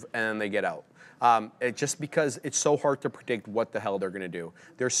 30% move, and then they get out. Just because it's so hard to predict what the hell they're going to do.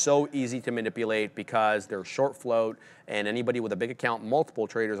 They're so easy to manipulate because they're short float, and anybody with a big account, multiple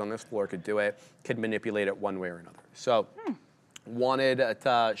traders on this floor could do it, could manipulate it one way or another. So wanted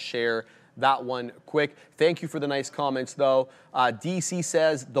to share that one quick. Thank you for the nice comments, though. DC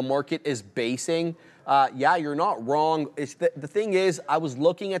says the market is basing. Yeah, you're not wrong. It's the thing is, I was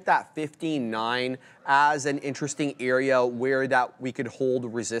looking at that 15.9 as an interesting area where that we could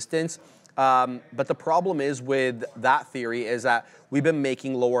hold resistance. But the problem is with that theory is that we've been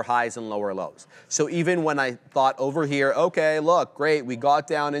making lower highs and lower lows. So even when I thought over here, okay, look, great, we got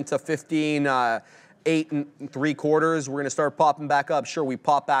down into 15.8 3/4, we're going to start popping back up. Sure, we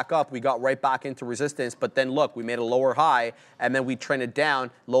popped back up. We got right back into resistance. But then, look, we made a lower high, and then we trended down.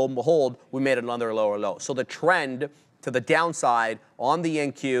 Lo and behold, we made another lower low. So the trend to the downside on the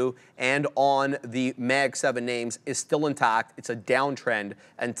NQ and on the MAG 7 names is still intact. It's a downtrend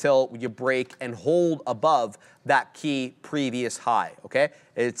until you break and hold above that key previous high, okay?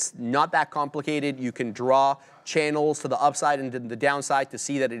 It's not that complicated. You can draw channels to the upside and to the downside to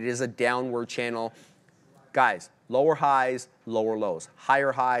see that it is a downward channel. Guys, lower highs, lower lows.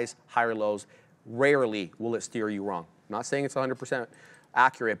 Higher highs, higher lows. Rarely will it steer you wrong. I'm not saying it's 100%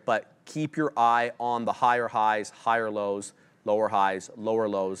 accurate, but keep your eye on the higher highs, higher lows, lower highs, lower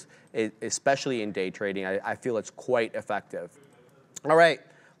lows, especially in day trading. I feel it's quite effective. All right,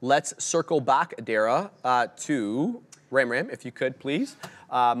 let's circle back, Dara, to Ram, if you could, please.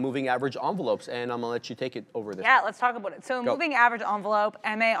 Moving average envelopes, and I'm gonna let you take it over this. Yeah, let's talk about it. So moving average envelope,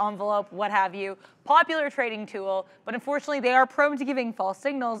 MA envelope, what have you, popular trading tool, but unfortunately they are prone to giving false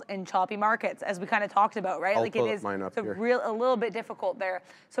signals in choppy markets, as we kind of talked about, right? I'll like put it is a little bit difficult there.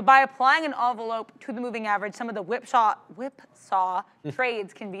 So by applying an envelope to the moving average, some of the whipsaw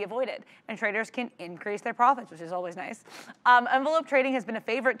trades can be avoided, and traders can increase their profits, which is always nice. Envelope trading has been a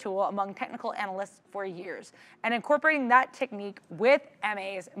favorite tool among technical analysts for years, and incorporating that technique with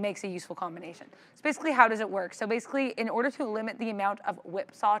MAs makes a useful combination. So basically, how does it work? So basically, in order to limit the amount of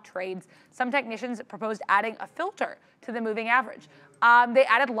whipsaw trades, some technicians proposed adding a filter to the moving average. They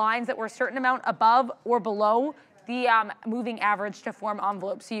added lines that were a certain amount above or below the moving average to form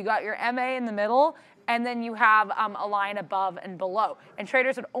envelopes. So you got your MA in the middle, and then you have a line above and below. And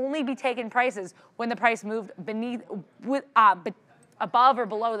traders would only be taking prices when the price moved above or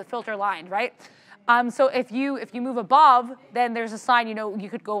below the filter line, right? So if you move above, then there's a sign, you know, you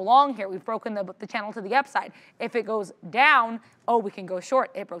could go long here. We've broken the channel to the upside. If it goes down, oh, we can go short.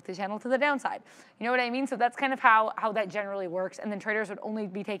 It broke the channel to the downside. You know what I mean? So that's kind of how that generally works. And then traders would only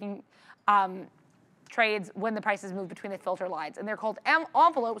be taking trades when the prices move between the filter lines. And they're called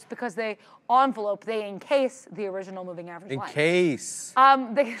envelopes because they encase the original moving average line. Encase.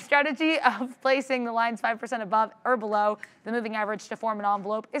 The strategy of placing the lines 5% above or below the moving average to form an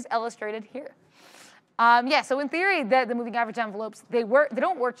envelope is illustrated here. Yeah, so in theory, the moving average envelopes, they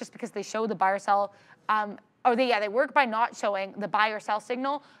don't work just because they show the buy or sell, they work by not showing the buy or sell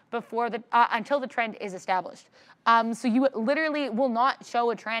signal before until the trend is established. So you literally will not show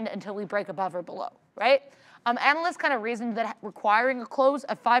a trend until we break above or below, right? Analysts kind of reasoned that requiring a close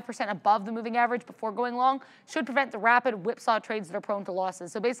of 5% above the moving average before going long should prevent the rapid whipsaw trades that are prone to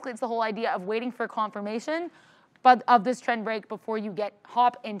losses. So basically, it's the whole idea of waiting for confirmation of this trend break before you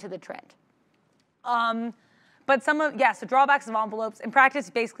hop into the trend. But so drawbacks of envelopes. In practice,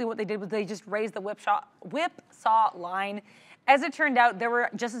 basically what they did was they just raised the whipsaw line, As it turned out, there were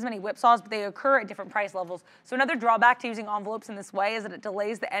just as many whipsaws, but they occur at different price levels. So another drawback to using envelopes in this way is that it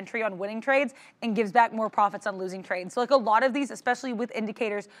delays the entry on winning trades and gives back more profits on losing trades. So like a lot of these, especially with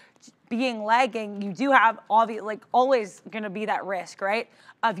indicators being lagging, you do have always going to be that risk, right?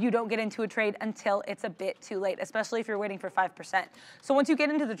 Of you don't get into a trade until it's a bit too late, especially if you're waiting for 5%. So once you get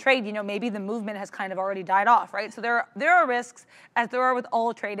into the trade, maybe the movement has kind of already died off, right? So there are risks, as there are with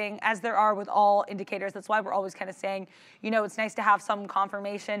all trading, as there are with all indicators. That's why we're always kind of saying, it's nice to have some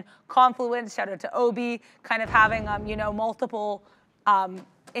confirmation. Confluence, shout out to OB, kind of having, multiple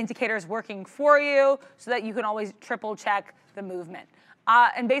indicators working for you so that you can always triple check the movement.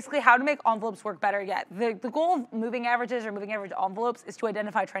 And basically how to make envelopes work better yet. The goal of moving averages or moving average envelopes is to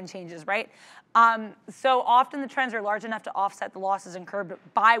identify trend changes, right? So often the trends are large enough to offset the losses incurred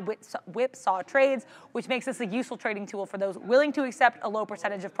by whipsaw trades, which makes this a useful trading tool for those willing to accept a low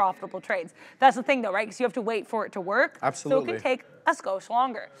percentage of profitable trades. That's the thing though, right? Because you have to wait for it to work. Absolutely. So it can take a skosh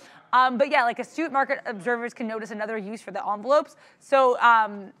longer. But yeah, like astute market observers can notice another use for the envelopes. So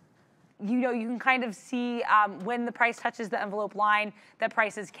you can kind of see when the price touches the envelope line that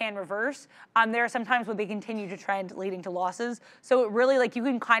prices can reverse. There are some times when they continue to trend, leading to losses. So it really, you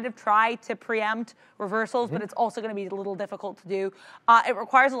can kind of try to preempt reversals, but it's also going to be a little difficult to do. It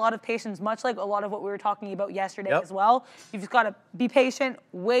requires a lot of patience, much like a lot of what we were talking about yesterday as well. You've just got to be patient,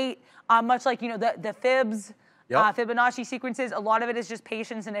 wait, much like, the fibs. Fibonacci sequences, a lot of it is just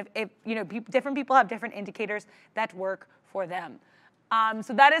patience, and if different people have different indicators that work for them.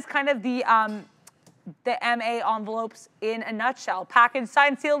 So that is kind of the MA envelopes in a nutshell. Packaged,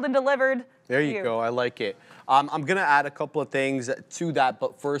 signed, sealed, and delivered. There you go. I like it. I'm going to add a couple of things to that,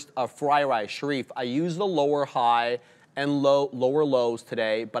 but first, FRI, Sharif, I use the lower high and lower lows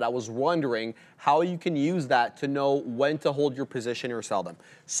today, but I was wondering how you can use that to know when to hold your position or sell them.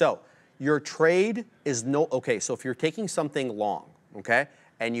 So your trade is so if you're taking something long, okay,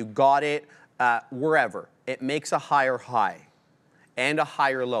 and you got it wherever, it makes a higher high and a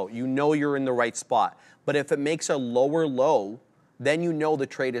higher low. You're in the right spot. But if it makes a lower low, then the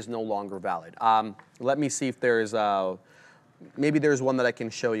trade is no longer valid. Let me see if there's maybe there's one that I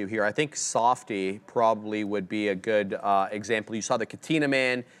can show you here. I think Softy probably would be a good example. You saw the Katina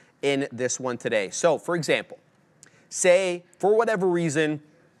Man in this one today. So for example, say for whatever reason,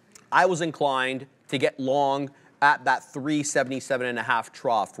 I was inclined to get long at that 377.5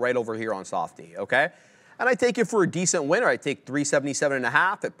 trough right over here on Softy, okay? And I take it for a decent winner. I take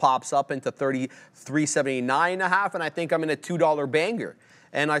 377.5. It pops up into 379.5, and I think I'm in a $2 banger.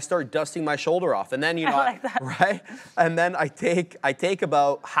 And I start dusting my shoulder off, and then I like that. right? And then I take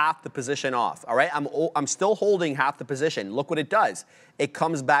about half the position off. All right, I'm still holding half the position. Look what it does. It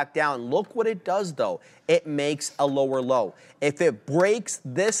comes back down. Look what it does though. It makes a lower low. If it breaks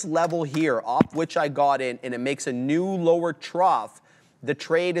this level here off which I got in, and it makes a new lower trough, the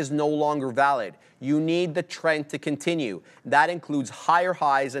trade is no longer valid. You need the trend to continue. That includes higher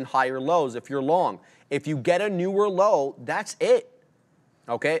highs and higher lows if you're long. If you get a newer low, that's it.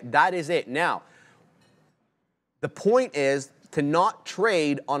 Okay, that is it. Now, the point is to not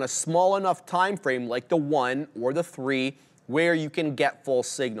trade on a small enough time frame like the 1 or the 3 where you can get false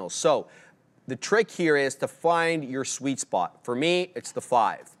signals. So the trick here is to find your sweet spot. For me, it's the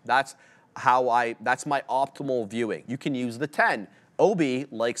 5. That's my optimal viewing. You can use the 10. OB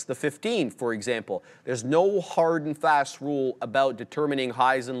likes the 15, for example. There's no hard and fast rule about determining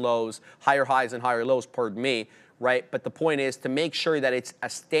highs and lows, higher highs and higher lows, pardon me, right? But the point is to make sure that it's a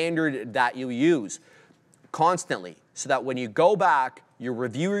standard that you use constantly so that when you go back, you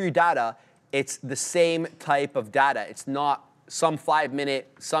review your data, it's the same type of data. It's not some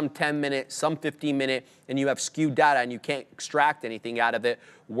 5-minute, some 10-minute, some 15-minute, and you have skewed data and you can't extract anything out of it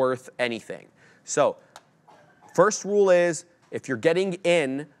worth anything. So first rule is if you're getting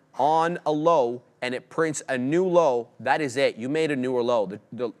in on a low and it prints a new low, that is it. You made a newer low.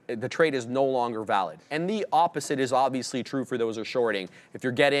 The trade is no longer valid. And the opposite is obviously true for those who are shorting. If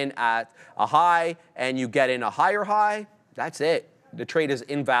you're getting at a high and you get in a higher high, that's it. The trade is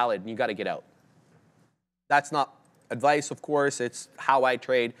invalid and you got to get out. That's not advice, of course. It's how I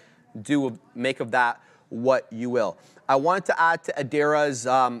trade. Make of that what you will. I wanted to add to Adara's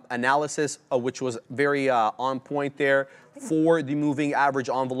analysis, which was very on point there for the moving average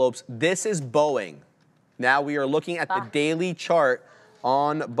envelopes. This is Boeing. Now we are looking at the daily chart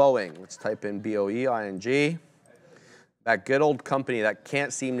on Boeing. Let's type in B-O-E-I-N-G. That good old company that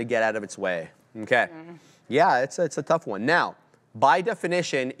can't seem to get out of its way. Okay. Yeah, it's a tough one. Now, by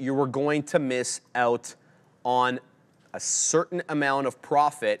definition, you were going to miss out on a certain amount of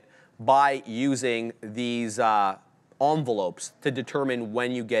profit by using these envelopes to determine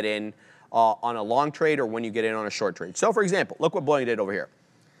when you get in on a long trade or when you get in on a short trade. So for example, look what Boeing did over here.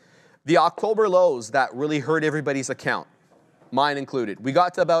 The October lows that really hurt everybody's account, mine included. We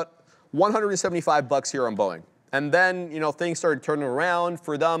got to about 175 bucks here on Boeing. And then, you know, things started turning around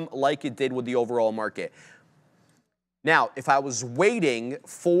for them like it did with the overall market. Now, if I was waiting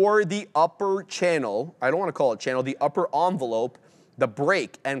for the upper channel, I don't want to call it channel, the upper envelope, the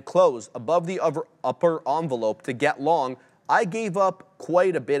break and close above the upper envelope to get long, I gave up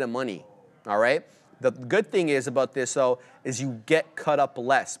quite a bit of money, all right? The good thing is about this, though, is you get cut up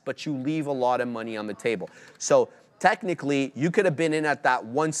less, but you leave a lot of money on the table. So technically, you could have been in at that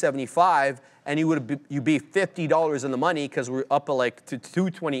 175, and you'd be $50 in the money because we're up like to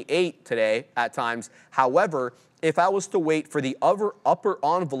 228 today at times. However, if I was to wait for the upper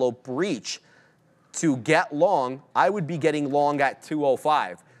envelope breach to get long, I would be getting long at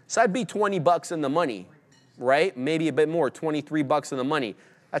 205. So I'd be 20 bucks in the money, right? Maybe a bit more, 23 bucks in the money.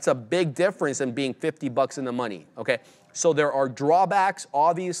 That's a big difference than being 50 bucks in the money, okay? So there are drawbacks,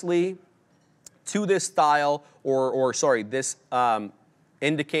 obviously, to this style, or sorry, this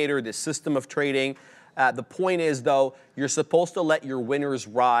indicator, this system of trading. The point is, though, you're supposed to let your winners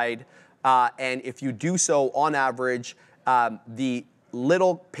ride, and if you do so, on average, the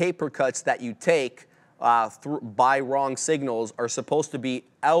little paper cuts that you take by wrong signals are supposed to be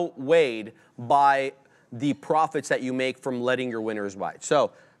outweighed by the profits that you make from letting your winners ride.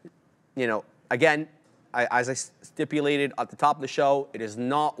 So, you know, again, as I stipulated at the top of the show, it is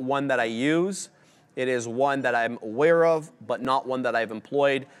not one that I use. It is one that I'm aware of, but not one that I've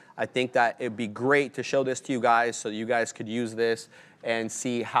employed. I think that it'd be great to show this to you guys so you guys could use this and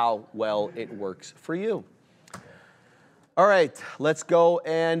see how well it works for you. All right, let's go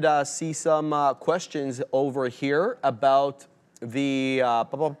and see some questions over here about the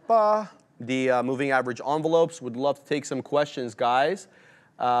moving average envelopes. Would love to take some questions, guys.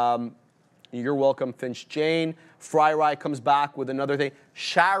 You're welcome, Finch Jane. Fry comes back with another thing.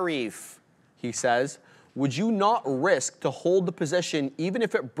 Sharif, he says, would you not risk to hold the position even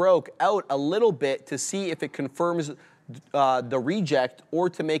if it broke out a little bit to see if it confirms the reject or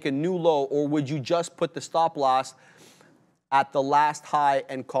to make a new low, or would you just put the stop loss at the last high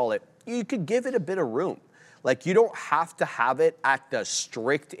and call it? You could give it a bit of room. Like, you don't have to have it at the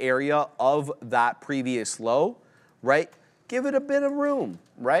strict area of that previous low, right? Give it a bit of room,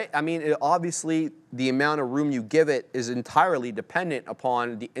 right? I mean, obviously, the amount of room you give it is entirely dependent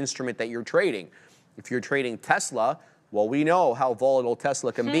upon the instrument that you're trading. If you're trading Tesla, well, we know how volatile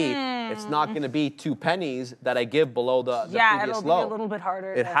Tesla can be. It's not going to be 2 pennies that I give below the previous low. It'll be a little bit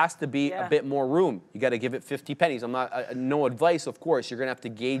harder. It has to be a bit more room. You got to give it 50 pennies. I'm not, no advice, of course. You're going to have to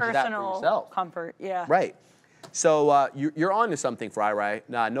gauge that for yourself. Personal comfort, yeah. Right. So you're on to something, Fry.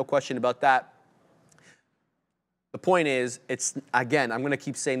 No question about that. The point is, it's, again, I'm going to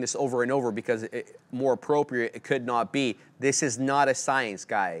keep saying this over and over because more appropriate it could not be. This is not a science,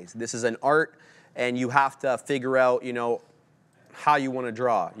 guys. This is an art, and you have to figure out, you know, how you want to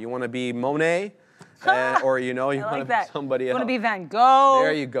draw. You want to be Monet, or, you know, you want to be somebody else. You want to be Van Gogh.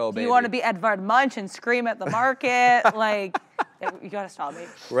 There you go, baby. You want to be Edvard Munch and scream at the market. Like, you got to stop me.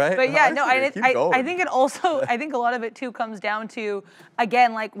 Right? But yeah, no, I think it also, I think a lot of it too comes down to,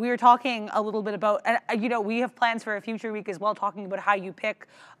 again, like we were talking a little bit about, and you know, we have plans for a future week as well, talking about how you pick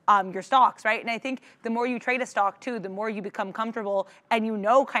your stocks, right? And I think the more you trade a stock too, the more you become comfortable and you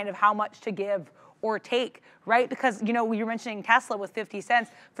know kind of how much to give or take, right? Because, you know, we were mentioning Tesla with 50 cents.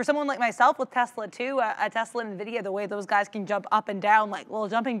 For someone like myself with Tesla too, a Tesla and NVIDIA, the way those guys can jump up and down like little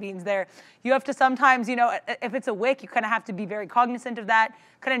jumping beans there, you have to sometimes, you know, if it's a wick, you kind of have to be very cognizant of that,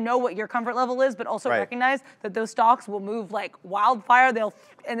 kind of know what your comfort level is, but also recognize that those stocks will move like wildfire,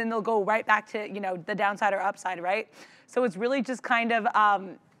 and then they'll go right back to, you know, the downside or upside, right? So it's really just kind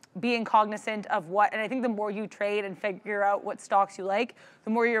of, being cognizant of what, and I think the more you trade and figure out what stocks you like, the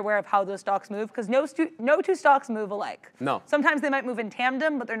more you're aware of how those stocks move, because no two stocks move alike. No. Sometimes they might move in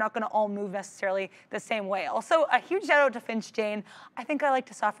tandem, but they're not going to all move necessarily the same way. Also, a huge shout out to Finch Jane. I think I like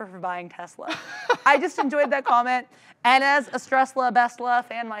to suffer for buying Tesla. I just enjoyed that comment, and as a Stressla Bestla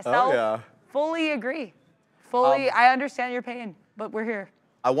fan myself, fully agree. I understand your pain, but we're here.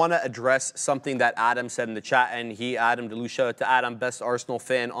 I want to address something that Adam said in the chat, and Adam DeLu, shout out to Adam, best Arsenal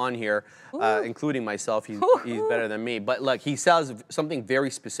fan on here, including myself. He's better than me. But look, he says something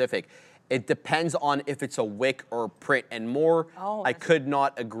very specific. It depends on if it's a wick or a print, and more, I could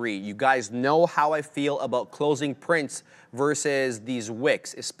not agree. You guys know how I feel about closing prints versus these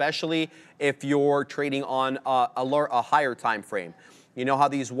wicks, especially if you're trading on a higher time frame. You know how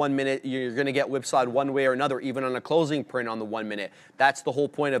these 1 minute, you're going to get whipsawed one way or another, even on a closing print on the 1 minute. That's the whole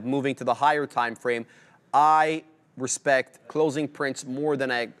point of moving to the higher time frame. I respect closing prints more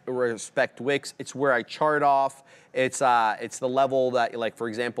than I respect wicks. It's where I chart off. It's the level that, like, for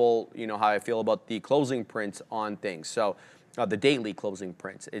example, you know how I feel about the closing prints on things. So the daily closing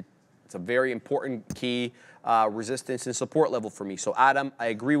prints. It's a very important key resistance and support level for me. So Adam, I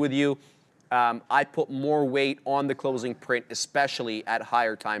agree with you. I put more weight on the closing print, especially at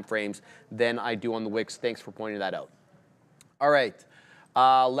higher time frames, than I do on the wicks. Thanks for pointing that out. All right,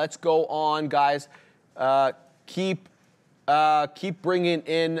 let's go on, guys. Keep bringing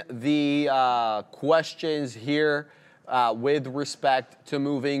in the questions here with respect to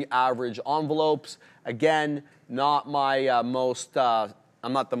moving average envelopes. Again, not my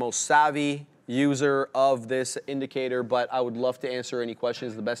I'm not the most savvy user of this indicator, but I would love to answer any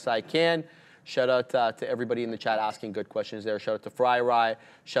questions the best I can. Shout out to everybody in the chat asking good questions there. Shout out to Fry.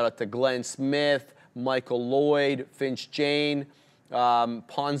 Shout out to Glenn Smith, Michael Lloyd, Finch Jane,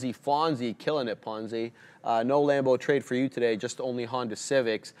 Ponzi Fonzie, killing it, Ponzi. No Lambo trade for you today, just only Honda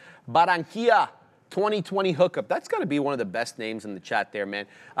Civics. Barranquilla 2020 hookup. That's got to be one of the best names in the chat there, man.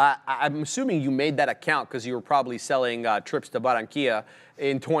 I'm assuming you made that account because you were probably selling trips to Barranquilla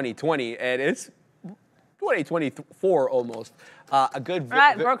in 2020, and it's 2024 almost.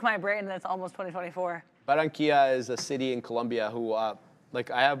 That broke my brain. That's almost 2024. Barranquilla is a city in Colombia who, like,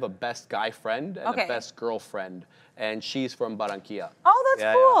 I have a best guy friend and a best girlfriend, and she's from Barranquilla. Oh,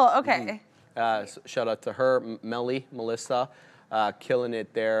 that's cool. Yeah. Okay. So shout out to her, Melissa, killing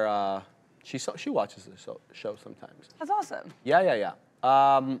it there. She watches the show sometimes. That's awesome. Yeah.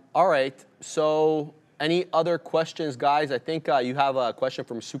 All right. So any other questions, guys? I think you have a question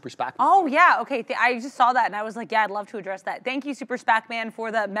from Super SPAC. Oh, yeah. Okay. I just saw that, and I was like, yeah, I'd love to address that. Thank you, Super SPAC Man,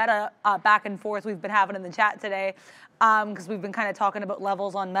 for the meta back and forth we've been having in the chat today, because we've been kind of talking about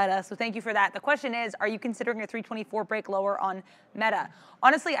levels on meta. So thank you for that. The question is, are you considering a 324 break lower on meta?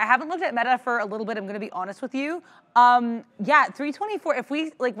 Honestly, I haven't looked at meta for a little bit. I'm going to be honest with you. Yeah, 324, if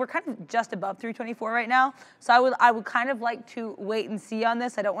we're kind of just above 324 right now. So I would kind of like to wait and see on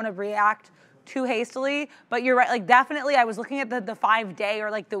this. I don't want to react too hastily, but you're right. Like, definitely, I was looking at the 5-day or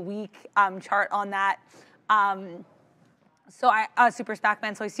like the week chart on that. So Super SPAC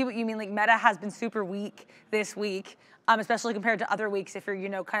Man. So I see what you mean. Like, meta has been super weak this week, especially compared to other weeks. If you're,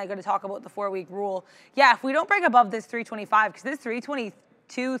 kind of going to talk about the 4-week rule. Yeah, if we don't break above this 325, because this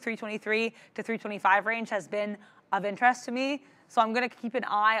 322, 323 to 325 range has been of interest to me. So I'm going to keep an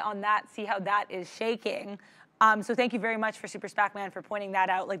eye on that, see how that is shaking. So thank you very much for Super SPAC Man for pointing that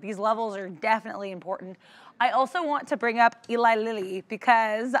out. Like, these levels are definitely important. I also want to bring up Eli Lilly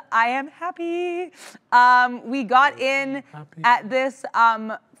because I am happy. We got in at this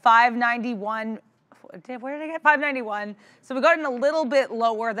 591. Where did I get? 591. So we got in a little bit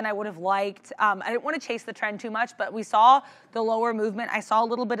lower than I would have liked. I didn't want to chase the trend too much, but we saw the lower movement. I saw a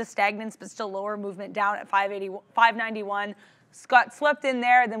little bit of stagnance, but still lower movement down at 591. Got swept in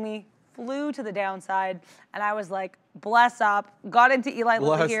there, then we flew to the downside, and I was like, bless up. Got into Eli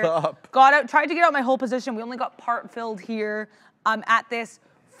Lilly here. Got out, tried to get out my whole position. We only got part filled here at this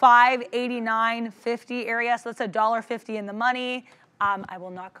 589.50 area. So that's $1.50 in the money. I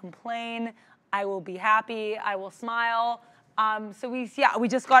will not complain. I will be happy. I will smile. So we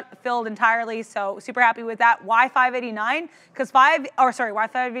just got filled entirely. So super happy with that. Why 589? Why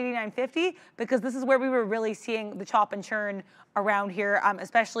 589.50? Because this is where we were really seeing the chop and churn around here,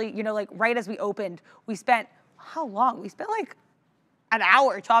 especially, like right as we opened. We spent, how long? We spent like an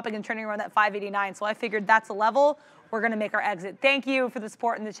hour chopping and turning around that 589. So I figured that's a level. We're going to make our exit. Thank you for the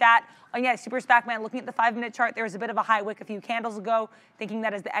support in the chat. Oh, yeah, Super SPAC Man, looking at the 5-minute chart, there was a bit of a high wick a few candles ago, thinking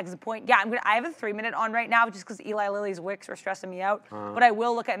that is the exit point. Yeah, I have a 3-minute on right now just because Eli Lilly's wicks are stressing me out. But I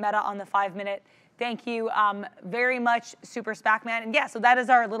will look at meta on the 5-minute. Thank you very much, Super SPAC Man. And yeah, so that is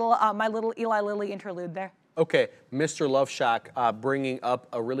our little, my little Eli Lilly interlude there. Okay, Mr. Love Shack bringing up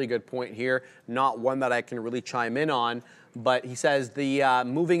a really good point here, not one that I can really chime in on, but he says the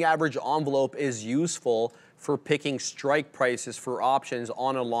moving average envelope is useful for picking strike prices for options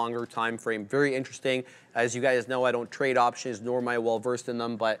on a longer time frame. Very interesting. As you guys know, I don't trade options, nor am I well versed in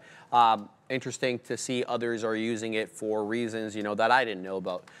them, but interesting to see others are using it for reasons that I didn't know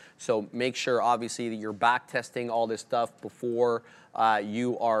about. So make sure, obviously, that you're back testing all this stuff before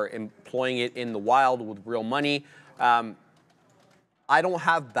you are employing it in the wild with real money. I don't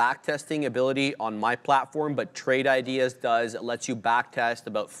have back testing ability on my platform, but Trade Ideas does. It lets you back test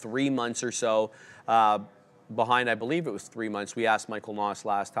about 3 months or so behind. I believe it was 3 months. We asked Michael Noss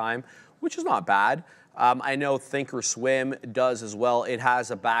last time, which is not bad. I know Thinkorswim does as well. It has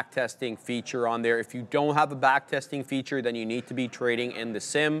a back testing feature on there. If you don't have a back testing feature, then you need to be trading in the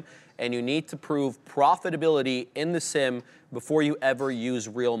sim, and you need to prove profitability in the sim before you ever use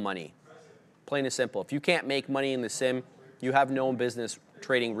real money. plain and simple. If you can't make money in the sim, you have no business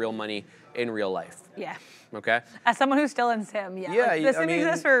trading real money in real life. Yeah. Okay? As someone who's still in sim, yeah. Yeah, Like, the I sim mean,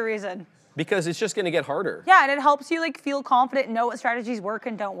 exists for a reason. Because it's just going to get harder. Yeah, and it helps you like feel confident, know what strategies work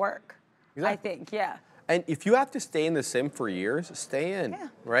and don't work. Exactly. I think, yeah. And if you have to stay in the sim for years, stay in,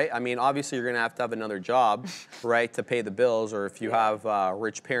 right? I mean, obviously you're going to have another job, right, to pay the bills, or if you have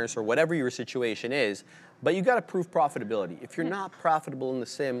rich parents or whatever your situation is, but you got to prove profitability. If you're not profitable in the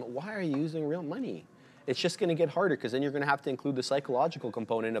sim, why are you using real money? It's just going to get harder because then you're going to have to include the psychological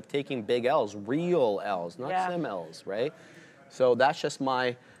component of taking big L's, real L's, not sim L's, right? So that's just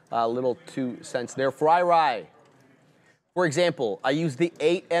my little 2 cents there. For example, I use the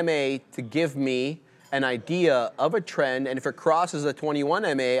 8 MA to give me an idea of a trend, and if it crosses a 21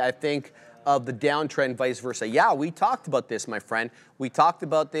 MA, I think of the downtrend, vice versa. Yeah, we talked about this, my friend. We talked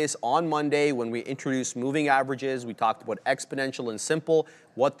about this on Monday when we introduced moving averages. We talked about exponential and simple,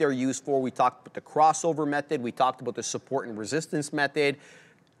 what they're used for. We talked about the crossover method. We talked about the support and resistance method.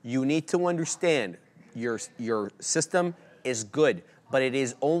 You need to understand your system is good, but it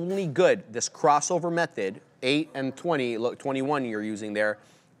is only good, this crossover method, 8 and 20, look, 21 you're using there,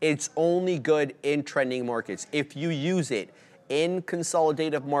 it's only good in trending markets. If you use it in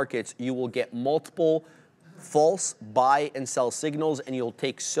consolidative markets, you will get multiple false buy and sell signals, and you'll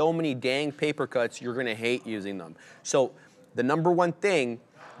take so many dang paper cuts, you're gonna hate using them. So the number one thing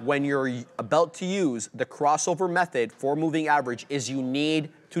when you're about to use the crossover method for moving average is you need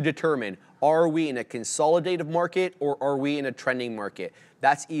to determine, are we in a consolidative market or are we in a trending market?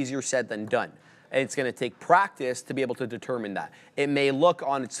 That's easier said than done. And it's gonna take practice to be able to determine that. It may look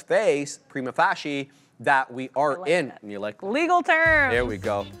on its face, prima facie, that we are in. That. And you're like, legal terms. there we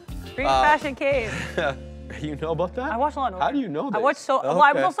go. Prima facie case. You know about that? I watch Law and Order. How do you know this? I watch well,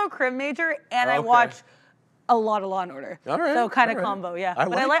 I was also a crim major, and I watch a lot of Law and Order. All right. So kind of combo, yeah. I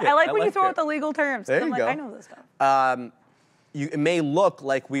like when you throw out the legal terms. There I'm you like, go. I know this stuff. It may look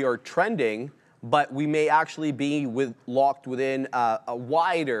like we are trending, but we may actually be locked within a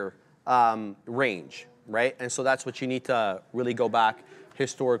wider range, right? And so that's what you need to really go back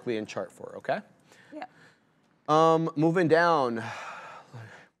historically and chart for, okay? Yeah. Moving down,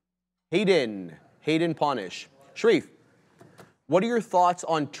 Hayden Ponish. Sharif, what are your thoughts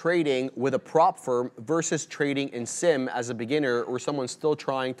on trading with a prop firm versus trading in sim as a beginner or someone still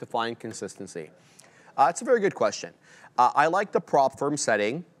trying to find consistency? It's a very good question. I like the prop firm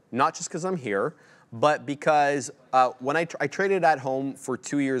setting, not just because I'm here, but because when I traded at home for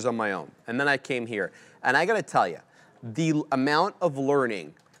 2 years on my own, and then I came here. And I gotta tell you, the amount of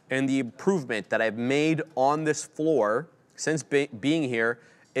learning and the improvement that I've made on this floor since being here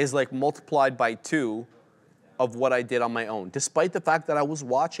is like multiplied by 2 of what I did on my own, despite the fact that I was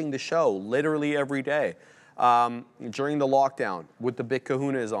watching the show literally every day during the lockdown with the big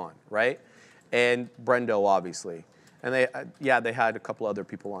kahunas on, right? And Brendo, obviously. And they had a couple other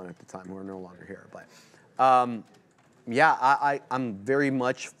people on at the time who are no longer here. But yeah, I'm very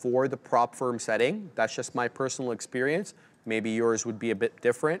much for the prop firm setting. That's just my personal experience. Maybe yours would be a bit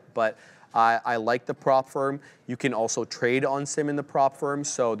different, but I like the prop firm. You can also trade on sim in the prop firm,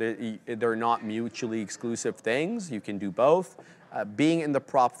 so they're not mutually exclusive things. You can do both. Being in the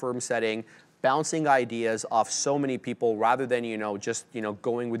prop firm setting, bouncing ideas off so many people rather than just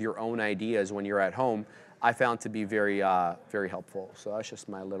going with your own ideas when you're at home, I found to be very very helpful. So that's just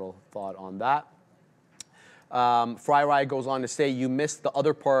my little thought on that. Fry goes on to say, you missed the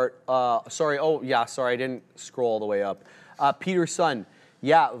other part. Sorry, I didn't scroll all the way up. Peter Sun,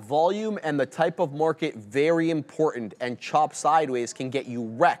 yeah, volume and the type of market, very important, and chop sideways can get you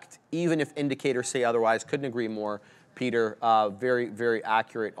wrecked, even if indicators say otherwise. Couldn't agree more, Peter. Very, very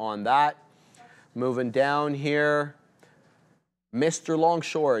accurate on that. Moving down here. Mr.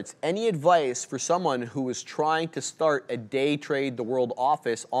 Longshorts, any advice for someone who is trying to start a day trade the world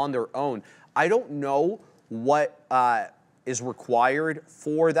office on their own? I don't know what is required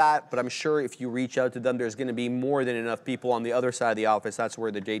for that, but I'm sure if you reach out to them, there's going to be more than enough people on the other side of the office. That's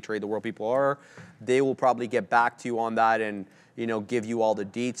where the day trade the world people are. They will probably get back to you on that and give you all the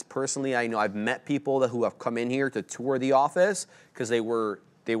deets. Personally, I know I've met people who have come in here to tour the office because they were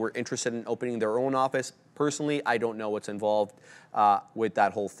interested in opening their own office. Personally, I don't know what's involved with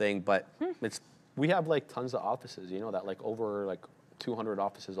that whole thing, but we have like tons of offices, that like over like 200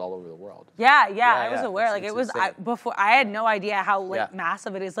 offices all over the world. Yeah, I was aware. Like it was before. I had no idea how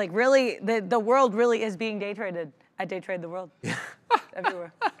massive it is. Like really, the world really is being day traded. I day trade the world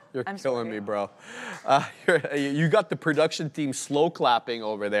everywhere. You're killing me, bro. You got the production team slow clapping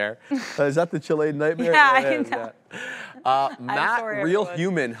over there. Is that the Chilean Nightmare? Yeah, I can tell. Matt, Real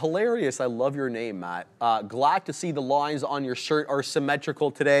Human, hilarious. I love your name, Matt. Glad to see the lines on your shirt are symmetrical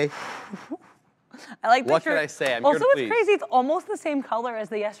today. I like the What shirt. can I say? I'm also, here to it's please. crazy. It's almost the same color as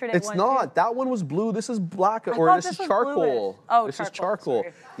the yesterday It's one. not. Too. That one was blue. This is black, or thought this is this was charcoal. bluish. Oh, this is charcoal, charcoal.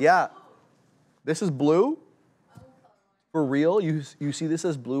 sorry. Yeah. This is blue? For real? You see this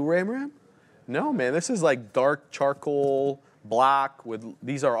as blue, Ram? No, man. This is like dark charcoal, black, with,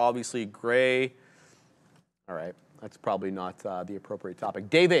 these are obviously gray. All right. That's probably not the appropriate topic.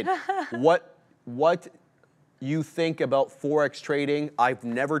 David, what you think about Forex trading? I've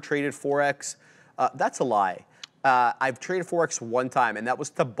never traded Forex. That's a lie. I've traded Forex one time, and that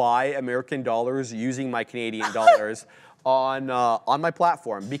was to buy American dollars using my Canadian dollars on my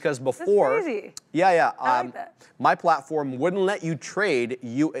platform. Because before, That's crazy. yeah, I like that. my platform wouldn't let you trade.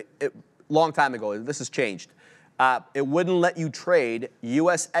 Long time ago, this has changed. It wouldn't let you trade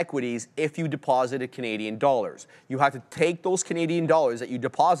U.S. equities if you deposited Canadian dollars. You had to take those Canadian dollars that you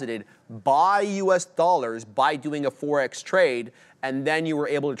deposited, buy U.S. dollars by doing a Forex trade, and then you were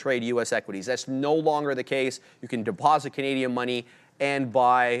able to trade U.S. equities. That's no longer the case. You can deposit Canadian money and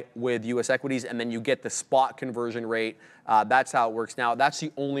buy with U.S. equities, and then you get the spot conversion rate. That's how it works now. That's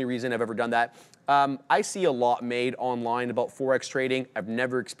the only reason I've ever done that. I see a lot made online about Forex trading. I've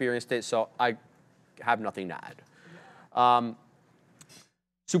never experienced it, so I have nothing to add.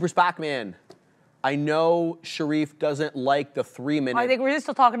 Super SPAC Man. I know Sharif doesn't like the 3-minute. I think we're just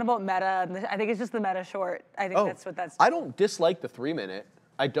still talking about meta. And I think it's just the meta short. I think that's what that's. I don't dislike the 3-minute.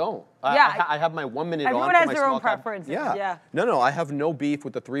 I don't. Yeah, I have my 1 minute on. Everyone for has my their small own cap. preferences. Yeah. Yeah. No, I have no beef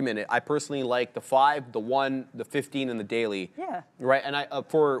with the 3-minute. I personally like the 5, the 1, the 15, and the daily. Yeah. Right. And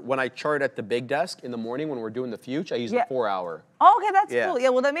for when I chart at the big desk in the morning when we're doing the future, I use the 4-hour. Oh, okay, that's Yeah. cool. Yeah,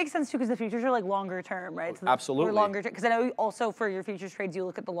 well, that makes sense too because the futures are like longer term, right? So Absolutely. Longer term. Because I know also for your futures trades, you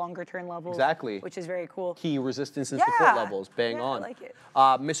look at the longer term levels. Exactly. Which is very cool. Key resistance and Yeah. support levels. Bang Yeah, on. I like it.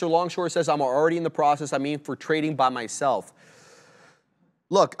 Mr. Longshore says, I'm already in the process. I mean, for trading by myself.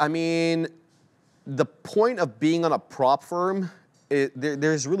 Look, I mean, the point of being on a prop firm,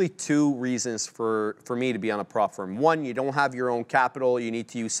 there's really 2 reasons for me to be on a prop firm. 1, you don't have your own capital. You need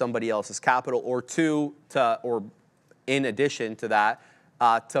to use somebody else's capital. Or 2, or in addition to that,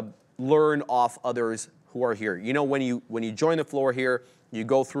 to learn off others who are here. You know, when you join the floor here, you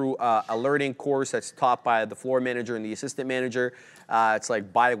go through a learning course that's taught by the floor manager and the assistant manager. It's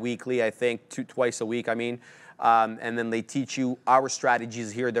like bi-weekly, I think, twice a week, I mean. And then they teach you our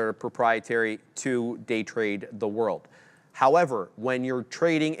strategies here that are proprietary to day trade the world. However, when you're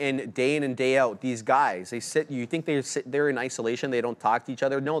trading in and day out, these guys, you think they sit there in isolation, they don't talk to each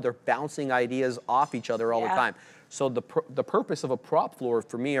other? No, they're bouncing ideas off each other all the time. So the purpose of a prop floor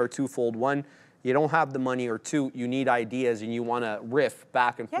for me are twofold. 1, you don't have the money, or 2, you need ideas and you want to riff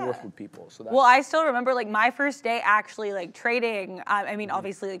back and forth with people. So that's, well, I still remember like my first day actually like trading. I mean,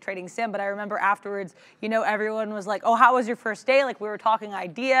 obviously like trading sim, but I remember afterwards, you know, everyone was like, "Oh, how was your first day?" Like we were talking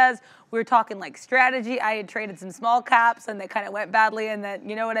ideas, we were talking like strategy. I had traded some small caps and they kind of went badly, and then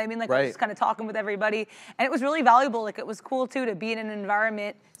you know what I mean? Like I was just kind of talking with everybody, and it was really valuable. Like it was cool too to be in an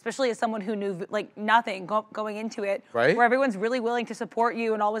environment, especially as someone who knew like nothing going into it, where everyone's really willing to support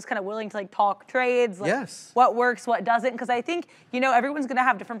you and always kind of willing to like talk trades, like what works, what doesn't. Because I think, you know, everyone's going to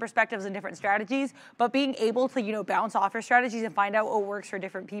have different perspectives and different strategies, but being able to, you know, bounce off your strategies and find out what works for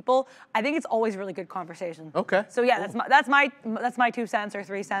different people, I think it's always really good conversation. Okay. So yeah, that's my 2 cents or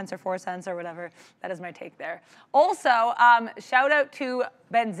 3 cents or 4 cents or whatever. That is my take there. Also, shout out to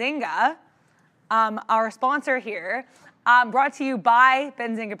Benzinga, our sponsor here. Brought to you by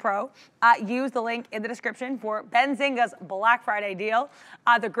Benzinga Pro. Use the link in the description for Benzinga's Black Friday deal.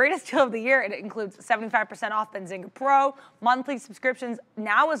 The greatest deal of the year. It includes 75% off Benzinga Pro. Monthly subscriptions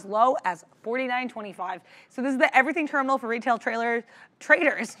now as low as $49.25. So this is the everything terminal for retail traders,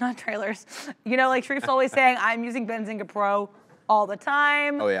 not trailers. You know, like Sharif's always saying, I'm using Benzinga Pro all the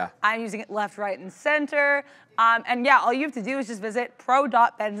time. Oh yeah. I'm using it left, right, and center. And yeah, all you have to do is just visit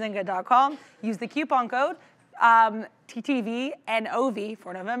pro.benzinga.com. Use the coupon code TTV NOV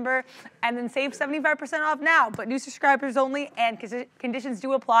for November, and then save 75% off now, but new subscribers only, and conditions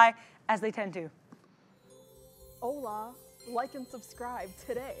do apply as they tend to. Hola, like and subscribe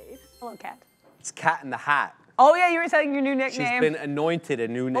today. Hello, Cat. It's Cat in the Hat. Oh yeah, you were saying your new nickname. She's been anointed a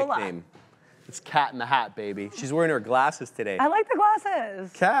new nickname. It's Cat in the Hat, baby. She's wearing her glasses today. I like the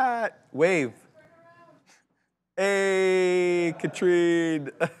glasses. Cat, wave. Hey, Katrine.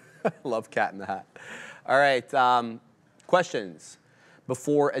 Love Cat in the Hat. All right, questions.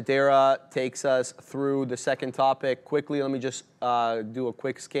 Before Adara takes us through the second topic, quickly, let me just do a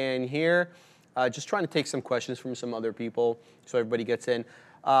quick scan here. Just trying to take some questions from some other people so everybody gets in.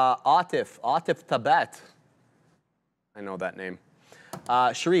 Atif Tabet. I know that name.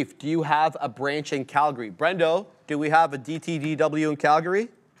 Sharif, do you have a branch in Calgary? Brendo, do we have a DTDW in Calgary?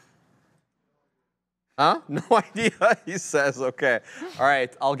 Huh? No idea, he says. Okay. All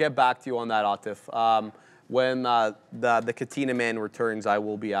right, I'll get back to you on that, Atif. When the Katina man returns, I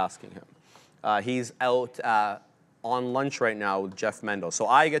will be asking him. He's out on lunch right now with Jeff Mendel. So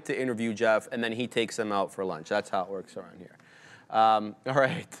I get to interview Jeff, and then he takes him out for lunch. That's how it works around here. All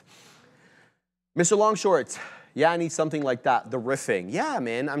right. Mr. Longshorts, yeah, I need something like that. The riffing. Yeah,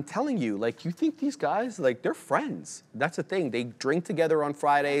 man, I'm telling you, like, you think these guys, like, they're friends. That's the thing. They drink together on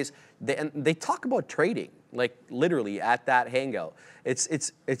Fridays, and they talk about trading, like, literally at that hangout.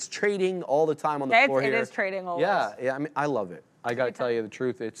 It's trading all the time on the floor here. It is trading always. Yeah, I mean, I love it. I got to tell you the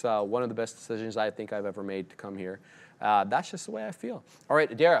truth. It's one of the best decisions I think I've ever made to come here. That's just the way I feel. All right,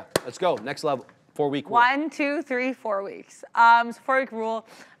 Adara, let's go. Next level, 4-week rule. 1, 2, 3, 4 weeks. So 4-week rule.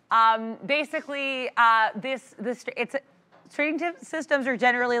 Basically, trading systems are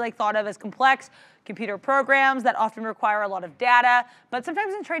generally like thought of as complex computer programs that often require a lot of data. But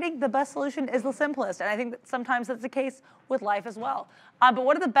sometimes in trading, the best solution is the simplest. And I think that sometimes that's the case with life as well. But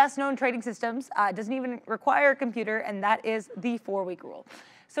one of the best known trading systems doesn't even require a computer, and that is the 4-week rule.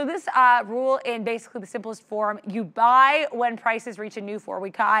 So this rule, in basically the simplest form, you buy when prices reach a new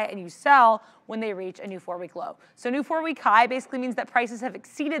 4-week high, and you sell when they reach a new 4-week low. So new 4-week high basically means that prices have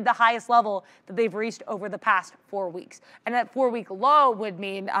exceeded the highest level that they've reached over the past 4 weeks. And that 4-week low would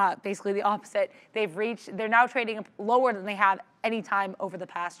mean basically the opposite. They're now trading lower than they have any time over the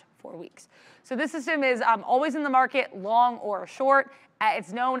past 4 weeks. So this system is always in the market, long or short.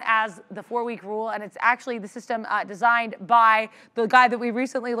 It's known as the 4-week rule, and it's actually the system designed by the guy that we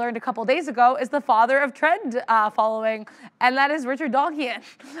recently learned a couple days ago is the father of trend following, and that is Richard Dawkins.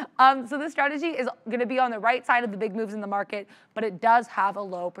 So this strategy is going to be on the right side of the big moves in the market, but it does have a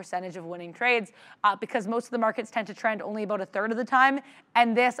low percentage of winning trades because most of the markets tend to trend only about 1/3 of the time.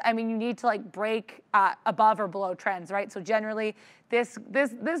 And this, I mean, you need to like break above or below trends, right? So generally, this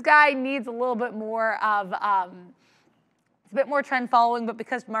guy needs a little bit more of a bit more trend following, but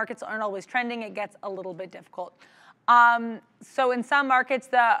because markets aren't always trending, it gets a little bit difficult. So in some markets,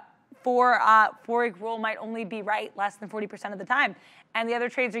 the 4-week rule might only be right less than 40% of the time. And the other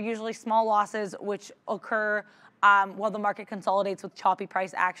trades are usually small losses, which occur while the market consolidates with choppy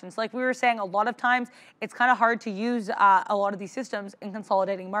price actions. Like we were saying, a lot of times, it's kind of hard to use a lot of these systems in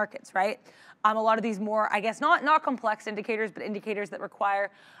consolidating markets, right? A lot of these more, I guess, not complex indicators, but indicators that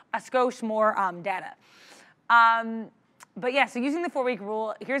require a skosh more data. But yeah, so using the 4-week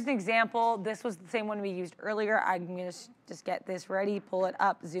rule, here's an example. This was the same one we used earlier. I'm going to just get this ready, pull it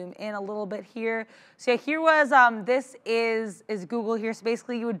up, zoom in a little bit here. So yeah, here was, this is Google here. So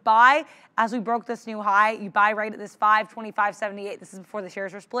basically you would buy, as we broke this new high, you buy right at this 525.78. This is before the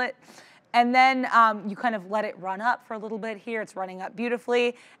shares were split. And then you kind of let it run up for a little bit here. It's running up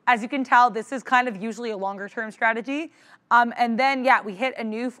beautifully. As you can tell, this is kind of usually a longer term strategy. And then, yeah, we hit a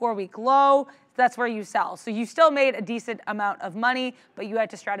new 4-week low. That's where you sell. So you still made a decent amount of money, but you had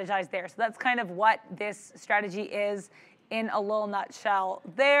to strategize there. So that's kind of what this strategy is in a little nutshell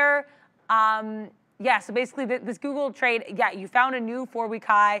there. Yeah, so basically this Google trade, yeah, you found a new 4-week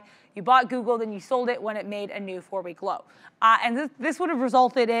high, you bought Google, then you sold it when it made a new 4-week low. And this would have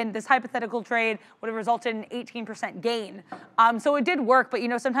resulted in, this hypothetical trade would have resulted in an 18% gain. So it did work, but you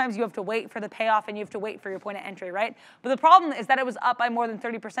know, sometimes you have to wait for the payoff and you have to wait for your point of entry, right? But the problem is that it was up by more than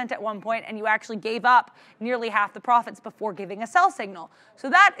 30% at one point and you actually gave up nearly half the profits before giving a sell signal. So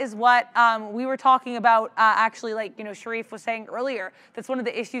that is what we were talking about actually, like, you know, Sharif was saying earlier. That's one of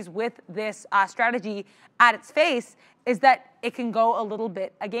the issues with this strategy at its face is that it can go a little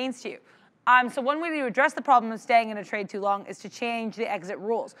bit against you. So one way to address the problem of staying in a trade too long is to change the exit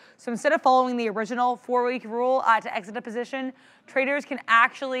rules. So instead of following the original 4-week rule to exit a position, traders can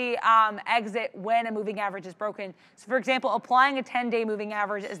actually exit when a moving average is broken. So for example, applying a 10-day moving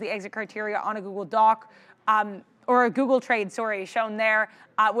average as the exit criteria on a Google Doc, or a Google trade, sorry, shown there,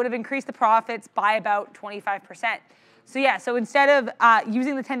 would have increased the profits by about 25%. So yeah, so instead of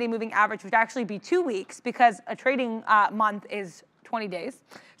using the 10-day moving average, which would actually be 2 weeks because a trading month is 20 days.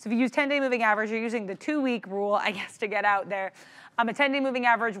 So if you use 10-day moving average, you're using the 2-week rule, I guess, to get out there. A 10-day moving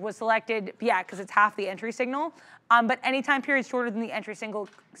average was selected, yeah, because it's half the entry signal. But any time period shorter than the entry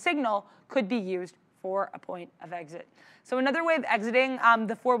signal could be used for a point of exit. So another way of exiting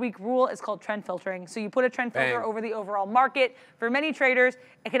the 4-week rule is called trend filtering. So you put a trend filter over the overall market. For many traders,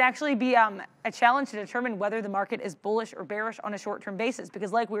 it can actually be a challenge to determine whether the market is bullish or bearish on a short-term basis.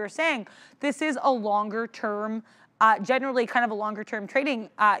 Because like we were saying, this is a longer-term generally kind of a longer term trading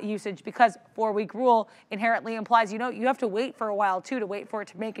usage because 4-week rule inherently implies, you know, you have to wait for a while too to wait for it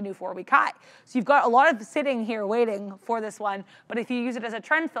to make a new 4-week high. So you've got a lot of sitting here waiting for this one, but if you use it as a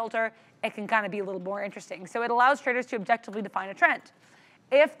trend filter, it can kind of be a little more interesting. So it allows traders to objectively define a trend.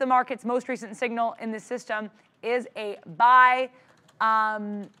 if the market's most recent signal in this system is a buy,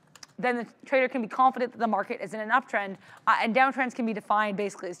 then the trader can be confident that the market is in an uptrend. And downtrends can be defined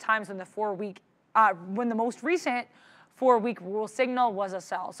basically as times when when the most recent 4-week rule signal was a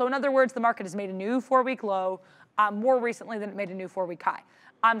sell. So in other words, the market has made a new 4-week low more recently than it made a new 4-week high.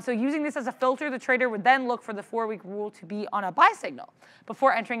 So using this as a filter, the trader would then look for the 4-week rule to be on a buy signal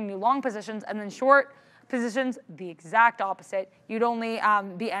before entering new long positions, and then short positions, the exact opposite. You'd only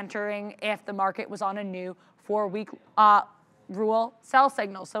be entering if the market was on a new 4-week rule sell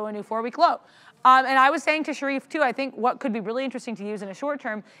signal, so a new 4-week low. And I was saying to Sharif too, I think what could be really interesting to use in a short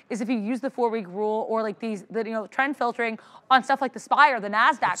term is if you use the 4-week rule or like the trend filtering on stuff like the SPY or the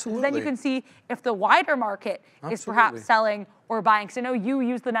NASDAQ. Then you can see if the wider market is perhaps selling or buying. So I know you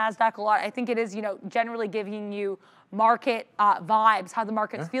use the NASDAQ a lot. I think it is, generally giving you market vibes, how the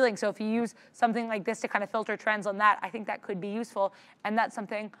market's feeling. So if you use something like this to kind of filter trends on that, I think that could be useful. And that's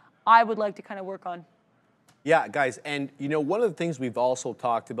something I would like to kind of work on. Yeah, guys, and one of the things we've also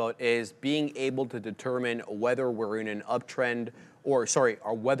talked about is being able to determine whether we're in an uptrend or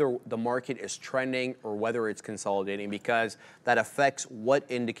whether the market is trending or whether it's consolidating, because that affects what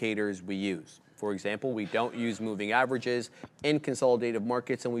indicators we use. For example, we don't use moving averages in consolidative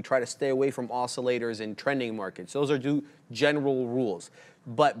markets, and we try to stay away from oscillators in trending markets. Those are general rules.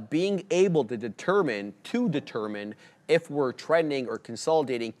 But being able to determine if we're trending or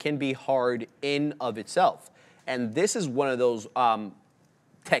consolidating can be hard in of itself. And this is one of those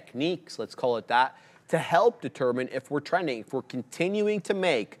techniques, let's call it that, to help determine if we're trending. If we're continuing to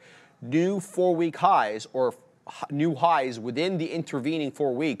make new 4-week highs or new highs within the intervening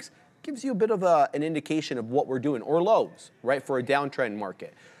 4 weeks, gives you a bit of an indication of what we're doing, or lows, right, for a downtrend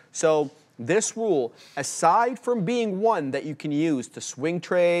market. So this rule, aside from being one that you can use to swing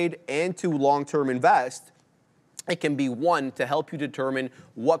trade and to long-term invest, it can be one to help you determine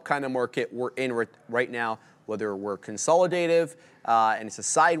what kind of market we're in right now, whether we're consolidative and it's a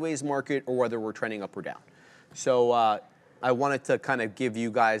sideways market, or whether we're trending up or down. So I wanted to kind of give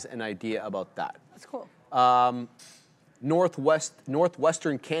you guys an idea about that. That's cool.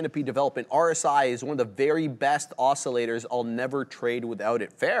 Northwestern Canopy Development, RSI, is one of the very best oscillators. I'll never trade without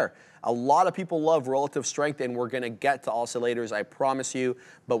it. Fair. A lot of people love relative strength, and we're going to get to oscillators, I promise you.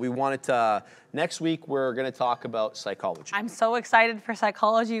 But we wanted to, next week, we're going to talk about psychology. I'm so excited for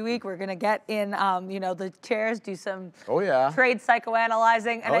Psychology Week. We're going to get in, the chairs, do some trade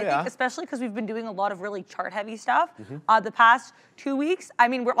psychoanalyzing. And I think especially because we've been doing a lot of really chart-heavy stuff the past 2 weeks. I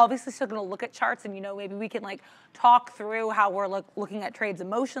mean, we're obviously still going to look at charts, and, maybe we can, talk through how we're looking at trades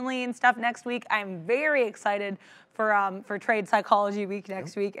emotionally and stuff next week. I'm very excited for Trade Psychology Week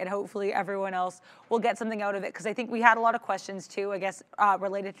next week, and hopefully everyone else will get something out of it, because I think we had a lot of questions too, I guess,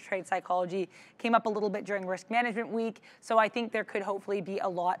 related to trade psychology. Came up a little bit during Risk Management Week, so I think there could hopefully be a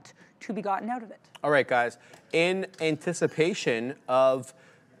lot to be gotten out of it. All right, guys. In anticipation of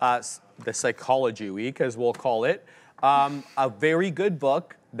the Psychology Week, as we'll call it, a very good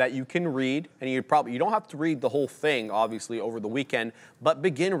book that you can read, and you don't have to read the whole thing, obviously, over the weekend, but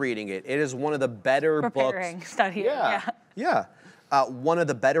begin reading it. It is one of the better books. Studying, one of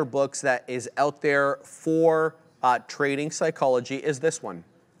the better books that is out there for trading psychology is this one,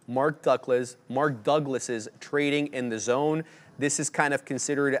 Mark Douglas's Trading in the Zone. This is kind of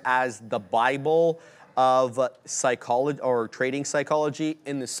considered as the Bible of psychology or trading psychology,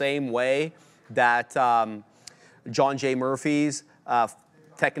 in the same way that John J. Murphy's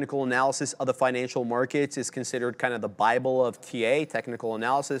Technical Analysis of the Financial Markets is considered kind of the Bible of TA, technical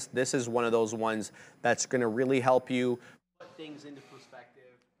analysis. This is one of those ones that's going to really help you put things into perspective.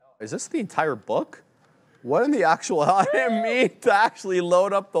 Is this the entire book? What in the actual hell? I didn't mean to actually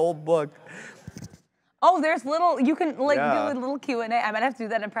load up the whole book. Oh, there's you can do a little Q&A. I might have to do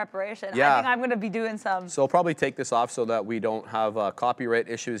that in preparation. Yeah. I think I'm going to be doing some. So I'll probably take this off so that we don't have copyright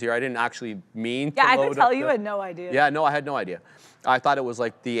issues here. I didn't actually mean to load I could tell you the... had no idea. Yeah, no, I had no idea. I thought it was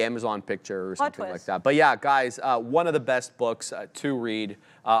like the Amazon picture or something like that. But yeah, guys, one of the best books to read.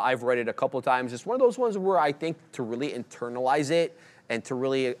 I've read it a couple of times. It's one of those ones where I think to really internalize it and to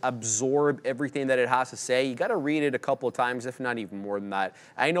really absorb everything that it has to say, you got to read it a couple of times, if not even more than that.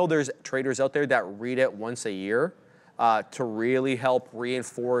 I know there's traders out there that read it once a year to really help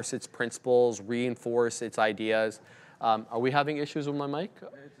reinforce its principles, reinforce its ideas. Are we having issues with my mic?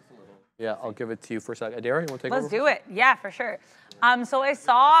 Yeah, I'll give it to you for a second. Adara, you want to take over? Let's do it. Yeah, for sure. So I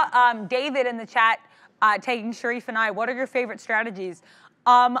saw David in the chat tagging Sharif and I. What are your favorite strategies?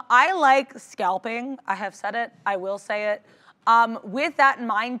 I like scalping. I have said it. I will say it. With that in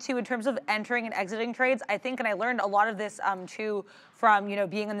mind, too, in terms of entering and exiting trades, I think, and I learned a lot of this, too, from, you know,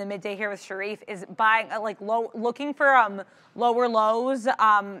 being in the midday here with Sharif is buying, looking for lower lows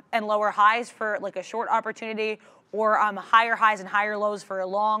and lower highs for like a short opportunity, or higher highs and higher lows for a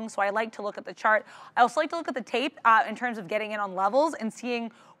long. So I like to look at the chart. I also like to look at the tape in terms of getting in on levels and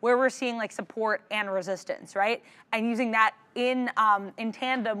seeing where we're seeing like support and resistance, right? And using that in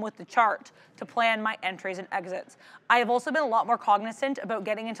tandem with the chart to plan my entries and exits. I have also been a lot more cognizant about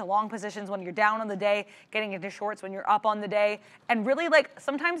getting into long positions when you're down on the day, getting into shorts when you're up on the day, and really like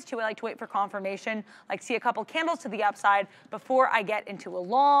sometimes too I like to wait for confirmation, like see a couple candles to the upside before I get into a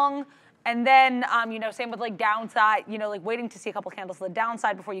long. And then, you know, same with like downside, you know, like waiting to see a couple candles to the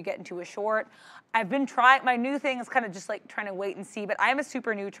downside before you get into a short. I've been trying, my new thing is kind of just like trying to wait and see, but I am a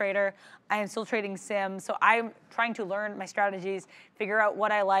super new trader. I am still trading sim, so I'm trying to learn my strategies, figure out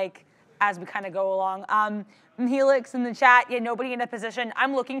what I like as we kind of go along. Helix in the chat, yeah, nobody in a position.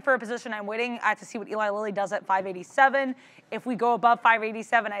 I'm looking for a position. I'm waiting to see what Eli Lilly does at 587. If we go above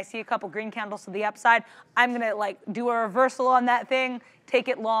 587, I see a couple green candles to the upside. I'm gonna like do a reversal on that thing, take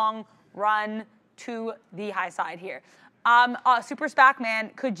it long, run to the high side here. Super SPAC man,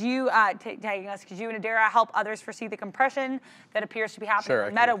 could you, tagging us, could you and Adara help others foresee the compression that appears to be happening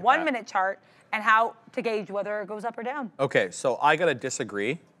on Meta 1 minute chart and how to gauge whether it goes up or down? Okay, so I gotta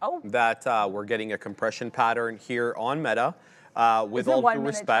disagree that we're getting a compression pattern here on Meta. With all due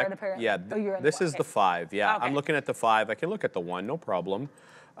respect, yeah, this is the 5. Yeah, okay. I'm looking at the 5. I can look at the 1, no problem.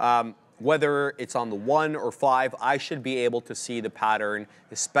 Whether it's on the 1 or 5, I should be able to see the pattern,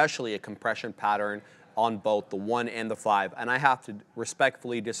 especially a compression pattern on both the 1 and the 5. And I have to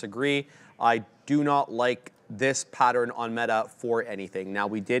respectfully disagree. I do not like this pattern on Meta for anything. Now,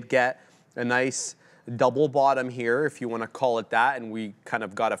 we did get a nice double bottom here, if you want to call it that, and we kind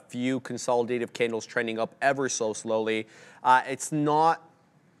of got a few consolidative candles trending up ever so slowly. It's not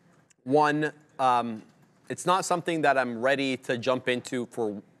it's not something that I'm ready to jump into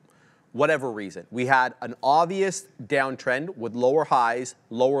for whatever reason. We had an obvious downtrend with lower highs,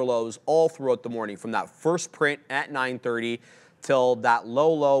 lower lows all throughout the morning, from that first print at 9:30 till that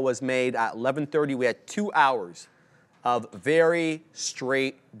low was made at 11:30. We had 2 hours of very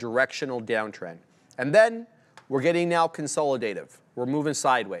straight directional downtrend. And then we're getting now consolidative. We're moving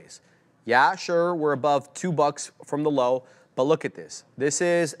sideways. Yeah, sure, we're above $2 from the low, but look at this. This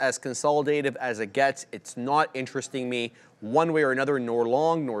is as consolidative as it gets. It's not interesting me one way or another, nor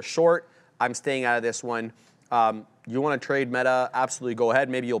long nor short. I'm staying out of this one. You want to trade Meta, absolutely go ahead.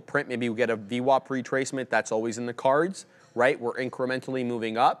 Maybe you'll print, maybe you'll get a VWAP retracement. That's always in the cards, right? We're incrementally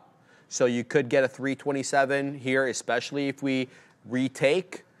moving up. So you could get a 327 here, especially if we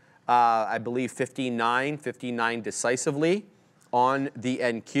retake, I believe, 59 decisively on the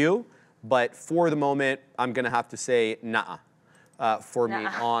NQ. But for the moment, I'm going to have to say nah for me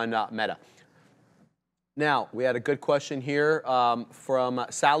on Meta. Now, we had a good question here from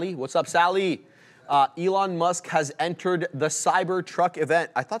Sally. What's up, Sally? Elon Musk has entered the Cybertruck event.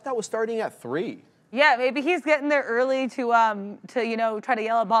 I thought that was starting at 3. Yeah, maybe he's getting there early to you know, try to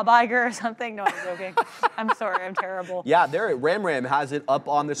yell at Bob Iger or something. No, I'm joking. I'm sorry, I'm terrible. Yeah, there, Ram has it up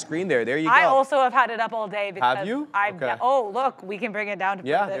on the screen there. There you go. I also have had it up all day because have you? Okay. Oh, look, we can bring it down to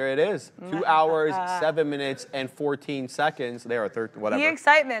yeah, there it is. 2 hours, 7 minutes, and 14 seconds. There are 13, whatever. The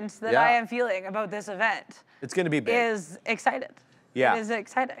excitement that I am feeling about this event. It's going to be big. Is excited. Yeah. It is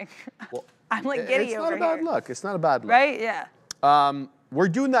exciting. Well, I'm like giddy over here. It's not a bad look. It's not a bad look. Right? Yeah. We're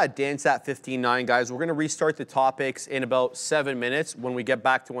doing that dance at 15:09, guys. We're going to restart the topics in about 7 minutes. When we get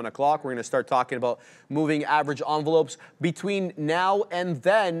back to 1 o'clock, we're going to start talking about moving average envelopes. Between now and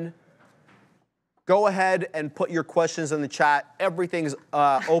then, go ahead and put your questions in the chat. Everything's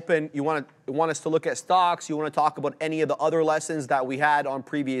open. You want us to look at stocks. You want to talk about any of the other lessons that we had on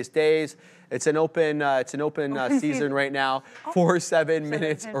previous days. It's an open season right now for 7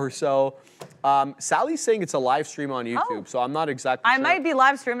 minutes or so. Sally's saying it's a live stream on YouTube, so I'm not exactly sure. I might be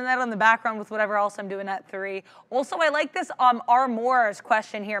live streaming that on the background with whatever else I'm doing at 3. Also, I like this R. Moore's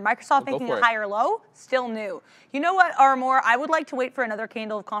question here. Microsoft making a higher low, still new. You know what, R. Moore? I would like to wait for another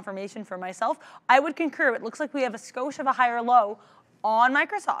candle of confirmation for myself. I would concur. It looks like we have a skosh of a higher low on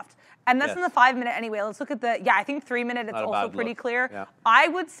Microsoft. And that's in the 5 minute anyway. Let's look at the, I think 3 minute, it's also pretty clear. Yeah. I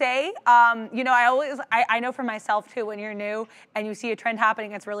would say, you know, I know for myself too, when you're new and you see a trend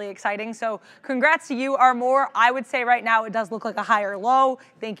happening, it's really exciting. So congrats to you, R. Moore. I would say right now it does look like a higher low.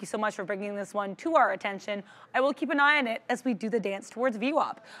 Thank you so much for bringing this one to our attention. I will keep an eye on it as we do the dance towards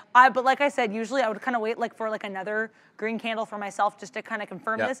VWAP. But like I said, usually I would kind of wait for another green candle for myself just to kind of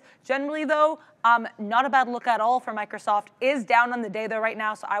confirm this. Generally though, not a bad look at all for Microsoft. Is down on the day though right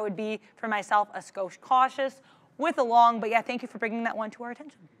now, so I would be, for myself, a skosh cautious with a long. But yeah, thank you for bringing that one to our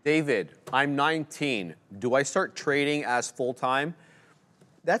attention. David, I'm 19. Do I start trading as full-time?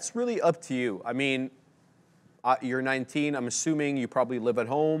 That's really up to you. I mean, you're 19. I'm assuming you probably live at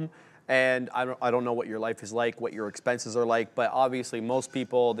home. And I don't know what your life is like, what your expenses are like. But obviously, most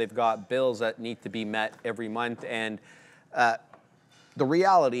people, they've got bills that need to be met every month. And the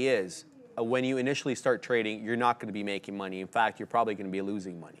reality is, when you initially start trading, you're not going to be making money. In fact, you're probably going to be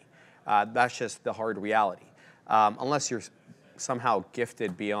losing money. That's just the hard reality. Unless you're somehow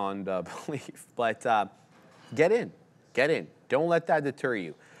gifted beyond belief. But get in. Don't let that deter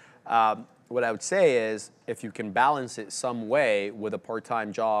you. What I would say is, if you can balance it some way with a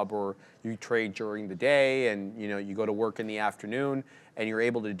part-time job, or you trade during the day and you go to work in the afternoon, and you're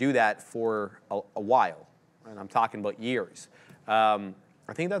able to do that for a while, and I'm talking about years, I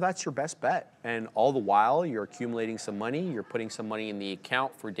think that's your best bet. And all the while, you're accumulating some money. You're putting some money in the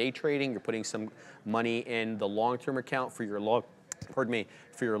account for day trading. You're putting some money in the long-term account for your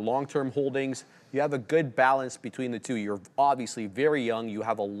long-term holdings. You have a good balance between the two. You're obviously very young. You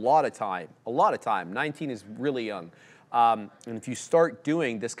have a lot of time. 19 is really young. And if you start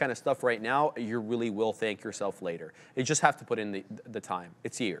doing this kind of stuff right now, you really will thank yourself later. You just have to put in the time.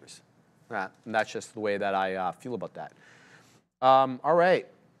 It's years. And that's just the way that I feel about that. All right.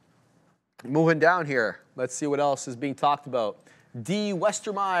 Moving down here. Let's see what else is being talked about. D.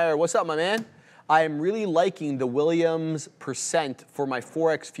 Westermeyer, what's up, my man? I am really liking the Williams percent for my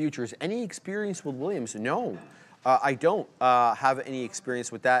Forex futures. Any experience with Williams? No, I don't have any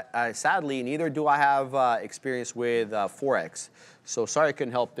experience with that. Sadly, neither do I have experience with Forex. So sorry I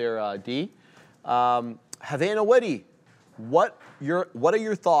couldn't help there, D. Havana Woody, what are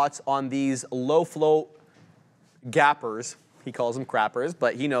your thoughts on these low flow gappers? He calls them crappers,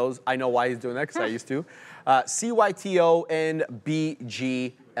 but he knows. I know why he's doing that because I used to. CYTO and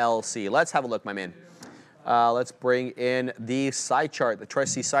BGLC. Let's have a look, my man. Let's bring in the side chart, the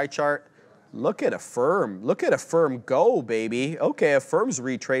Trusty side chart. Look at a firm. Look at a firm go, baby. Okay, a firm's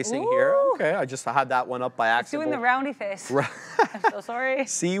retracing here. Okay, I just had that one up by accident. Doing the roundy face. I'm so sorry.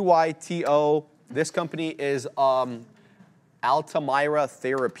 CYTO. This company is Altamira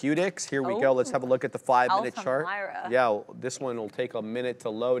Therapeutics. Here we go. Let's have a look at the 5-minute chart. Yeah, this one will take a minute to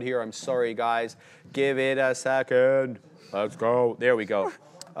load here. I'm sorry, guys. Give it a second. Let's go. There we go.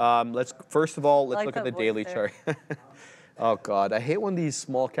 First of all, let's look at the daily chart. Oh, God. I hate when these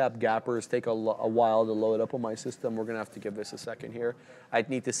small cap gappers take a while to load up on my system. We're going to have to give this a second here. I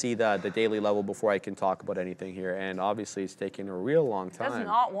need to see the daily level before I can talk about anything here. And obviously, it's taking a real long time. It does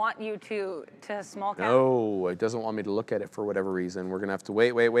not want you to small cap. No, it doesn't want me to look at it for whatever reason. We're going to have to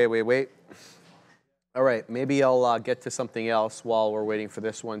wait. All right, maybe I'll get to something else while we're waiting for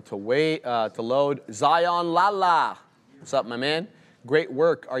this one to load. Zion Lala. What's up, my man? Great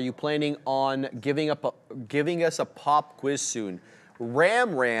work. Are you planning on giving us a pop quiz soon?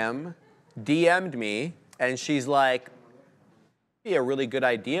 Ram DM'd me, and she's like, "Be a really good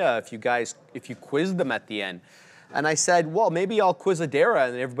idea if you quiz them at the end." And I said, "Well, maybe I'll quiz Adara,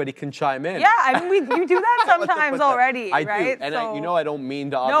 and everybody can chime in." Yeah, I mean, you do that sometimes already, right? I do, and so, I don't mean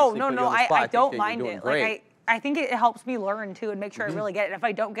to obviously put you on the spot. I don't mind it. Great. Like I think it helps me learn too and make sure I really get it. If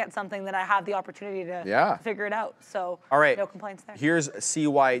I don't get something, then I have the opportunity to figure it out. So all right, no complaints there. Here's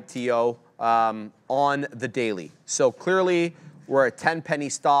CYTO on the daily. So clearly we're a 10-penny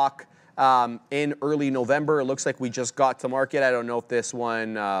stock in early November. It looks like we just got to market. I don't know if this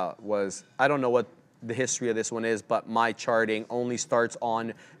one I don't know what the history of this one is, but my charting only starts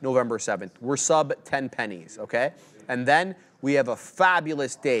on November 7th. We're sub 10 pennies, okay? And then we have a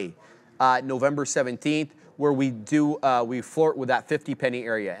fabulous day, November 17th, where we flirt with that 50-penny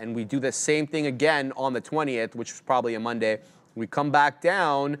area. And we do the same thing again on the 20th, which is probably a Monday. We come back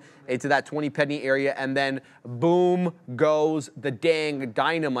down into that 20-penny area, and then boom goes the dang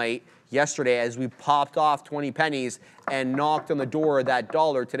dynamite yesterday as we popped off 20 pennies and knocked on the door of that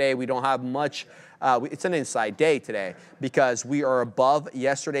dollar. Today, we don't have much. It's an inside day today because we are above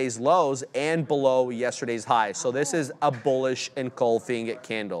yesterday's lows and below yesterday's highs. So this is a bullish engulfing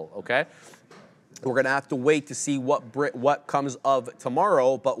candle, okay? We're going to have to wait to see what comes of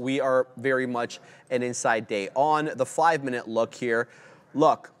tomorrow, but we are very much an inside day. On the 5-minute look here,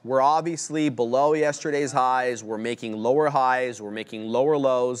 look, we're obviously below yesterday's highs. We're making lower highs. We're making lower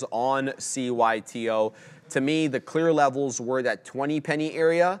lows on CYTO. To me, the clear levels were that 20-penny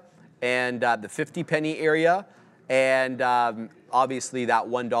area and the 50-penny area, and obviously that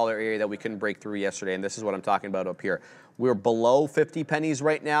 $1 area that we couldn't break through yesterday, and this is what I'm talking about up here. We're below 50 pennies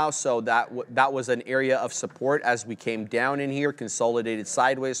right now, so that was an area of support as we came down in here, consolidated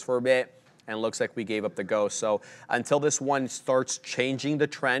sideways for a bit, and looks like we gave up the ghost. So until this one starts changing the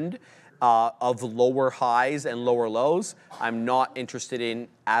trend of lower highs and lower lows, I'm not interested in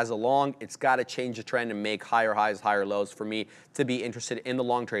as a long. It's got to change the trend and make higher highs, higher lows for me to be interested in the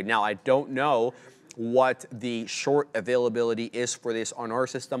long trade. Now, I don't know what the short availability is for this on our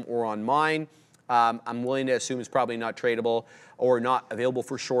system or on mine. I'm willing to assume it's probably not tradable or not available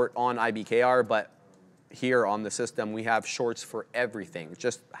for short on IBKR, but here on the system, we have shorts for everything.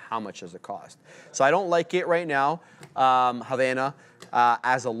 Just how much does it cost? So I don't like it right now, Havana.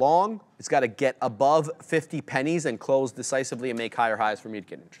 As a long, it's got to get above 50 pennies and close decisively and make higher highs for me to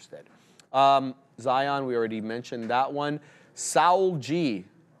get interested. Zion, we already mentioned that one. Saul G.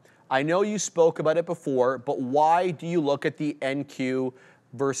 I know you spoke about it before, but why do you look at the NQ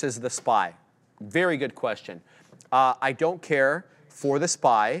versus the SPY? Very good question. I don't care for the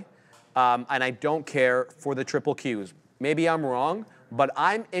SPY. And I don't care for the triple Qs. Maybe I'm wrong, but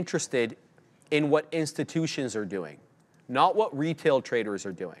I'm interested in what institutions are doing, not what retail traders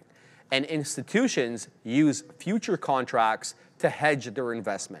are doing. And institutions use future contracts to hedge their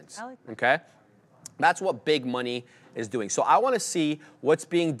investments, okay? That's what big money is doing. So I want to see what's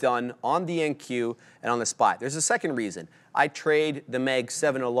being done on the NQ and on the SPY. There's a second reason. I trade the Mag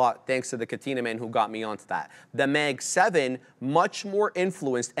 7 a lot thanks to the Katina man who got me onto that. The Mag 7, much more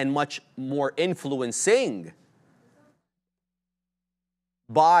influenced and much more influencing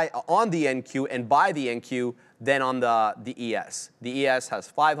on the NQ and by the NQ than on the ES. The ES has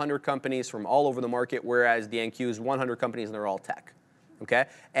 500 companies from all over the market, whereas the NQ is 100 companies and they're all tech. Okay?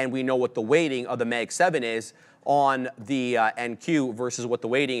 And we know what the weighting of the Mag 7 is on the NQ versus what the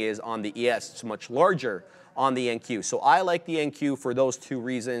weighting is on the ES. It's much larger on the NQ. So I like the NQ for those two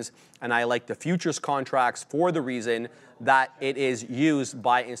reasons, and I like the futures contracts for the reason that it is used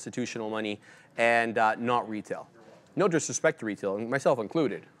by institutional money and not retail. No disrespect to retail, myself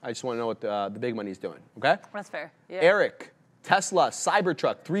included. I just want to know what the big money is doing, okay? That's fair. Yeah. Eric, Tesla,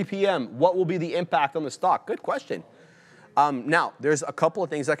 Cybertruck, 3 p.m. What will be the impact on the stock? Good question. Now, there's a couple of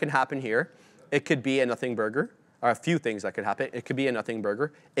things that can happen here. It could be a nothing burger, or a few things that could happen. It could be a nothing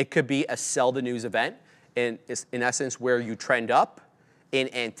burger. It could be a sell the news event, in essence, where you trend up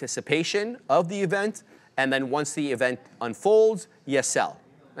in anticipation of the event, and then once the event unfolds, you sell.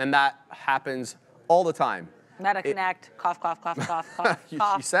 And that happens all the time. Meta Connect, cough, cough, cough, cough, cough,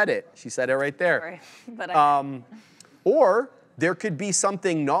 cough. She said it. She said it right there. Sorry, but or there could be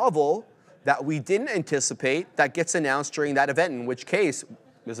something novel that we didn't anticipate that gets announced during that event, in which case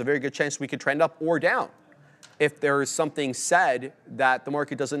there's a very good chance we could trend up or down. If there is something said that the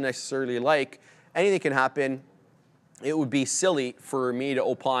market doesn't necessarily like, anything can happen. It would be silly for me to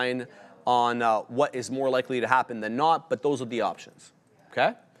opine on what is more likely to happen than not, but those are the options,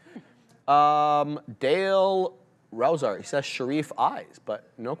 okay? Dale Rousar, he says Sharif eyes,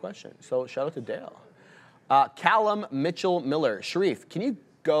 but no question. So shout out to Dale. Callum Mitchell Miller, Sharif, can you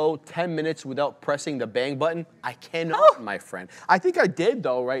go 10 minutes without pressing the bang button? I cannot, my friend. I think I did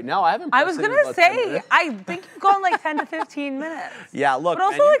though right now. I haven't pressed I was gonna say, I think you've gone like 10 to 15 minutes. Yeah, look. But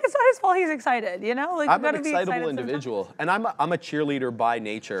also, like, it's not his fault he's excited, you know? Like, I'm an excitable individual, and I'm a cheerleader by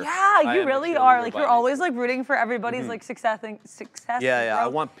nature. Yeah, you really are. Like, you're always like rooting for everybody's like success. Yeah, I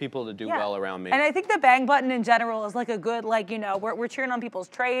want people to do well around me. And I think the bang button in general is like a good, like, you know, we're cheering on people's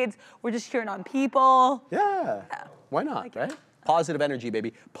trades. We're just cheering on people. Yeah. Why not, right? Positive energy,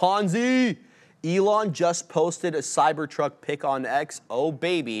 baby. Ponzi! Elon just posted a Cybertruck pic on X. Oh,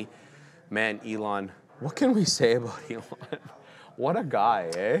 baby. Man, Elon. What can we say about Elon? What a guy,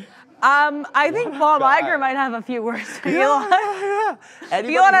 eh? I think Bob Iger might have a few words for Elon. Yeah.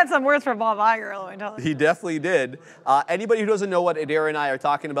 Elon had some words for Bob Iger, let me tell you. He definitely did. Anybody who doesn't know what Adair and I are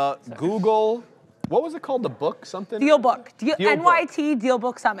talking about, Google, what was it called? The book, something? Deal Book. NYT Deal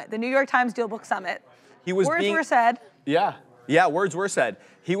Book Summit. The New York Times Deal Book Summit. Words were said. Yeah. Yeah, words were said.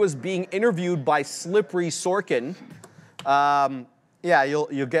 He was being interviewed by Slippery Sorkin. Yeah,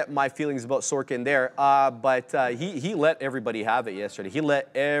 you'll get my feelings about Sorkin there. But he let everybody have it yesterday. He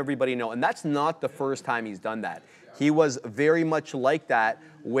let everybody know. And that's not the first time he's done that. He was very much like that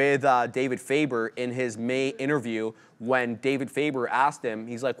with David Faber in his May interview when David Faber asked him,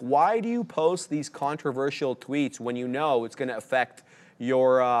 he's like, why do you post these controversial tweets when you know it's going to affect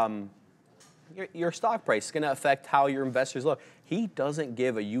your stock price? It's going to affect how your investors look. He doesn't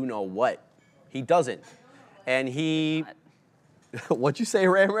give a you-know-what. He doesn't. And he... What'd you say,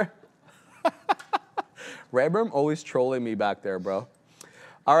 Ramram? Ramram always trolling me back there, bro.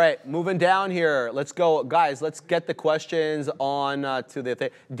 All right, moving down here. Let's go. Guys, let's get the questions on to the thing.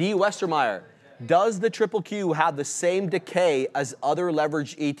 D. Westermeyer, does the Triple Q have the same decay as other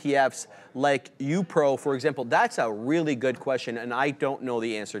leveraged ETFs like UPRO, for example? That's a really good question, and I don't know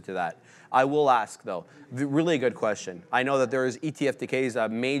the answer to that. I will ask, though, really good question. I know that there is ETF decay is a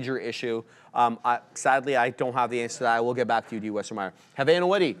major issue. Sadly, I don't have the answer to that. I will get back to you, D. Westermeyer. Havana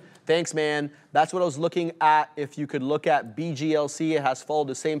Woody, thanks, man. That's what I was looking at. If you could look at BGLC, it has followed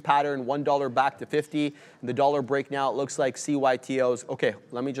the same pattern, $1 back to 50. The dollar break now, it looks like CYTOs. Okay,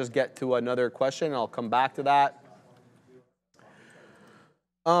 let me just get to another question. I'll come back to that.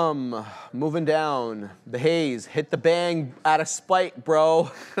 Moving down, the haze, hit the bang at a spike, bro.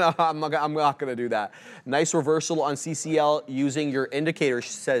 I'm not gonna do that. Nice reversal on CCL using your indicator,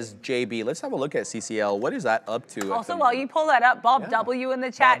 says JB. Let's have a look at CCL. What is that up to? Also, while you pull that up, Bob W in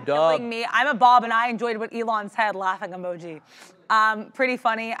the chat killing me. I'm a Bob and I enjoyed what Elon said, laughing emoji. Pretty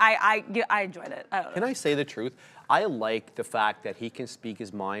funny. I enjoyed it. Can I say the truth? I like the fact that he can speak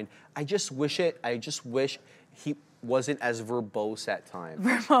his mind. I just wish he wasn't as verbose at times.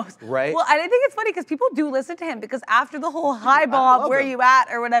 Verbose. Right? Well, and I think it's funny because people do listen to him because after the whole hi Bob, where you at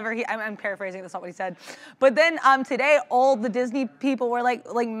or whatever, I'm paraphrasing, that's not what he said. But then today, all the Disney people were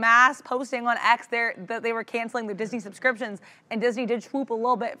like mass posting on X that they were canceling their Disney subscriptions, and Disney did swoop a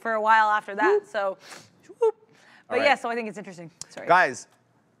little bit for a while after that. So, swoop. But yeah, so I think it's interesting. Sorry. Guys,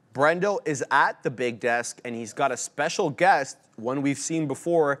 Brendo is at the big desk, and he's got a special guest, one we've seen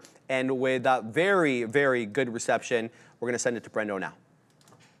before, and with a very, very good reception. We're going to send it to Brendo now.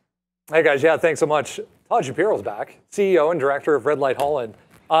 Hey, guys. Yeah, thanks so much. Todd Shapiro's back, CEO and director of Red Light Holland.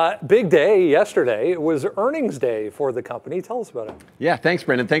 Big day yesterday. It was earnings day for the company. Tell us about it. Yeah, thanks,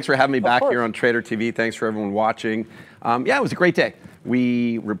 Brendan. Thanks for having me back here on Trader TV. Thanks for everyone watching. Yeah, it was a great day.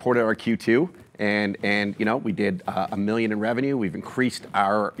 We reported our Q2. And you know, we did $1 million in revenue. We've increased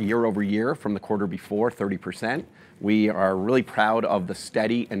our year over year from the quarter before 30%. We are really proud of the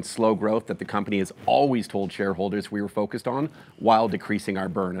steady and slow growth that the company has always told shareholders we were focused on while decreasing our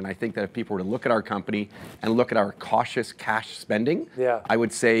burn. And I think that if people were to look at our company and look at our cautious cash spending, they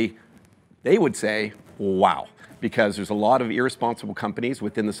would say, wow. Because there's a lot of irresponsible companies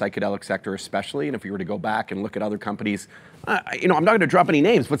within the psychedelic sector especially, and if you were to go back and look at other companies, you know, I'm not going to drop any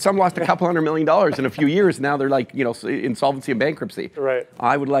names, but some lost a couple $100 million in a few years, now they're like, you know, insolvency and bankruptcy. Right.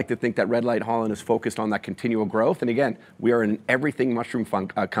 I would like to think that Red Light Holland is focused on that continual growth, and again, we are an everything mushroom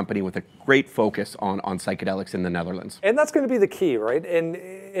company with a great focus on psychedelics in the Netherlands. And that's going to be the key, right?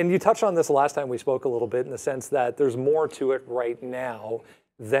 And you touched on this last time we spoke a little bit in the sense that there's more to it right now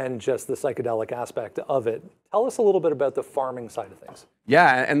than just the psychedelic aspect of it. Tell us a little bit about the farming side of things.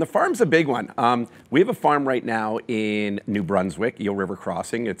 Yeah, and the farm's a big one. We have a farm right now in New Brunswick, Eel River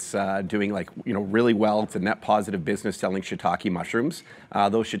Crossing. It's doing really well. It's a net positive business selling shiitake mushrooms.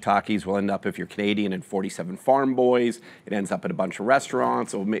 Those shiitakes will end up, if you're Canadian, in 47 Farm Boys. It ends up at a bunch of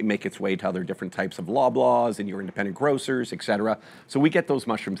restaurants. It will make its way to other different types of Loblaws and your independent grocers, etc. So we get those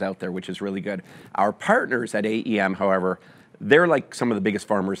mushrooms out there, which is really good. Our partners at AEM, however, they're like some of the biggest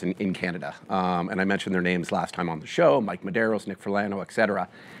farmers in Canada. And I mentioned their names last time on the show, Mike Medeiros, Nick Ferlano, et cetera.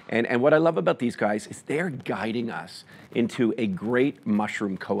 And what I love about these guys is they're guiding us into a great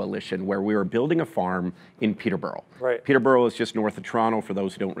mushroom coalition where we are building a farm in Peterborough. Right. Peterborough is just north of Toronto, for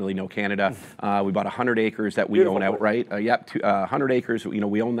those who don't really know Canada. We bought 100 acres that we own outright. 100 acres, you know,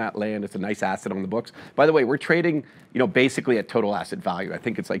 we own that land. It's a nice asset on the books. By the way, we're trading, you know, basically at total asset value. I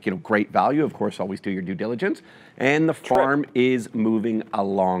think it's like, you know, great value. Of course, always do your due diligence. And the farm is moving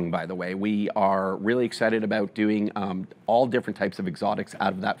along, by the way. We are really excited about doing all different types of exotics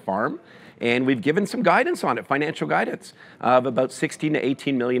out of that farm. And we've given some guidance on it, financial guidance, of about 16 to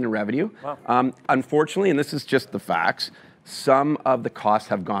 18 million in revenue. Wow. Unfortunately, and this is just the facts, some of the costs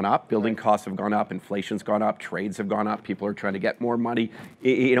have gone up. Building costs have gone up, inflation's gone up, trades have gone up. People are trying to get more money,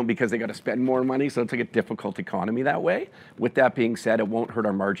 you know, because they got to spend more money. So it's like a difficult economy that way. With that being said, it won't hurt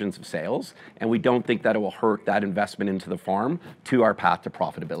our margins of sales, and we don't think that it will hurt that investment into the farm to our path to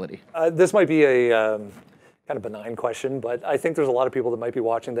profitability. This might be a kind of benign question, but I think there's a lot of people that might be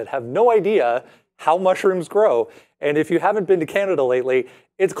watching that have no idea how mushrooms grow. And if you haven't been to Canada lately,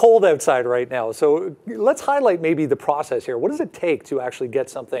 it's cold outside right now. So let's highlight maybe the process here. What does it take to actually get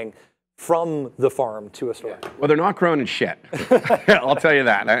something from the farm to a store? Well, they're not grown in shit. I'll tell you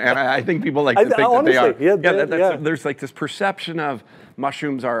that. And I think people like to think honestly, that they are. There's like this perception of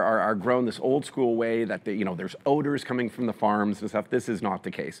mushrooms are grown this old school way that they, you know, there's odors coming from the farms and stuff. This is not the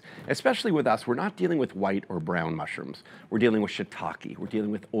case. Especially with us, we're not dealing with white or brown mushrooms. We're dealing with shiitake. We're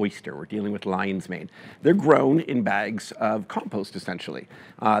dealing with oyster. We're dealing with lion's mane. They're grown in bags of compost, essentially.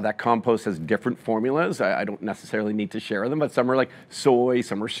 That compost has different formulas. I don't necessarily need to share them, but some are like soy,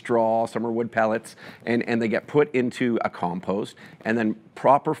 some are straw, some are wood pellets, and they get put into a compost, and then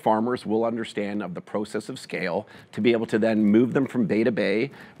proper farmers will understand of the process of scale to be able to then move them from base Beta Bay,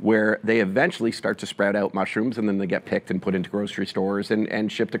 where they eventually start to sprout out mushrooms, and then they get picked and put into grocery stores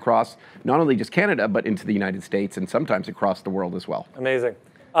and shipped across not only just Canada, but into the United States and sometimes across the world as well. Amazing.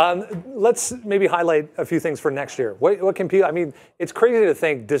 Let's maybe highlight a few things for next year. What can people, I mean, it's crazy to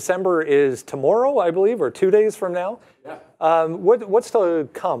think December is tomorrow, I believe, or 2 days from now. Yeah. What's to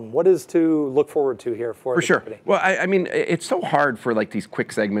come? What is to look forward to here for the company? Well, I mean, it's so hard for like these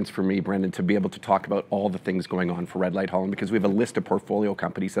quick segments for me, Brendan, to be able to talk about all the things going on for Red Light Holland, because we have a list of portfolio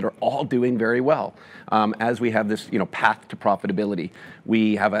companies that are all doing very well. As we have this, path to profitability,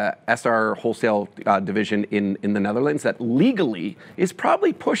 we have a SR wholesale division in the Netherlands that legally is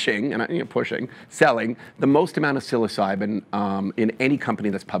probably pushing, selling the most amount of psilocybin in any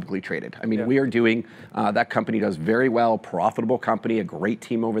company that's publicly traded. I mean, we are doing, that company does very well, profitable company, a great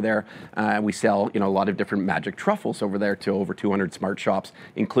team over there. We sell, a lot of different magic truffles over there to over 200 smart shops,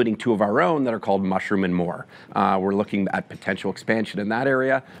 including 2 of our own that are called Mushroom and More. We're looking at potential expansion in that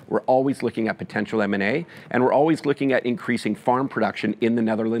area. We're always looking at potential M&A, and we're always looking at increasing farm production in the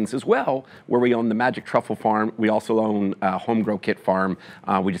Netherlands as well, where we own the Magic Truffle Farm. We also own a home grow kit farm.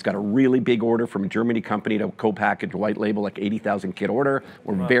 We just got a really big order from a Germany company to co-package white label, like 80,000 kit order.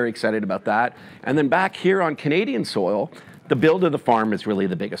 We're very excited about that. And then back here on Canadian soil, the build of the farm is really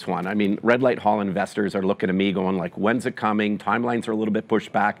the biggest one. I mean, Red Light Holland investors are looking at me going like, when's it coming? Timelines are a little bit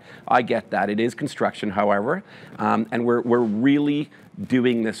pushed back. I get that. It is construction, however, and we're really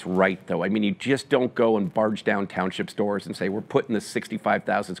doing this right, though. I mean, you just don't go and barge down township stores and say, we're putting this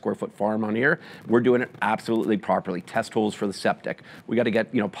 65,000 square foot farm on here. We're doing it absolutely properly. Test holes for the septic. We got to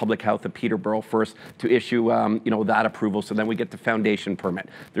get, public health of Peterborough first to issue, that approval. So then we get the foundation permit.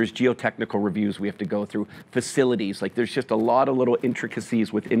 There's geotechnical reviews we have to go through, facilities. Like there's just a lot of little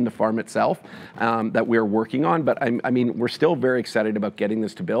intricacies within the farm itself that we're working on. But I mean, we're still very excited about getting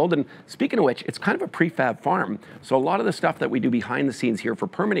this to build. And speaking of which, it's kind of a prefab farm. So a lot of the stuff that we do behind the scenes here for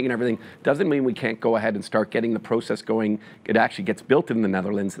permitting and everything doesn't mean we can't go ahead and start getting the process going. It actually gets built in the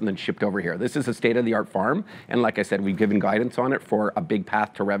Netherlands and then shipped over here. This is a state-of-the-art farm, and like I said, we've given guidance on it for a big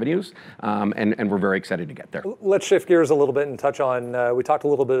path to revenues, and we're very excited to get there. Let's shift gears a little bit and touch on, we talked a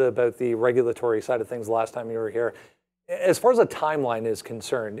little bit about the regulatory side of things last time you were here. As far as a timeline is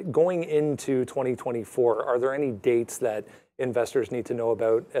concerned, going into 2024, are there any dates that investors need to know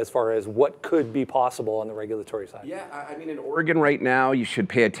about as far as what could be possible on the regulatory side? Yeah, I mean, in Oregon right now, you should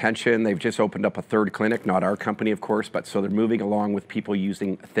pay attention. They've just opened up a 3rd clinic, not our company, of course, but so they're moving along with people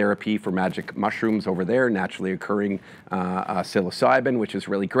using therapy for magic mushrooms over there, naturally occurring psilocybin, which is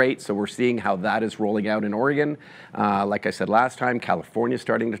really great. So we're seeing how that is rolling out in Oregon. Like I said last time, California is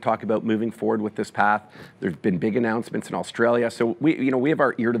starting to talk about moving forward with this path. There's been big announcements in Australia. So we have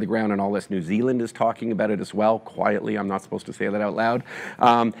our ear to the ground on all this. New Zealand is talking about it as well, quietly. I'm not supposed to say that out loud.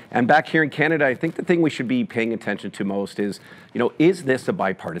 And back here in Canada, I think the thing we should be paying attention to most is this a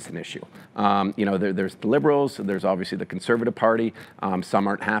bipartisan issue? There's the Liberals, there's obviously the Conservative Party. Some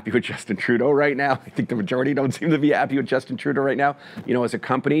aren't happy with Justin Trudeau right now. I think the majority don't seem to be happy with Justin Trudeau right now. As a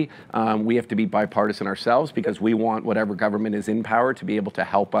company, we have to be bipartisan ourselves because we want whatever government is in power to be able to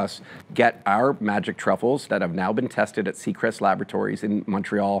help us get our magic truffles that have now been tested at Seacrest Laboratories in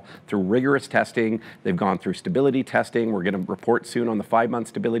Montreal through rigorous testing. They've gone through stability testing. We're going to report soon on the 5-month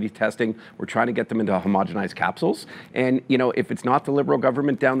stability testing. We're trying to get them into homogenized capsules. And, if it's not the Liberal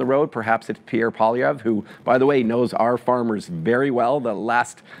government down the road, perhaps it's Pierre Poilievre, who, by the way, knows our farmers very well. The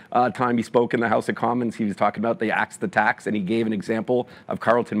last time he spoke in the House of Commons, he was talking about the axe the tax, and he gave an example of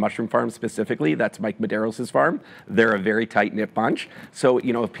Carleton Mushroom Farm specifically. That's Mike Medeiros' farm. They're a very tight-knit bunch. So,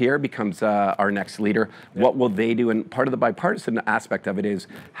 if Pierre becomes our next leader, what will they do? And part of the bipartisan aspect of it is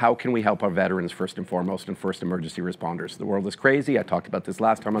how can we help our veterans first and foremost and first emergency responders? The world is crazy. I talked about this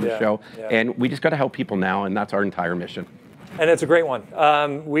last time on the show, and we just got to help people now, and that's our entire mission. And it's a great one.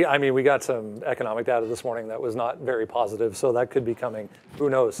 We got some economic data this morning that was not very positive, so that could be coming, who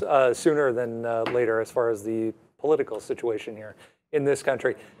knows, sooner than later as far as the political situation here in this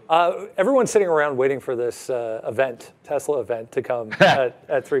country. Everyone's sitting around waiting for this Tesla event to come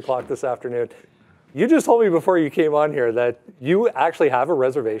at 3 o'clock this afternoon. You just told me before you came on here that you actually have a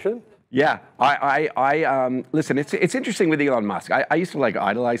reservation? Yeah, listen, it's interesting with Elon Musk. I used to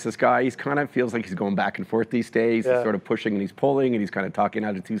idolize this guy. He's kind of feels like he's going back and forth these days. He's sort of pushing and he's pulling and he's kind of talking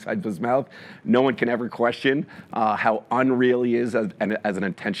out of 2 sides of his mouth. No one can ever question how unreal he is as an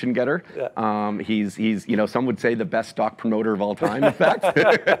attention getter. Yeah. He's some would say the best stock promoter of all time, in fact.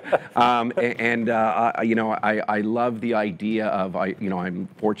 I love the idea of, I'm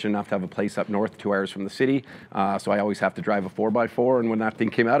fortunate enough to have a place up north 2 hours from the city. So I always have to drive a 4x4. And when that thing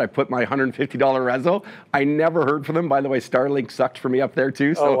came out, I put my my $150 reso. I never heard from them. By the way, Starlink sucked for me up there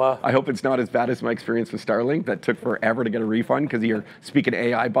too. So I hope it's not as bad as my experience with Starlink. That took forever to get a refund because you're speaking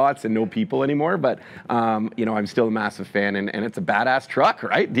AI bots and no people anymore. But you know, I'm still a massive fan, and it's a badass truck,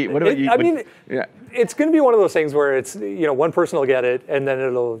 right? What about you? I mean, it's going to be one of those things where it's, you know, one person will get it and then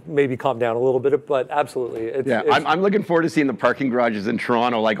it'll maybe calm down a little bit, but absolutely. I'm looking forward to seeing the parking garages in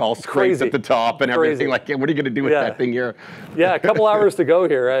Toronto, like all scraped at the top and everything. Like, what are you going to do with that thing here? Yeah, a couple hours to go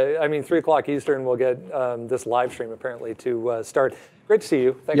here. I mean, 3 o'clock Eastern, we'll get this live stream apparently to start. Great to see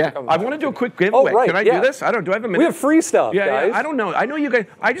you. Thanks for coming. I want to do a quick giveaway. Can I do this? Do I have a minute? We have free stuff, guys. Yeah, I don't know. I know you guys.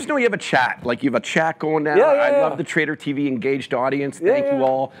 I just know you have a chat. Like, you have a chat going now. I love the Trader TV engaged audience. Thank you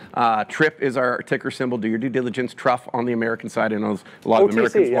all. TRIP is our ticker symbol. Do your due diligence. Truff on the American side. I know there's a lot of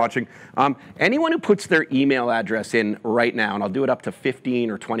Americans watching. Anyone who puts their email address in right now, and I'll do it up to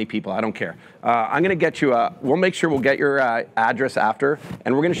 15 or 20 people. I don't care. I'm going to get you we'll make sure we'll get your address after,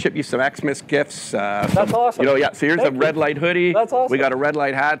 and we're going to ship you some Xmas gifts. That's awesome. You know, so here's a red light hoodie. That's awesome. We got a red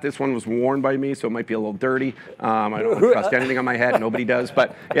light hat. This one was worn by me, so it might be a little dirty. I don't trust anything on my head. Nobody does.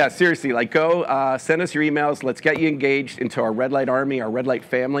 But yeah, seriously, like, go send us your emails. Let's get you engaged into our red light army, our red light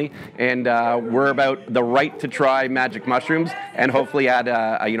family, and we're about the right to try magic mushrooms and hopefully add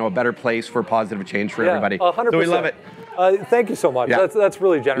a better place for positive change for everybody. 100%. So we love it. Thank you so much. That's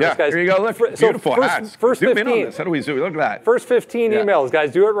really generous, guys. Here you go. Look, beautiful hats. First zoom 15. in on this. How do we zoom? Look at that. First 15 emails,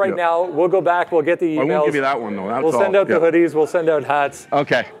 guys. Do it right now. We'll go back. We'll get the emails. I won't give you that one though. We'll send out the hoodies. We'll send out hats.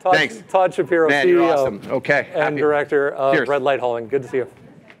 Okay. Thanks. Todd Shapiro, Man, CEO, you're awesome. Okay. and director of Red Light Hauling. Good to see you.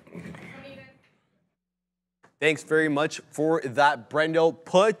 Thanks very much for that, Brendo.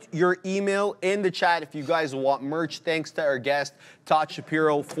 Put your email in the chat if you guys want merch. Thanks to our guest, Todd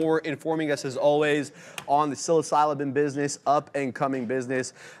Shapiro, for informing us, as always, on the psilocybin business, up and coming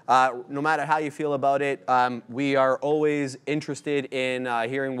business. No matter how you feel about it, we are always interested in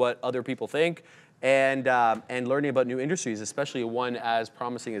hearing what other people think and learning about new industries, especially one as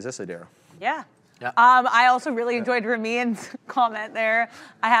promising as this, Adara. Yeah. I also really enjoyed Ramin's comment there.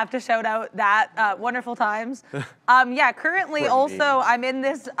 I have to shout out that wonderful times. Currently also I'm in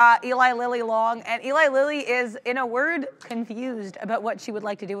this Eli Lilly long, and Eli Lilly is, in a word, confused about what she would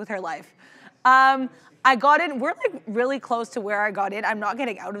like to do with her life. I got in, we're like really close to where I got in. I'm not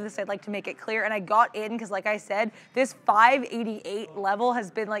getting out of this, I'd like to make it clear. And I got in because, like I said, this 588 level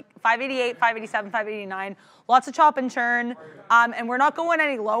has been like 588, 587, 589, lots of chop and churn. And we're not going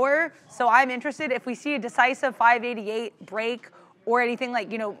any lower. So I'm interested if we see a decisive 588 break or anything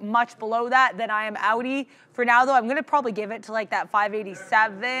like, you know, much below that, then I am outie. For now though, I'm gonna probably give it to like that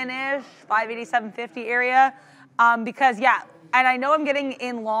 587-ish, 587.50 area. Because yeah, and I know I'm getting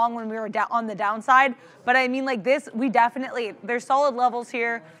in long when we were on the downside, but I mean, like this, we definitely, there's solid levels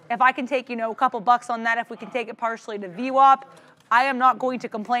here. If I can take, you know, a couple bucks on that, if we can take it partially to VWAP, I am not going to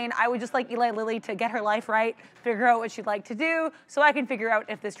complain. I would just like Eli Lilly to get her life right, figure out what she'd like to do, so I can figure out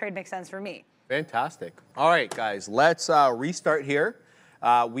if this trade makes sense for me. Fantastic. All right, guys, let's restart here.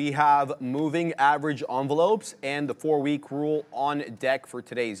 We have moving average envelopes and the 4-week rule on deck for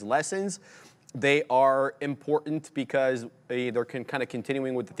today's lessons. They are important because they're kind of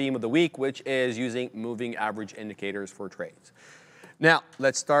continuing with the theme of the week, which is using moving average indicators for trades. Now,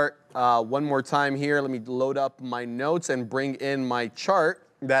 let's start one more time here. Let me load up my notes and bring in my chart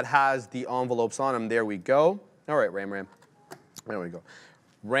that has the envelopes on them. There we go. All right, Ram. There we go.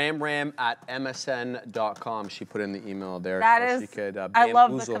 Ram at msn.com. She put in the email there. That so is, she could I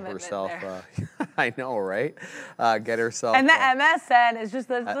love the commitment herself. there. I know, right? Get herself. And the MSN is just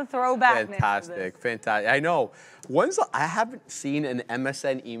the throwback. Fantastic. I know. I haven't seen an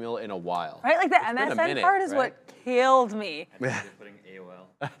MSN email in a while. Right, like the MSN part is what killed me.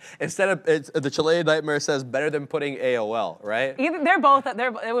 Instead of the Chilean Nightmare says better than putting AOL, right? They're both.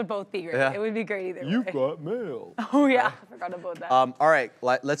 It would both be great. Yeah. It would be great either way. You've got mail. Oh yeah, I forgot about that. All right,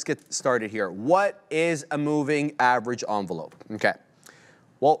 let's get started here. What is a moving average envelope? Okay.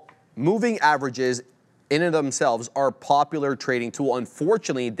 Well, moving averages in and of themselves are a popular trading tool.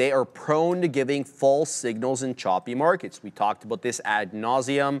 Unfortunately, they are prone to giving false signals in choppy markets. We talked about this ad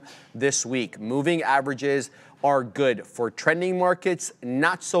nauseum this week. Moving averages are good for trending markets,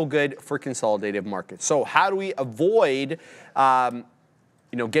 not so good for consolidated markets. So how do we avoid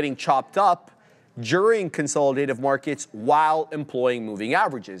getting chopped up during consolidative markets while employing moving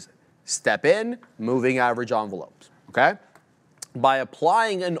averages? Step in, moving average envelopes, okay? By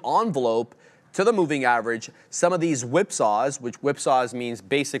applying an envelope to the moving average, some of these whipsaws, which whipsaws means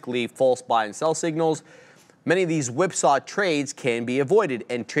basically false buy and sell signals, many of these whipsaw trades can be avoided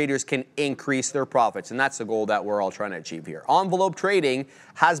and traders can increase their profits. And that's the goal that we're all trying to achieve here. Envelope trading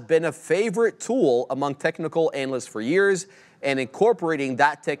has been a favorite tool among technical analysts for years, and incorporating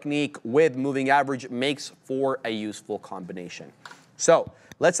that technique with moving average makes for a useful combination. So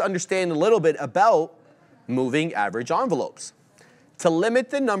let's understand a little bit about moving average envelopes. To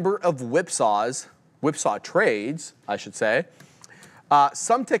limit the number of whipsaw trades, I should say,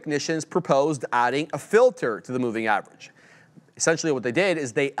 some technicians proposed adding a filter to the moving average. Essentially what they did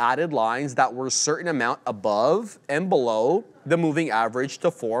is they added lines that were a certain amount above and below the moving average to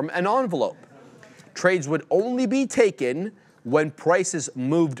form an envelope. Trades would only be taken when prices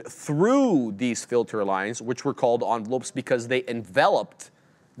moved through these filter lines, which were called envelopes because they enveloped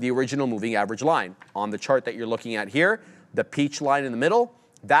the original moving average line. On the chart that you're looking at here, the peach line in the middle,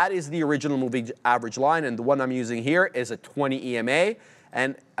 that is the original moving average line, and the one I'm using here is a 20 EMA,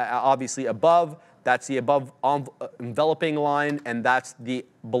 and obviously above, that's the above enveloping line, and that's the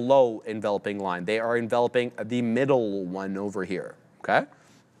below enveloping line. They are enveloping the middle one over here, okay?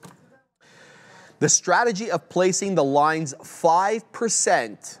 The strategy of placing the lines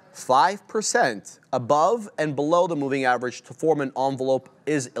 5% above and below the moving average to form an envelope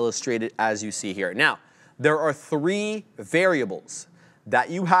is illustrated as you see here. Now, there are 3 variables that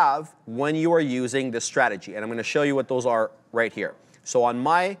you have when you are using this strategy, and I'm going to show you what those are right here. So on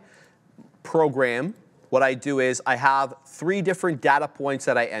my program, what I do is I have 3 different data points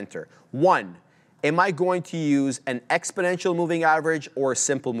that I enter. 1, am I going to use an exponential moving average or a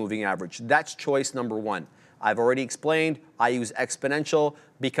simple moving average? That's choice number 1. I've already explained I use exponential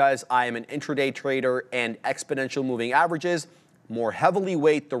because I am an intraday trader, and exponential moving averages more heavily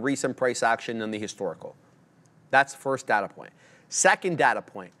weight the recent price action than the historical. That's first data point. Second data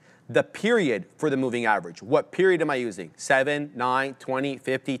point, the period for the moving average. What period am I using? 7, 9, 20,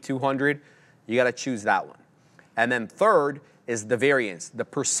 50, 200? You got to choose that one. And then third is the variance, the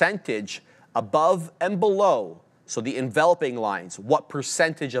percentage above and below. So the enveloping lines, what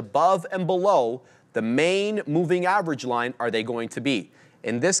percentage above and below the main moving average line are they going to be?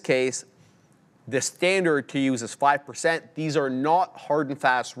 In this case, the standard to use is 5%. These are not hard and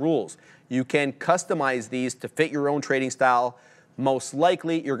fast rules. You can customize these to fit your own trading style. Most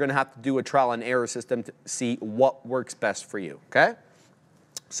likely, you're going to have to do a trial and error system to see what works best for you, okay?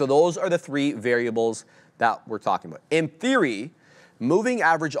 So those are the 3 variables that we're talking about. In theory, moving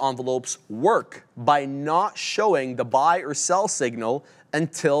average envelopes work by not showing the buy or sell signal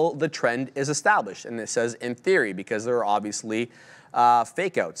until the trend is established. And it says in theory because there are obviously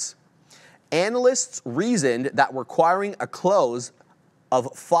fake outs. Analysts reasoned that requiring a close of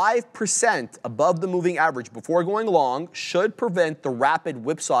 5% above the moving average before going long should prevent the rapid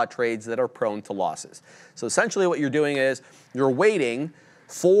whipsaw trades that are prone to losses. So essentially what you're doing is you're waiting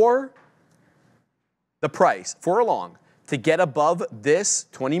for the price for a long to get above this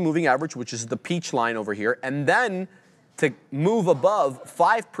 20 moving average, which is the peach line over here, and then to move above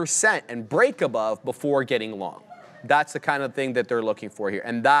 5% and break above before getting long. That's the kind of thing that they're looking for here.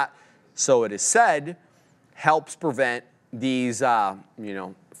 And that, so it is said, helps prevent these,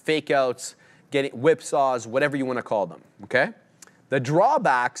 fake outs, getting whipsaws, whatever you want to call them, okay? The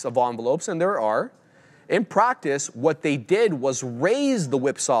drawbacks of envelopes, and there are, in practice, what they did was raise the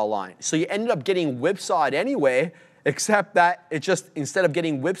whipsaw line. So you ended up getting whipsawed anyway, except that it just, instead of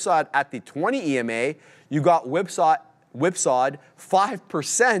getting whipsawed at the 20 EMA, you got whipsawed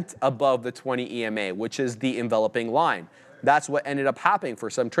 5% above the 20 EMA, which is the enveloping line. That's what ended up happening for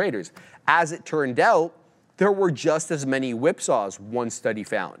some traders. As it turned out, there were just as many whipsaws, one study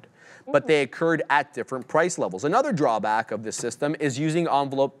found, but they occurred at different price levels. Another drawback of this system is using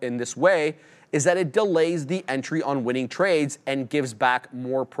envelope in this way is that it delays the entry on winning trades and gives back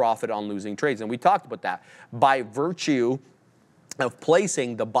more profit on losing trades. And we talked about that. By virtue of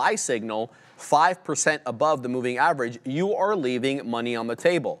placing the buy signal 5% above the moving average, you are leaving money on the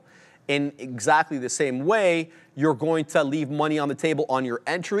table. In exactly the same way, you're going to leave money on the table on your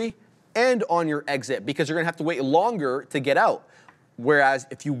entry and on your exit because you're going to have to wait longer to get out. Whereas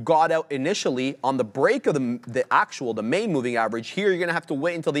if you got out initially on the break of the main moving average, here you're going to have to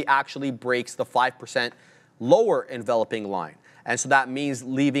wait until it actually breaks the 5% lower enveloping line. And so that means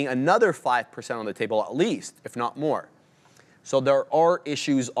leaving another 5% on the table at least, if not more. So there are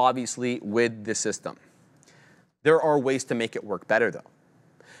issues, obviously, with the system. There are ways to make it work better, though.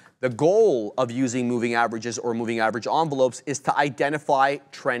 The goal of using moving averages or moving average envelopes is to identify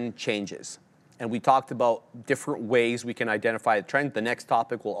trend changes. And we talked about different ways we can identify a trend. The next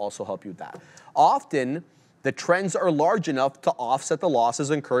topic will also help you with that. Often, the trends are large enough to offset the losses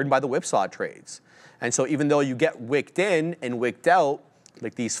incurred by the whipsaw trades. And so even though you get wicked in and wicked out,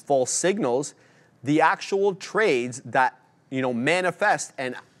 like these false signals, the actual trades that, you know, manifest,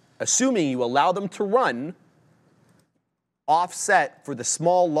 and assuming you allow them to run, offset for the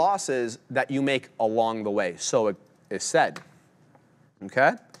small losses that you make along the way. So it is said.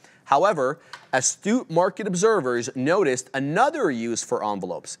 Okay? However, astute market observers noticed another use for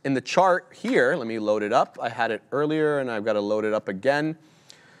envelopes. In the chart here, let me load it up. I had it earlier and I've got to load it up again.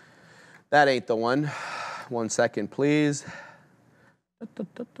 That ain't the one. 1 second, please.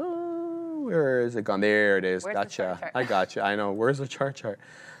 Where is it gone? There it is. Where's Gotcha. the chart? I gotcha. I know. Where's the chart?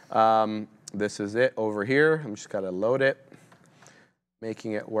 This is it over here. I'm just got to load it.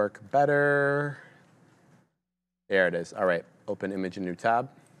 Making it work better. There it is. All right. Open image in new tab.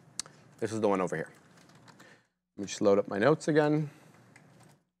 This is the one over here. Let me just load up my notes again.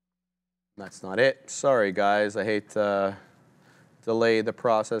 That's not it. Sorry, guys. I hate to delay the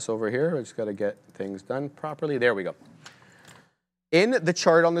process over here. I just got to get things done properly. There we go. In the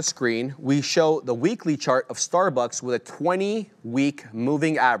chart on the screen, we show the weekly chart of Starbucks with a 20-week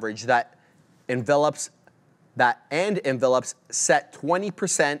moving average that envelops set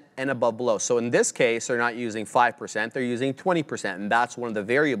 20% and above below. So in this case, they're not using 5%, they're using 20%, and that's one of the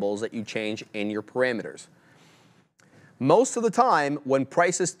variables that you change in your parameters. Most of the time, when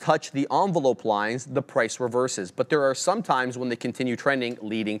prices touch the envelope lines, the price reverses, but there are some times when they continue trending,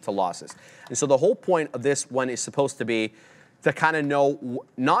 leading to losses. And so the whole point of this one is supposed to be to kind of know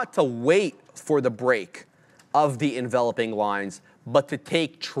not to wait for the break of the enveloping lines, but to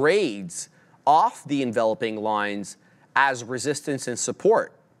take trades off the enveloping lines as resistance and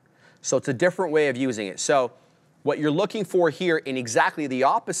support. So it's a different way of using it. So what you're looking for here in exactly the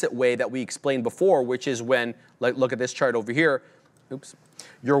opposite way that we explained before, which is when, like, look at this chart over here. Oops.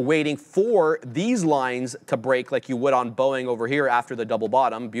 You're waiting for these lines to break like you would on Boeing over here after the double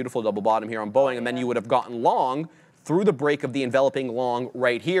bottom, beautiful double bottom here on Boeing, and then you would have gotten long through the break of the enveloping long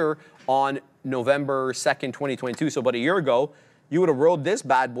right here on November 2nd, 2022. So about a year ago, you would have rode this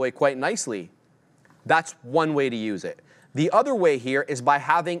bad boy quite nicely. That's one way to use it. The other way here is by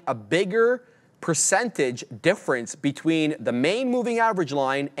having a bigger percentage difference between the main moving average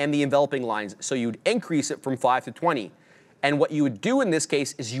line and the enveloping lines. So you'd increase it from 5 to 20. And what you would do in this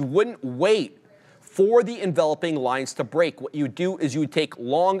case is you wouldn't wait for the enveloping lines to break. What you would do is you would take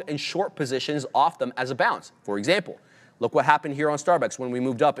long and short positions off them as a bounce. For example, look what happened here on Starbucks when we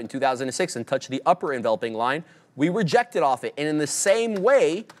moved up in 2006 and touched the upper enveloping line. We rejected off it. And in the same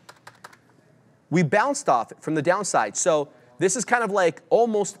way, we bounced off it from the downside. So this is kind of like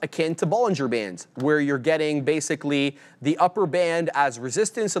almost akin to Bollinger Bands, where you're getting basically the upper band as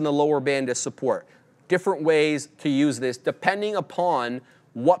resistance and the lower band as support. Different ways to use this depending upon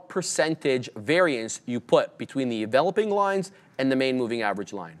what percentage variance you put between the enveloping lines and the main moving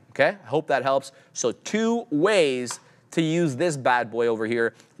average line. Okay, I hope that helps. So 2 ways to use this bad boy over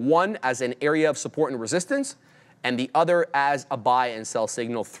here. One as an area of support and resistance, and the other as a buy and sell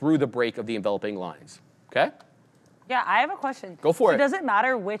signal through the break of the enveloping lines. Okay? Yeah, I have a question. Go for it. Does it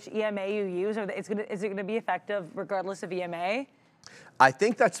matter which EMA you use, or is it going to be effective regardless of EMA? I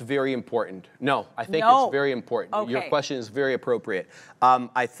think that's very important. No, I think it's very important. Okay. Your question is very appropriate.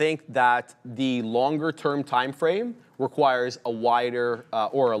 I think that the longer term time frame requires a wider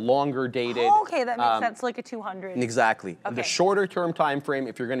or a longer dated. Oh, okay, that makes sense, like a 200. Exactly. Okay. The shorter term time frame,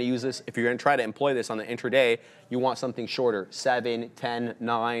 if you're going to use this, if you're going to try to employ this on the intraday, you want something shorter, 7, 10,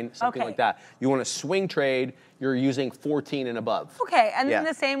 9, something like that. You want a swing trade, you're using 14 and above. Okay, and then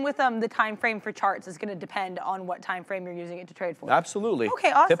the same with the time frame for charts is going to depend on what time frame you're using it to trade for. Absolutely.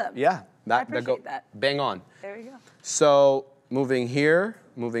 Okay, awesome. Yeah, I appreciate that. Bang on. There you go. So moving here,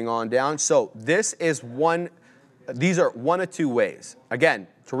 moving on down. So this is these are one of 2 ways. Again,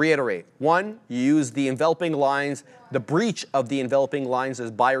 to reiterate, 1, you use the enveloping lines, the breach of the enveloping lines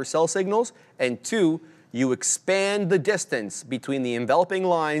as buy or sell signals, and 2, you expand the distance between the enveloping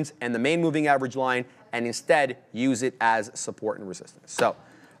lines and the main moving average line, and instead use it as support and resistance. So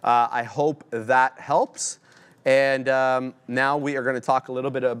I hope that helps. And now we are going to talk a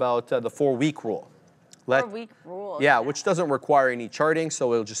little bit about the 4-week rule. 4-week rule. Yeah, which doesn't require any charting, so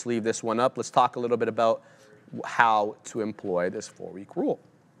we'll just leave this one up. Let's talk a little bit about how to employ this 4-week rule.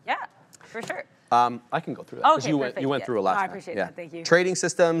 Yeah, for sure. I can go through that because Okay, you went through it last time. I appreciate that. Thank you. Trading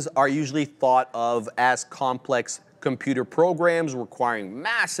systems are usually thought of as complex computer programs requiring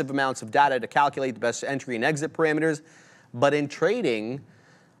massive amounts of data to calculate the best entry and exit parameters. But in trading,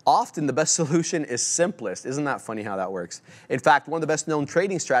 often the best solution is simplest. Isn't that funny how that works? In fact, one of the best known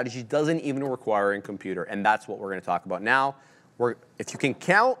trading strategies doesn't even require a computer, and that's what we're going to talk about now. If you can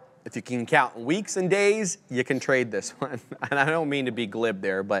count if you can count weeks and days, you can trade this one. And I don't mean to be glib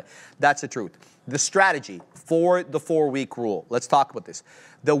there, but that's the truth. The strategy for the 4-week rule. Let's talk about this.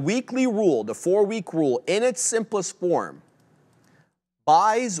 The weekly rule, the 4-week rule, in its simplest form,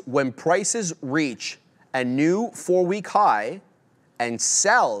 buys when prices reach a new 4-week high and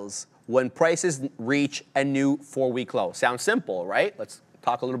sells when prices reach a new 4-week low. Sounds simple, right? Let's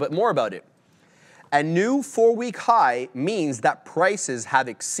talk a little bit more about it. A new 4-week high means that prices have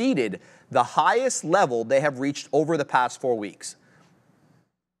exceeded the highest level they have reached over the past 4 weeks.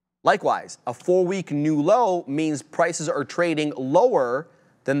 Likewise, a 4-week new low means prices are trading lower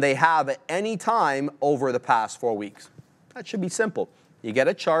than they have at any time over the past 4 weeks. That should be simple. You get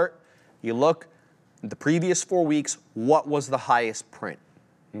a chart, you look at the previous 4 weeks, what was the highest print,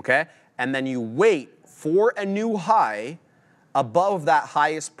 okay? And then you wait for a new high above that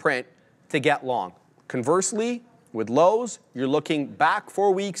highest print to get long. Conversely, with lows, you're looking back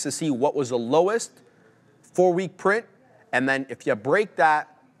 4 weeks to see what was the lowest 4-week print, and then if you break that,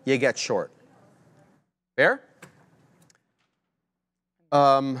 you get short. Fair?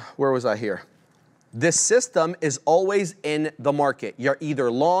 Where was I here? This system is always in the market. You're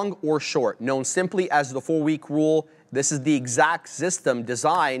either long or short, known simply as the 4-week rule. This is the exact system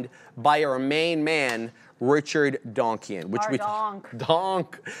designed by our main man, Richard Donkian, which we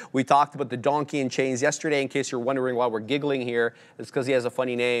talked about the Donkian chains yesterday. In case you're wondering why we're giggling here, it's because he has a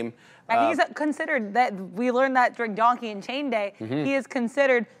funny name. And he's considered, that we learned that during Donkian Chain Day, he is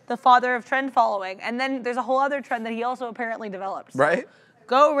considered the father of trend following. And then there's a whole other trend that he also apparently developed. So right?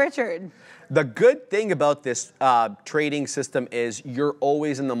 Go, Richard. The good thing about this trading system is you're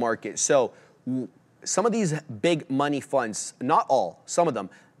always in the market. So some of these big money funds, not all, some of them,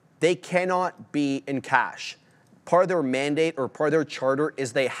 they cannot be in cash. Part of their mandate or part of their charter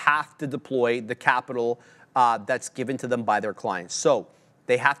is they have to deploy the capital that's given to them by their clients. So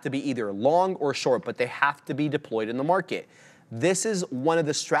they have to be either long or short, but they have to be deployed in the market. This is one of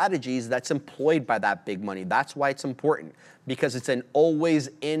the strategies that's employed by that big money. That's why it's important, because it's an always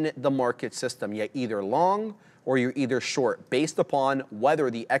in the market system. You're either long or you're either short, based upon whether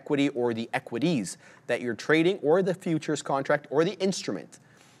the equity or the equities that you're trading or the futures contract or the instrument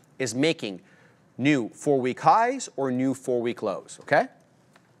is making new 4-week highs or new 4-week lows, okay?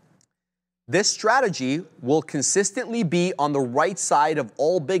 This strategy will consistently be on the right side of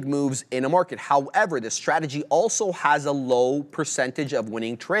all big moves in a market. However, this strategy also has a low percentage of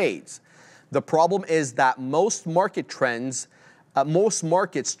winning trades. The problem is that most markets trend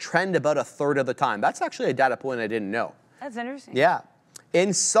about 1/3 of the time. That's actually a data point I didn't know. That's interesting. Yeah.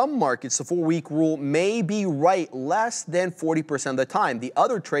 In some markets, the 4-week rule may be right less than 40% of the time. The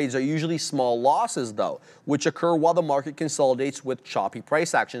other trades are usually small losses, though, which occur while the market consolidates with choppy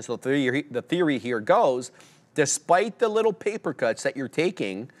price action. So the theory here goes, despite the little paper cuts that you're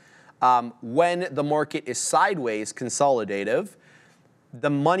taking when the market is sideways consolidative, the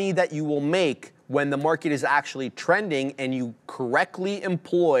money that you will make when the market is actually trending and you correctly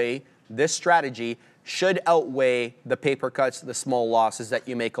employ this strategy should outweigh the paper cuts, the small losses that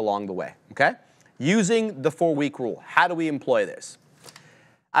you make along the way, okay? Using the 4-week rule, how do we employ this?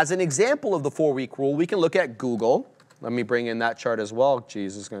 As an example of the 4-week rule, we can look at Google. Let me bring in that chart as well.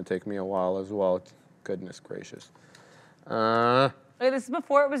 Geez, it's going to take me a while as well. Goodness gracious. This is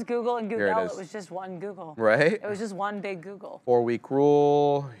before it was Google and Google. It it was just one Google. Right? It was just one big Google. 4-week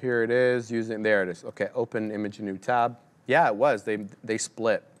rule. Here it is. There it is. Okay, open image, new tab. Yeah, it was. They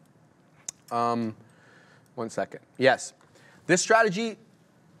split. 1 second. Yes. This strategy,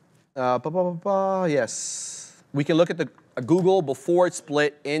 yes. We can look at the Google before it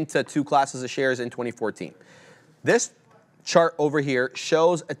split into 2 classes of shares in 2014. This chart over here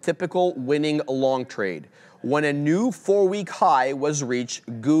shows a typical winning long trade. When a new 4-week high was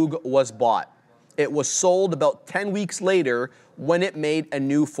reached, Goog was bought. It was sold about 10 weeks later when it made a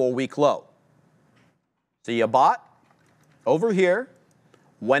new 4-week low. So you bought over here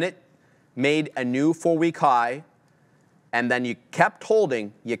when it made a new 4-week high, and then you kept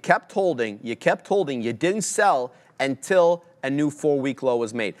holding, you kept holding, you kept holding, you didn't sell until a new 4-week low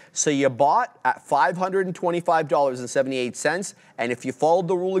was made. So you bought at $525.78, and if you followed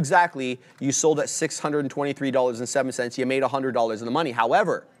the rule exactly, you sold at $623.07. You made $100 in the money.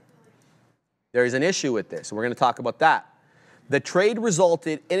 However, there's an issue with this, and we're going to talk about that. The trade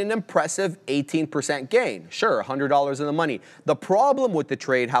resulted in an impressive 18% gain. Sure, $100 in the money. The problem with the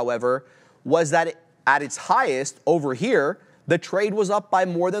trade, however, was that at its highest over here, the trade was up by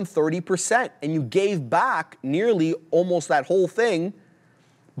more than 30%, and you gave back nearly almost that whole thing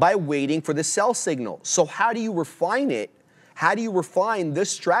by waiting for the sell signal. So how do you refine it? How do you refine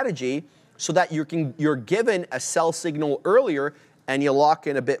this strategy so that you're given a sell signal earlier and you lock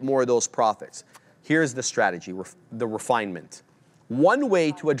in a bit more of those profits. Here's the strategy, the refinement. One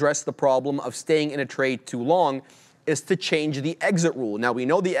way to address the problem of staying in a trade too long is to change the exit rule. Now, we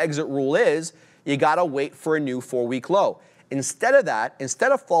know the exit rule is you got to wait for a new 4-week low. Instead of that,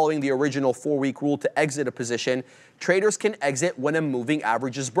 instead of following the original 4-week rule to exit a position, traders can exit when a moving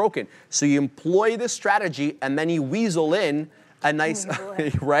average is broken. So you employ this strategy and then you weasel in a nice,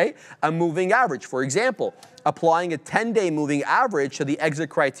 right? A moving average. For example, applying a 10-day moving average to the exit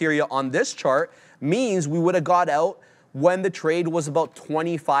criteria on this chart means we would have got out when the trade was about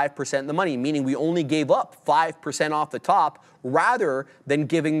 25% of the money, meaning we only gave up 5% off the top rather than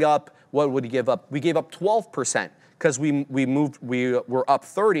giving up, what would we give up? We gave up 12% because we were up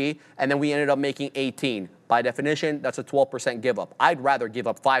 30 and then we ended up making 18. By definition, that's a 12% give up. I'd rather give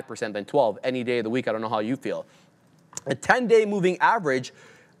up 5% than 12 any day of the week. I don't know how you feel. A 10-day moving average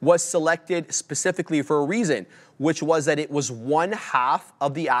was selected specifically for a reason, which was that it was 1/2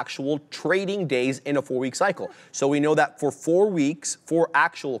 of the actual trading days in a 4-week cycle. So we know that for 4 weeks, 4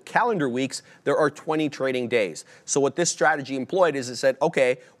 actual calendar weeks, there are 20 trading days. So what this strategy employed is it said,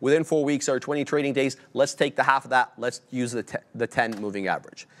 okay, within 4 weeks there are 20 trading days, let's take the half of that, let's use the 10 moving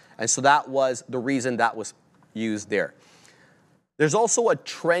average. And so that was the reason that was used there. There's also a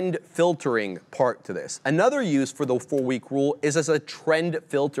trend filtering part to this. Another use for the 4-week rule is as a trend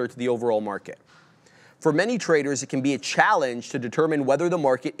filter to the overall market. For many traders, it can be a challenge to determine whether the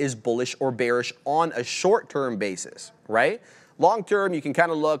market is bullish or bearish on a short-term basis, right? Long-term, you can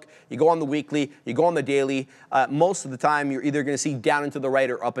kind of look, you go on the weekly, you go on the daily. Most of the time, you're either going to see down and to the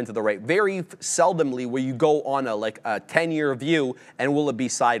right or up and to the right. Very seldomly where you go on a 10-year view and will it be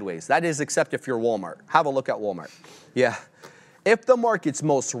sideways. That is except if you're Walmart. Have a look at Walmart. Yeah. If the market's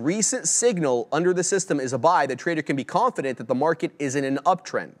most recent signal under the system is a buy, the trader can be confident that the market is in an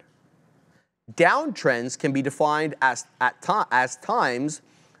uptrend. Downtrends can be defined as times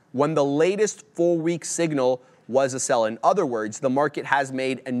when the latest 4-week signal was a sell. In other words, the market has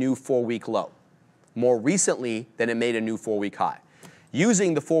made a new 4-week low more recently than it made a new 4-week high.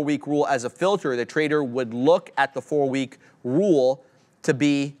 Using the 4-week rule as a filter, the trader would look at the 4-week rule to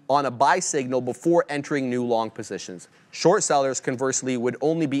be on a buy signal before entering new long positions. Short sellers, conversely, would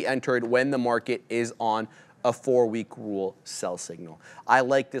only be entered when the market is on a 4-week rule sell signal. I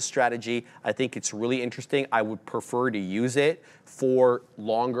like this strategy. I think it's really interesting. I would prefer to use it for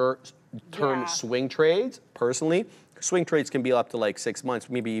longer term swing trades, personally. Swing trades can be up to like 6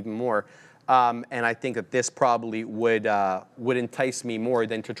 months, maybe even more. And I think that this probably would entice me more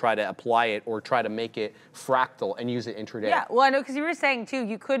than to try to apply it or try to make it fractal and use it intraday. Yeah, well, I know because you were saying too,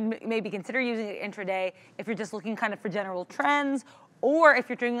 you could maybe consider using it intraday if you're just looking kind of for general trends, or if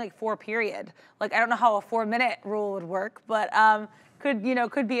you're doing like 4 period. Like I don't know how a 4-minute rule would work, but could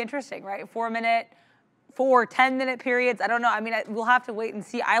be interesting, right? 4-minute. 4 10-minute periods. I don't know. I mean, we'll have to wait and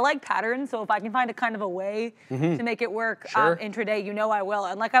see. I like patterns, so if I can find a kind of a way to make it work intraday, I will.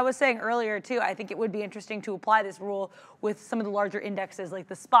 And like I was saying earlier too, I think it would be interesting to apply this rule with some of the larger indexes like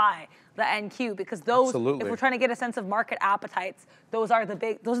the SPY, the NQ, because those, if we're trying to get a sense of market appetites, those are the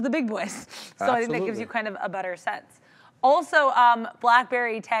big boys. So I think that gives you kind of a better sense. Also,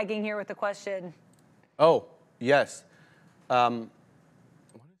 BlackBerry tagging here with the question. Oh, yes.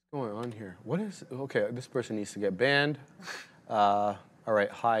 Going on here? What is, okay, this person needs to get banned. All right,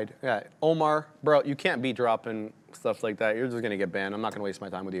 hide. Yeah, Omar, bro, you can't be dropping stuff like that. You're just gonna get banned. I'm not gonna waste my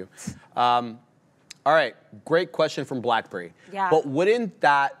time with you. All right, great question from BlackBerry. Yeah. But wouldn't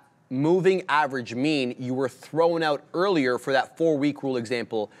that moving average mean you were thrown out earlier for that 4-week rule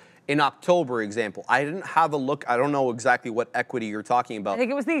example in October example? I didn't have a look. I don't know exactly what equity you're talking about. I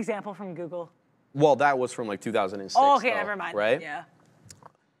think it was the example from Google. Well, that was from like 2006. Oh, okay, though, never mind. Right? Yeah.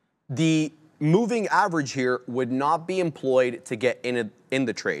 The moving average here would not be employed to get in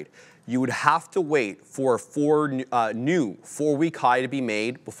the trade. You would have to wait for a new 4-week high to be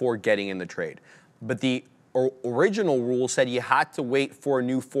made before getting in the trade. But the original rule said you had to wait for a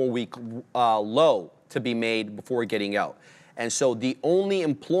new 4-week low to be made before getting out. And so the only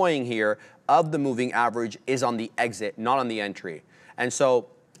employing here of the moving average is on the exit, not on the entry. And so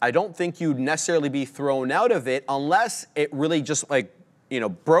I don't think you'd necessarily be thrown out of it unless it really just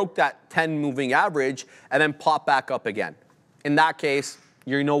broke that 10 moving average and then popped back up again. In that case,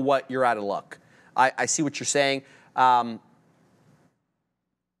 you know what, you're out of luck. I see what you're saying.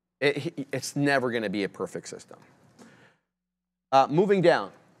 It's never going to be a perfect system. Moving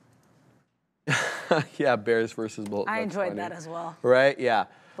down. Yeah, Bears versus Bulls. I enjoyed that as well. Right? Yeah.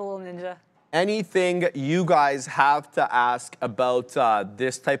 The little ninja. Anything you guys have to ask about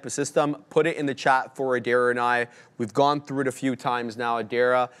this type of system, put it in the chat for Adara and I. We've gone through it a few times now.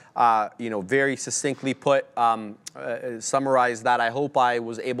 Adara, very succinctly put summarize that. I hope I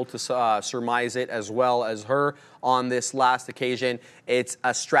was able to surmise it as well as her on this last occasion. It's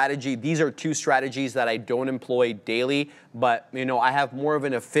a strategy. These are two strategies that I don't employ daily, but you know, I have more of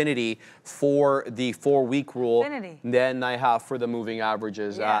an affinity for the 4-week rule than I have for the moving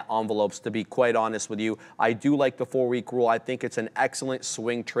averages envelopes, to be quite honest with you. I do like the 4-week rule. I think it's an excellent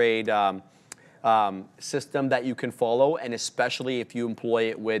swing trade system that you can follow, and especially if you employ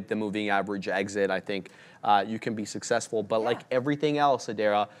it with the moving average exit, I think you can be successful. But like everything else,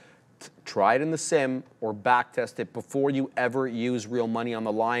 Adara, try it in the sim or back test it before you ever use real money on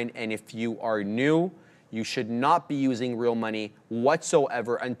the line. And if you are new, you should not be using real money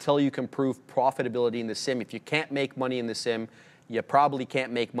whatsoever until you can prove profitability in the sim. If you can't make money in the sim, you probably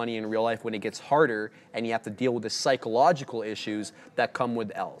can't make money in real life when it gets harder and you have to deal with the psychological issues that come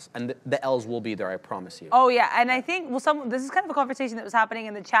with L's. And the L's will be there, I promise you. Oh, yeah. And I think, well, this is kind of a conversation that was happening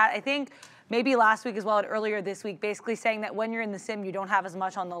in the chat. I think maybe last week as well and earlier this week, basically saying that when you're in the sim, you don't have as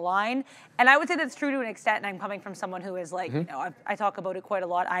much on the line. And I would say that's true to an extent, and I'm coming from someone who is like, you know, I talk about it quite a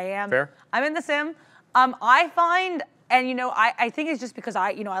lot. I am. Fair. I'm in the sim. I find, and you know, I think it's just because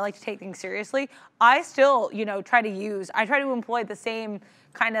I like to take things seriously. I still, you know, try to employ the same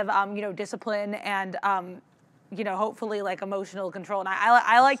kind of, you know, discipline and, you know, hopefully like emotional control. And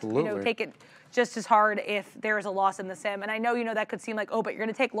I like to, you know, take it just as hard if there is a loss in the sim. And I know, you know, that could seem like, oh, but you're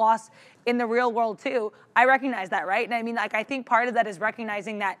going to take loss in the real world too. I recognize that, right? And I mean, like, I think part of that is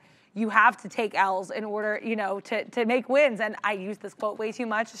recognizing that you have to take L's in order, you know, to make wins. And I use this quote way too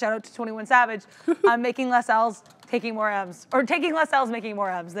much. Shout out to 21 Savage. Making less L's, taking more M's. Or taking less L's, making more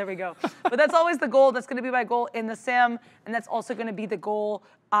M's. There we go. But that's always the goal. That's going to be my goal in the sim. And that's also going to be the goal,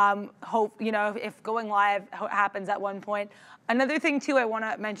 hope, you know, if going live happens at one point. Another thing, too, I want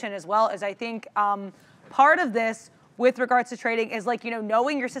to mention as well is I think part of this with regards to trading is like, you know,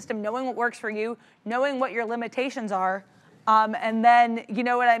 knowing your system, knowing what works for you, knowing what your limitations are. And then, you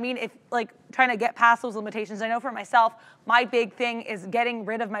know what I mean? If like trying to get past those limitations, I know for myself, my big thing is getting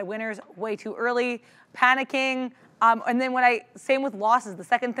rid of my winners way too early, panicking. And then same with losses, the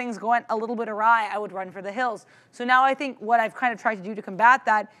second things going a little bit awry, I would run for the hills. So now I think what I've kind of tried to do to combat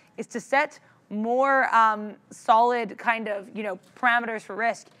that is to set more solid kind of, you know, parameters for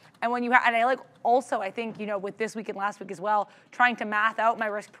risk. And when you and I like also, I think, you know, with this week and last week as well, trying to math out my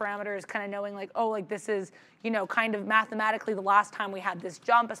risk parameters, kind of knowing like, oh, like this is, you know, kind of mathematically the last time we had this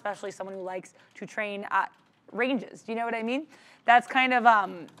jump, especially someone who likes to train at ranges. Do you know what I mean? That's kind of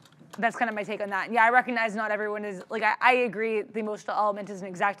my take on that. And yeah, I recognize not everyone is, like, I agree the emotional element isn't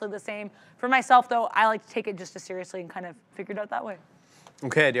exactly the same. For myself, though, I like to take it just as seriously and kind of figure it out that way.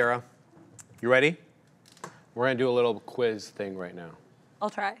 Okay, Adara, you ready? We're going to do a little quiz thing right now. I'll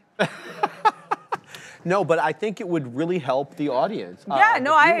try. No, but I think it would really help the audience. Yeah,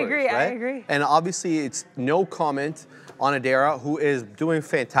 no, I viewers, agree. Right? I agree. And obviously, it's no comment on Adara, who is doing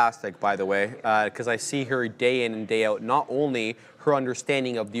fantastic, by the way, because I see her day in and day out, not only her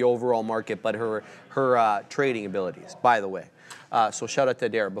understanding of the overall market, but her trading abilities, by the way. So shout out to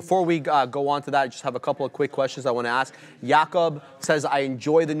Adara. Before we go on to that, I just have a couple of quick questions I want to ask. Jakob says, I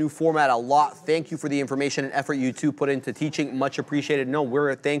enjoy the new format a lot. Thank you for the information and effort you two put into teaching. Much appreciated. No,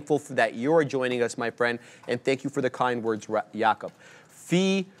 we're thankful for that you're joining us, my friend. And thank you for the kind words, Jakob.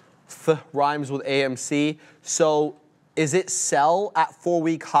 Fee rhymes with AMC. So is it sell at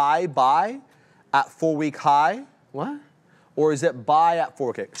 4-week high, buy at 4-week high? What? Or is it buy at 4?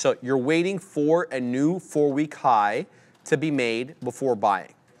 Okay, so you're waiting for a new 4-week high to be made before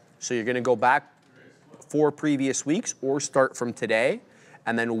buying. So you're going to go back 4 previous weeks or start from today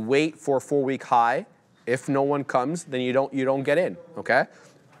and then wait for a 4-week high. If no one comes, then you don't get in, okay?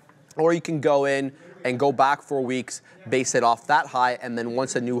 Or you can go in and go back 4 weeks, base it off that high, and then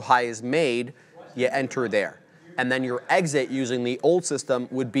once a new high is made, you enter there. And then your exit using the old system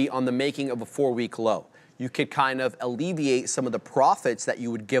would be on the making of a 4-week low. You could kind of alleviate some of the profits that you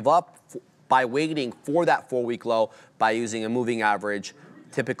would give up by waiting for that 4-week low by using a moving average,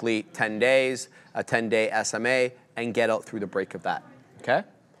 typically 10 days, a 10-day SMA, and get out through the break of that. Okay?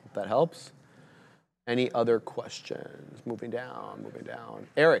 Hope that helps. Any other questions? Moving down, moving down.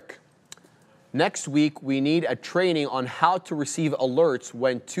 Eric, next week we need a training on how to receive alerts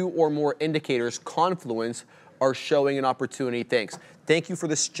when 2 or more indicators confluence are showing an opportunity. Thanks. Thank you for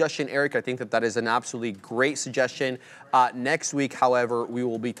the suggestion, Eric. I think that is an absolutely great suggestion. Next week, however, we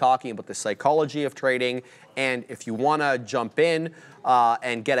will be talking about the psychology of trading. And if you want to jump in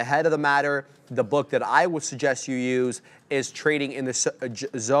and get ahead of the matter, the book that I would suggest you use is Trading in the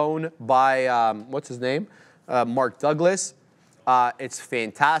Zone by, what's his name? Mark Douglas. It's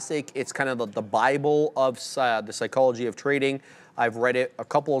fantastic. It's kind of the Bible of the psychology of trading. I've read it a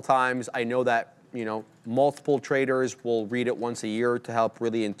couple of times. I know that you know, multiple traders will read it once a year to help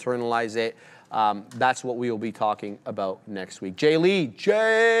really internalize it. That's what we will be talking about next week. Jay Lee,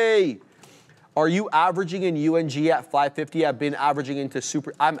 Jay, are you averaging in UNG at 550? I've been averaging into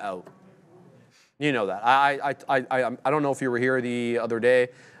super. I'm out. You know that. I don't know if you were here the other day,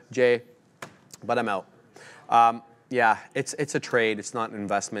 Jay, but I'm out. Yeah, it's a trade. It's not an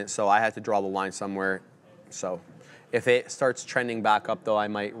investment. So I had to draw the line somewhere. So if it starts trending back up, though, I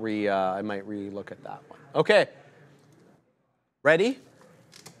might re-look at that one. Okay. Ready?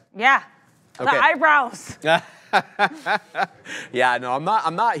 Yeah. Okay. The eyebrows. Yeah, no,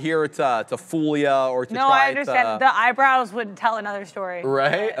 I'm not here to fool you or to No, try I understand. The eyebrows would tell another story.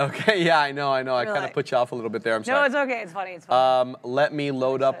 Right? Okay, yeah, I know. I kind of put you off a little bit there. I'm sorry. No, it's okay. It's funny. It's funny. Let me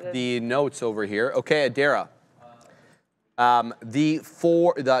load up the notes over here. Okay, Adara. Not the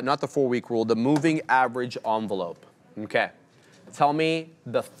 4-week rule, the moving average envelope. Okay. Tell me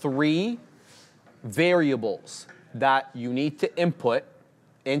the 3 variables that you need to input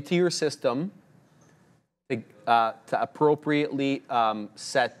into your system to appropriately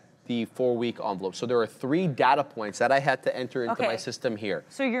set the 4-week envelope. So there are 3 data points that I had to enter into my system here.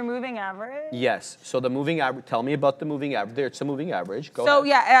 So you're moving average? Yes. So the moving average, tell me about the moving average. There, it's a moving average. Go so ahead.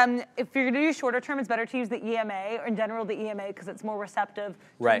 Yeah, if you're going to do shorter term, it's better to use the EMA, or in general the EMA, because it's more receptive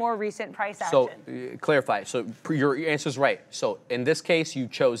to more recent price action. So clarify. So your answer's right. So in this case, you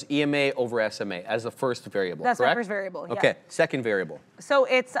chose EMA over SMA as the first variable, That's correct? the first variable, yeah. Okay, second variable. So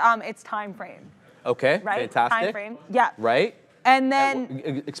it's time frame. Okay, right? fantastic. Time frame, yeah. Right? And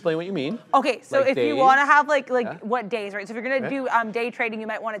then explain what you mean. Okay, so like if days? you want to have what days, right? So if you're going to do day trading, you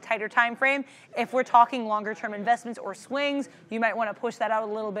might want a tighter time frame. If we're talking longer term investments or swings, you might want to push that out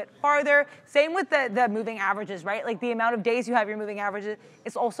a little bit farther. Same with the moving averages, right? Like the amount of days you have your moving averages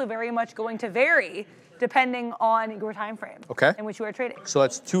is also very much going to vary depending on your time frame in which you are trading. So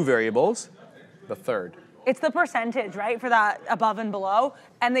that's 2 variables. The third. It's the percentage, right, for that above and below.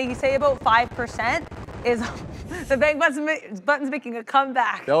 And they say about 5% is the bank button's making a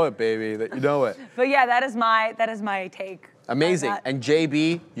comeback. Know it, baby. You know it. But yeah, that is my take. Amazing. And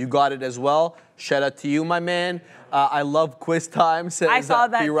JB, you got it as well. Shout out to you, my man. I love quiz time. I saw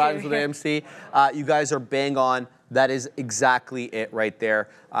that too. Rhymes with AMC. You guys are bang on. That is exactly it right there.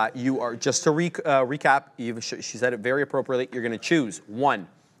 You are, just to recap, she said it very appropriately, you're going to choose 1,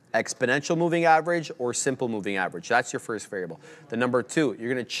 exponential moving average or simple moving average. That's your first variable. The number 2,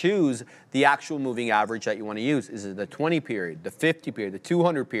 you're going to choose the actual moving average that you want to use. Is it the 20 period, the 50 period, the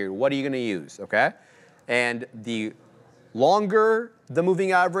 200 period? What are you going to use, okay? And the longer the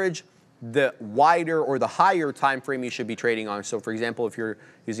moving average, the wider or the higher time frame you should be trading on. So for example, if you're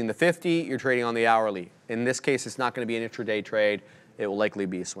using the 50, you're trading on the hourly. In this case, it's not going to be an intraday trade. It will likely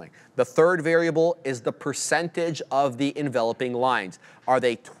be a swing. The third variable is the percentage of the enveloping lines. Are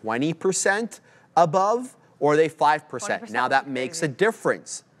they 20% above or are they 5%? Now that makes a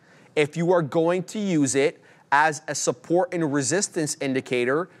difference. If you are going to use it as a support and resistance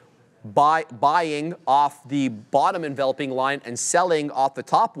indicator, buying off the bottom enveloping line and selling off the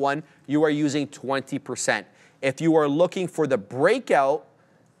top one, you are using 20%. If you are looking for the breakout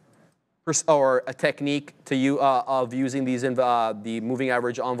or a technique of using these the moving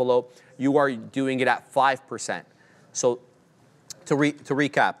average envelope, you are doing it at 5%. So to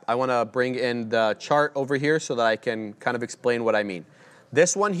recap, I want to bring in the chart over here so that I can kind of explain what I mean.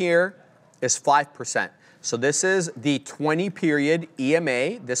 This one here is 5%. So this is the 20 period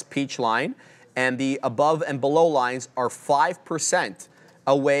EMA, this peach line, and the above and below lines are 5%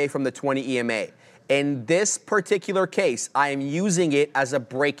 away from the 20 EMA. In this particular case, I am using it as a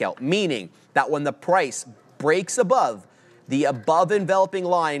breakout, meaning that when the price breaks above the above enveloping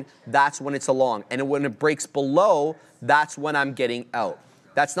line, that's when it's a long. And when it breaks below, that's when I'm getting out.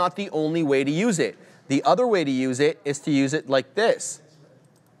 That's not the only way to use it. The other way to use it is to use it like this.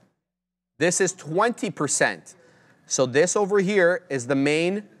 This is 20%. So this over here is the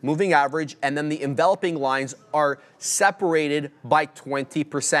main moving average, and then the enveloping lines are separated by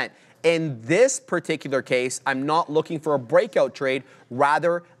 20%. In this particular case, I'm not looking for a breakout trade.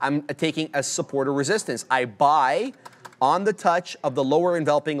 Rather, I'm taking a support or resistance. I buy on the touch of the lower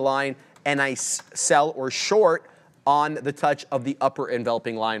enveloping line, and I sell or short on the touch of the upper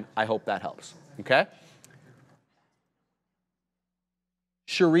enveloping line. I hope that helps. Okay?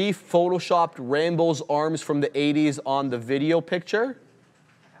 Sharif photoshopped Rambo's arms from the 80s on the video picture.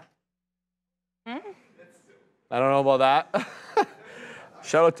 I don't know about that.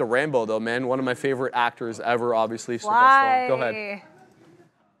 Shout out to Rambo, though, man. One of my favorite actors ever, obviously. Why? Go ahead.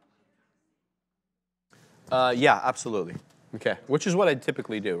 Yeah, absolutely. Okay, which is what I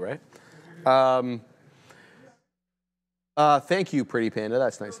typically do, right? Thank you, Pretty Panda.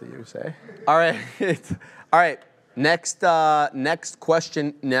 That's nice of you to say. All right. All right. Next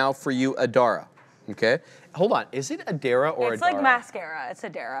question now for you, Adara. Okay. Hold on. Is it Adara or Adara? It's like mascara. It's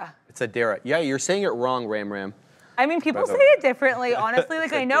Adara. It's Adara. Yeah, you're saying it wrong, Ram. I mean, people say it differently, honestly.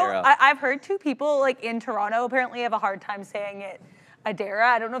 Like, I know, Adara. I've heard two people, like, in Toronto apparently have a hard time saying it Adara.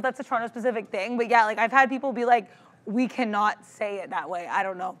 I don't know if that's a Toronto-specific thing, but yeah, like, I've had people be like, we cannot say it that way. I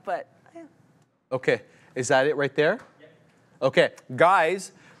don't know, but yeah. Okay. Is that it right there? Okay,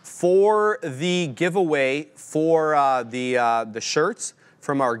 guys, for the giveaway for the shirts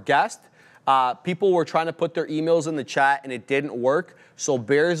from our guest, people were trying to put their emails in the chat and it didn't work. So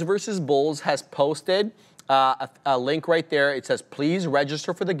Bears versus Bulls has posted a link right there. It says, please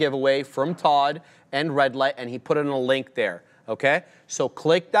register for the giveaway from Todd and Red Light, and he put in a link there, okay? So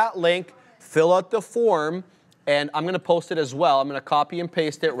click that link, fill out the form, and I'm gonna post it as well. I'm gonna copy and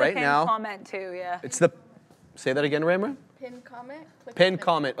paste it right now. Comment too, yeah. It's the, say that again, Ramra? Pin comment. Pin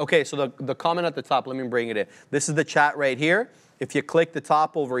comment. Okay, so the comment at the top, let me bring it in. This is the chat right here. If you click the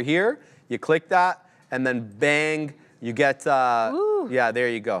top over here, you click that, and then bang, you get, yeah, there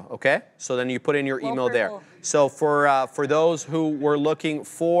you go, okay? So then you put in your email there. So for those who were looking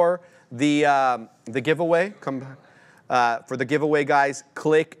for the giveaway, come back. For the giveaway, guys,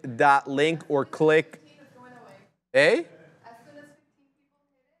 click that link or click, eh?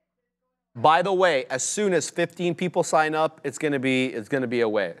 By the way, as soon as 15 people sign up, it's gonna be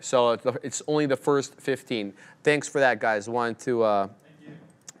away. So it's only the first 15. Thanks for that, guys. Wanted to.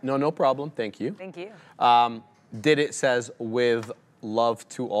 No problem. Thank you. Thank you. Did it says with love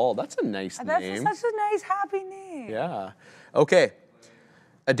to all. That's a nice name. That's such a nice, happy name. Yeah. Okay.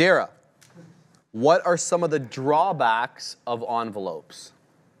 Adara, what are some of the drawbacks of envelopes?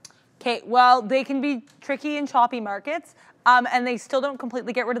 Okay, well, they can be tricky in choppy markets. And they still don't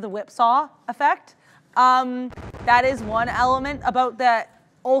completely get rid of the whipsaw effect. That is one element about that.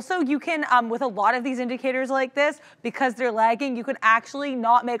 Also, you can, with a lot of these indicators like this, because they're lagging, you can actually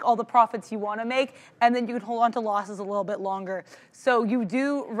not make all the profits you want to make, and then you can hold on to losses a little bit longer. So you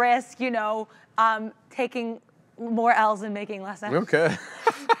do risk, you know, taking more L's and making less M's. Okay.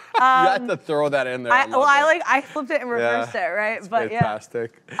 You had to throw that in there. I flipped it and reversed it, right? It's but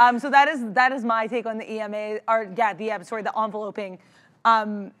fantastic. Yeah. So that is my take on the EMA, or yeah, the enveloping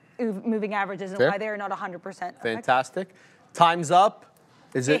moving averages and why they are not 100%. Fantastic. Time's up.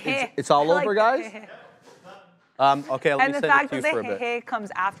 Is it? It's all over, guys. Okay. Let me and the fact that the hey comes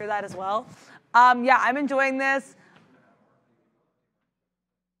after that as well. Yeah, I'm enjoying this.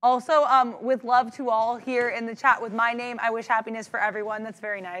 Also, with love to all here in the chat with my name, I wish happiness for everyone. That's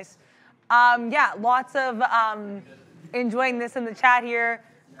very nice. Yeah, lots of enjoying this in the chat here.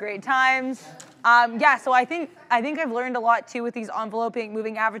 Great times. Yeah, so I think I've learned a lot too with these enveloping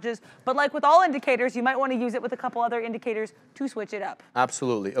moving averages. But like with all indicators, you might want to use it with a couple other indicators to switch it up.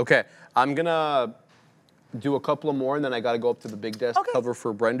 Absolutely. Okay, I'm gonna do a couple of more, and then I got to go up to the big desk cover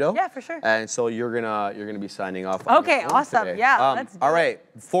for Brendo. Yeah, for sure. And so you're gonna be signing off. Okay, awesome. Today. Yeah, let's do all right,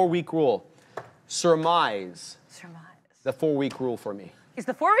 4-week rule. Surmise. The 4-week rule for me. Is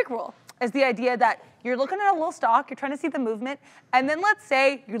the 4-week rule is the idea that you're looking at a little stock, you're trying to see the movement, and then let's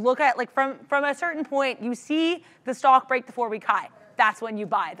say you look at, like, from a certain point, you see the stock break the 4-week high. That's when you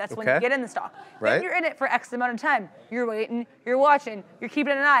buy. That's when you get in the stock. Right. Then you're in it for X amount of time. You're waiting, you're watching, you're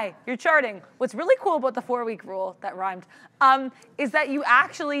keeping an eye, you're charting. What's really cool about the 4-week rule, that rhymed, is that you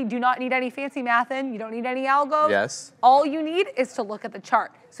actually do not need any fancy math in. You don't need any algos. Yes. All you need is to look at the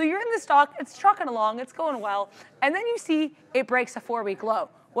chart. So you're in the stock, it's trucking along, it's going well, and then you see it breaks a 4-week low.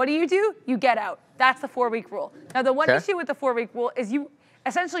 What do? You get out. That's the 4-week rule. Now, the one issue with the 4-week rule is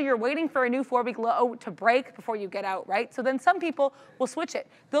essentially you're waiting for a new 4-week low to break before you get out, right? So then some people will switch it.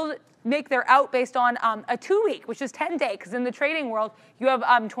 They'll make their out based on a 2-week, which is 10 day, because in the trading world, you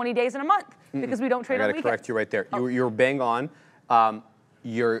have 20 days in a month, because we don't trade on weekends. I gotta correct you right there. You're bang on.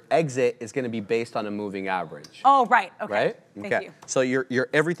 Your exit is gonna be based on a moving average. Oh, right, okay. Right? Thank you. So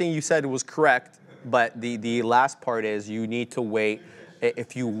everything you said was correct, but the last part is you need to wait.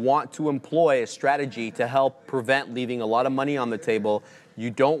 If you want to employ a strategy to help prevent leaving a lot of money on the table, you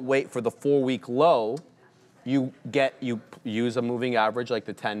don't wait for the 4-week low. You use a moving average like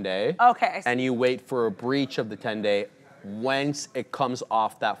the 10-day. Okay. And you wait for a breach of the 10-day once it comes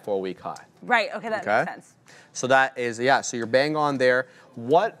off that 4-week high. Right. Okay, that makes sense. So that is so you're bang on there.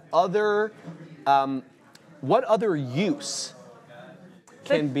 What other use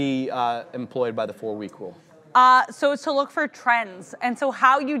can be employed by the 4-week rule? So it's to look for trends. And so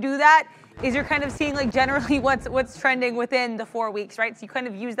how you do that is you're kind of seeing like generally what's trending within the 4 weeks, right? So you kind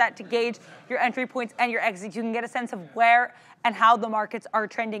of use that to gauge your entry points and your exits. You can get a sense of where and how the markets are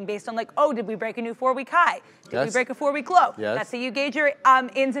trending based on like, oh, did we break a new 4-week high? Did we break a 4-week low? Yes. That's how you gauge your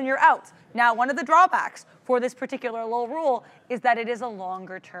ins and your outs. Now, one of the drawbacks for this particular little rule is that it is a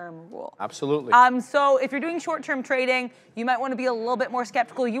longer term rule. Absolutely. So if you're doing short-term trading, you might want to be a little bit more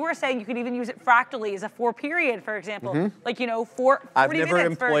skeptical. You were saying you could even use it fractally as a 4-period, for example. Like, you know, 40 I've never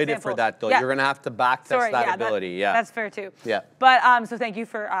minutes, employed it for that, though. Yeah. You're going to have to backtest that ability. That's fair, too. Yeah. But so thank you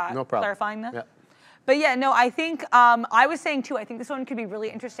for No problem. clarifying that. Yeah. But yeah, no, I think, I was saying too, I think this one could be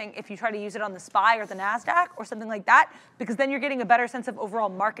really interesting if you try to use it on the SPY or the NASDAQ or something like that, because then you're getting a better sense of overall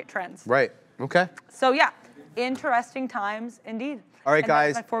market trends. Right. Okay. So yeah, interesting times indeed. All right, And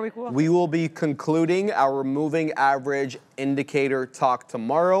guys, that's my 4-week rule. we will be concluding our moving average indicator talk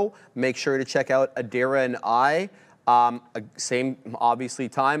tomorrow. Make sure to check out Adira and I. Same, obviously,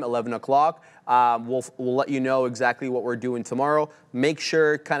 time, 11 o'clock. We'll let you know exactly what we're doing tomorrow. Make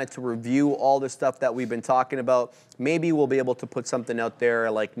sure kind of to review all the stuff that we've been talking about. Maybe we'll be able to put something out there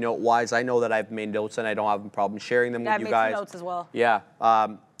like note-wise. I know that I've made notes and I don't have a problem sharing them with you guys. I made some notes as well. Yeah.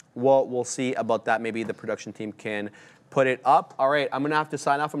 We'll see about that. Maybe the production team can put it up. All right, I'm going to have to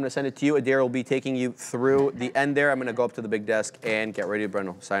sign off. I'm going to send it to you. Adira will be taking you through the end there. I'm going to go up to the big desk and get ready to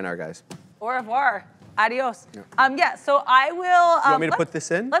Breno. Sayonara, guys. Au revoir. Adios. Yeah, so I will. You want me to put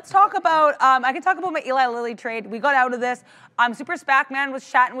this in? Let's talk about, I can talk about my Eli Lilly trade. We got out of this. Super SPAC Man was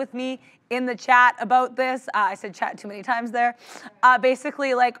chatting with me in the chat about this. I said chat too many times there.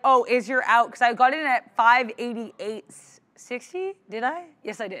 Basically like, oh, is your out? Because I got in at 588.60, did I?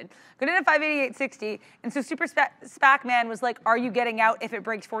 Yes, I did. Got in at 588.60, and so Super SPAC Man was like, are you getting out if it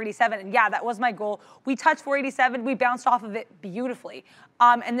breaks 487? And yeah, that was my goal. We touched 487, we bounced off of it beautifully,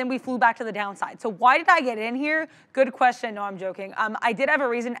 and then we flew back to the downside. So why did I get in here? Good question, no, I'm joking. I did have a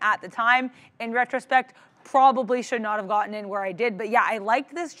reason at the time. In retrospect, probably should not have gotten in where I did, but yeah, I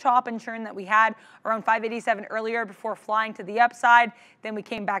liked this chop and churn that we had around 587 earlier before flying to the upside. Then we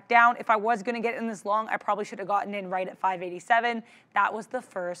came back down. If I was going to get in this long, I probably should have gotten in right at 587. That was the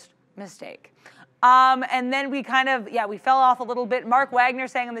first mistake. And then we kind of, yeah, we fell off a little bit. Mark Wagner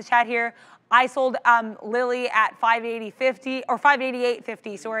saying in the chat here, I sold Lilly at 580.50 or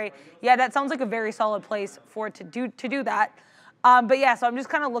 588.50. Sorry. Yeah, that sounds like a very solid place for it to do that. But yeah, so I'm just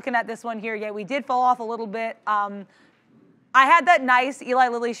kind of looking at this one here. Yeah, we did fall off a little bit. I had that nice Eli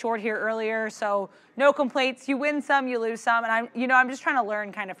Lilly short here earlier, so no complaints. You win some, you lose some, and I'm just trying to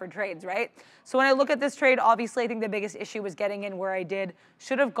learn kind of for trades, right? So when I look at this trade, obviously I think the biggest issue was getting in where I did.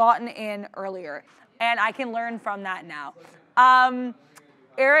 Should have gotten in earlier, and I can learn from that now.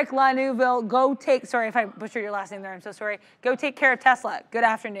 Eric Laneuville, go take, sorry if I butchered your last name there, I'm so sorry. Go take care of Tesla. Good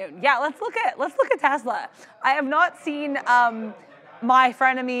afternoon. Yeah, let's look at Tesla. I have not seen my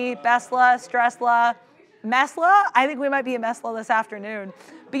frenemy, Besla, Stressla, Mesla. I think we might be a Mesla this afternoon.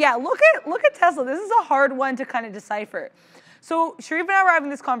 But yeah, look at Tesla. This is a hard one to kind of decipher. So Sharif and I were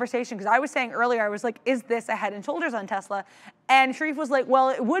having this conversation because I was saying earlier, I was like, is this a head and shoulders on Tesla? And Sharif was like, well,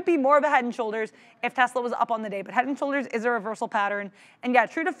 it would be more of a head and shoulders if Tesla was up on the day, but head and shoulders is a reversal pattern. And yeah,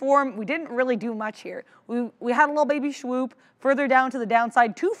 true to form, we didn't really do much here. We had a little baby swoop further down to the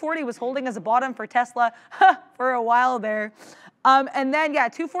downside. 240 was holding as a bottom for Tesla for a while there. And then, yeah,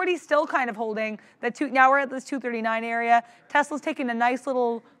 240 still kind of holding. Now we're at this 239 area. Tesla's taking a nice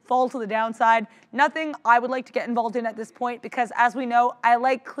little fall to the downside. Nothing I would like to get involved in at this point because, as we know, I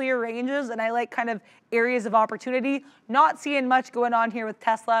like clear ranges and I like kind of areas of opportunity. Not seeing much going on here with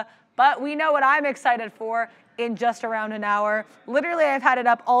Tesla, but we know what I'm excited for in just around an hour. Literally, I've had it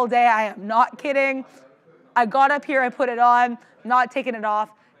up all day. I am not kidding. I got up here, I put it on, not taking it off.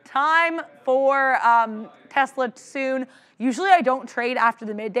 Time for Tesla soon. Usually I don't trade after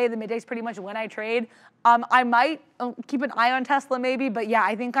the midday. The midday is pretty much when I trade. I might keep an eye on Tesla maybe, but yeah,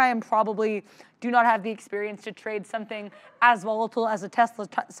 I think I am probably do not have the experience to trade something as volatile as a Tesla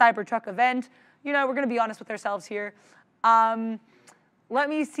Cybertruck event. You know, we're going to be honest with ourselves here. Let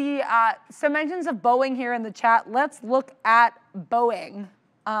me see some mentions of Boeing here in the chat. Let's look at Boeing.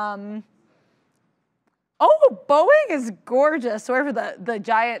 Oh, Boeing is gorgeous. Sorry for the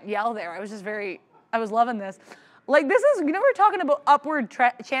giant yell there. I was loving this. Like this is, we were talking about upward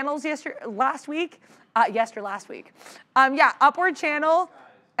channels last week. Yeah, upward channel.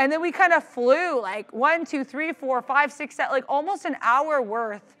 And then we kind of flew like 1, 2, 3, 4, 5, 6, 7, like almost an hour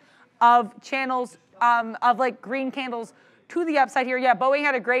worth of channels of like green candles to the upside here. Yeah, Boeing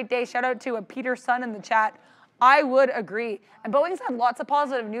had a great day. Shout out to Peter Sun in the chat. I would agree. And Boeing's had lots of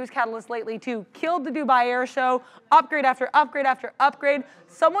positive news catalysts lately too. Killed the Dubai Air Show, upgrade after upgrade after upgrade.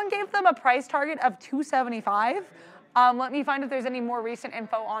 Someone gave them a price target of $275. Let me find if there's any more recent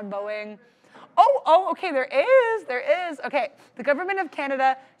info on Boeing. Oh, okay, there is. Okay, the government of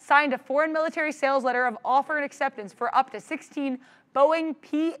Canada signed a foreign military sales letter of offer and acceptance for up to 16 Boeing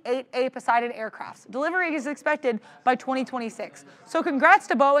P-8A Poseidon aircrafts. Delivery is expected by 2026. So congrats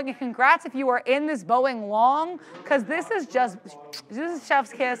to Boeing, and congrats if you are in this Boeing long, because this is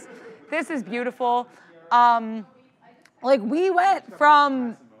chef's kiss. This is beautiful. Like we went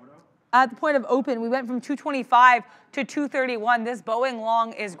from, at the point of open, we went from 225 to 231. This Boeing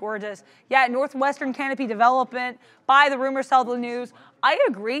long is gorgeous. Yeah, Northwestern Canopy Development, buy the rumor, sell the news. I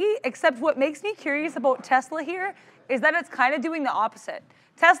agree, except what makes me curious about Tesla here is that it's kind of doing the opposite.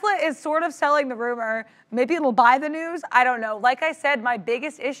 Tesla is sort of selling the rumor. Maybe it'll buy the news. I don't know. Like I said, my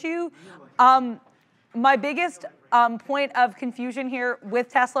biggest issue, point of confusion here with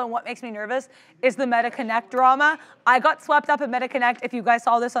Tesla and what makes me nervous is the MetaConnect drama. I got swept up in MetaConnect. If you guys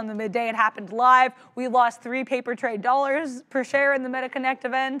saw this on the midday, it happened live. We lost $3 paper trade dollars per share in the MetaConnect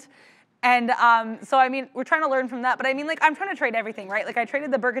event. And so, I mean, we're trying to learn from that. But I mean, like, I'm trying to trade everything, right? Like, I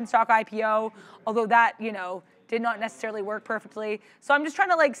traded the Birkenstock IPO, although that, you know, did not necessarily work perfectly. So I'm just trying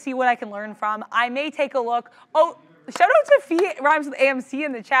to, like, see what I can learn from. I may take a look. Oh, shout out to Fee Rhymes with AMC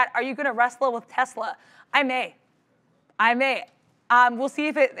in the chat. Are you going to wrestle with Tesla? I may. We'll see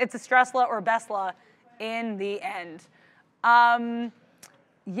if it's a Stressla or Besla in the end.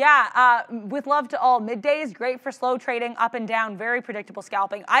 With love to all. Midday is great for slow trading, up and down, very predictable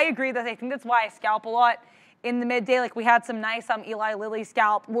scalping. I agree that I think that's why I scalp a lot in the midday. Like we had some nice Eli Lilly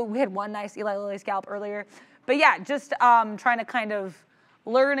scalp. Well, we had one nice Eli Lilly scalp earlier. But yeah, just trying to kind of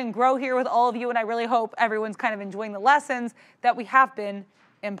learn and grow here with all of you. And I really hope everyone's kind of enjoying the lessons that we have been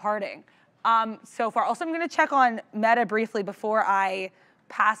imparting so far. Also, I'm going to check on Meta briefly before I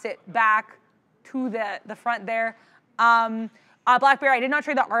pass it back to the front there. BlackBerry, I did not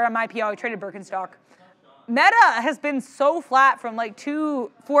trade the RM IPO. I traded Birkenstock. Meta has been so flat from like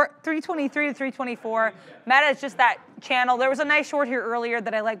 323 to 324. Meta is just that channel. There was a nice short here earlier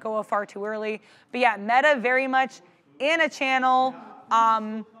that I let go of far too early. But yeah, Meta very much in a channel.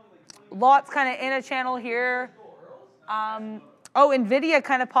 Lots kind of in a channel here. NVIDIA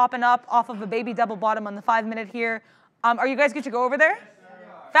kind of popping up off of a baby double bottom on the 5-minute here. Are you guys good to go over there?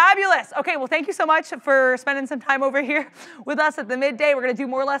 Fabulous. Okay, well, thank you so much for spending some time over here with us at the midday. We're going to do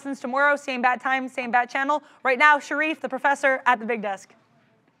more lessons tomorrow, same bat time, same bat channel. Right now, Sharif, the professor, at the big desk.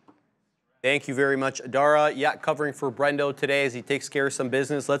 Thank you very much, Adara. Yeah, covering for Brendo today as he takes care of some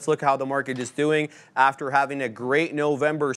business. Let's look how the market is doing after having a great November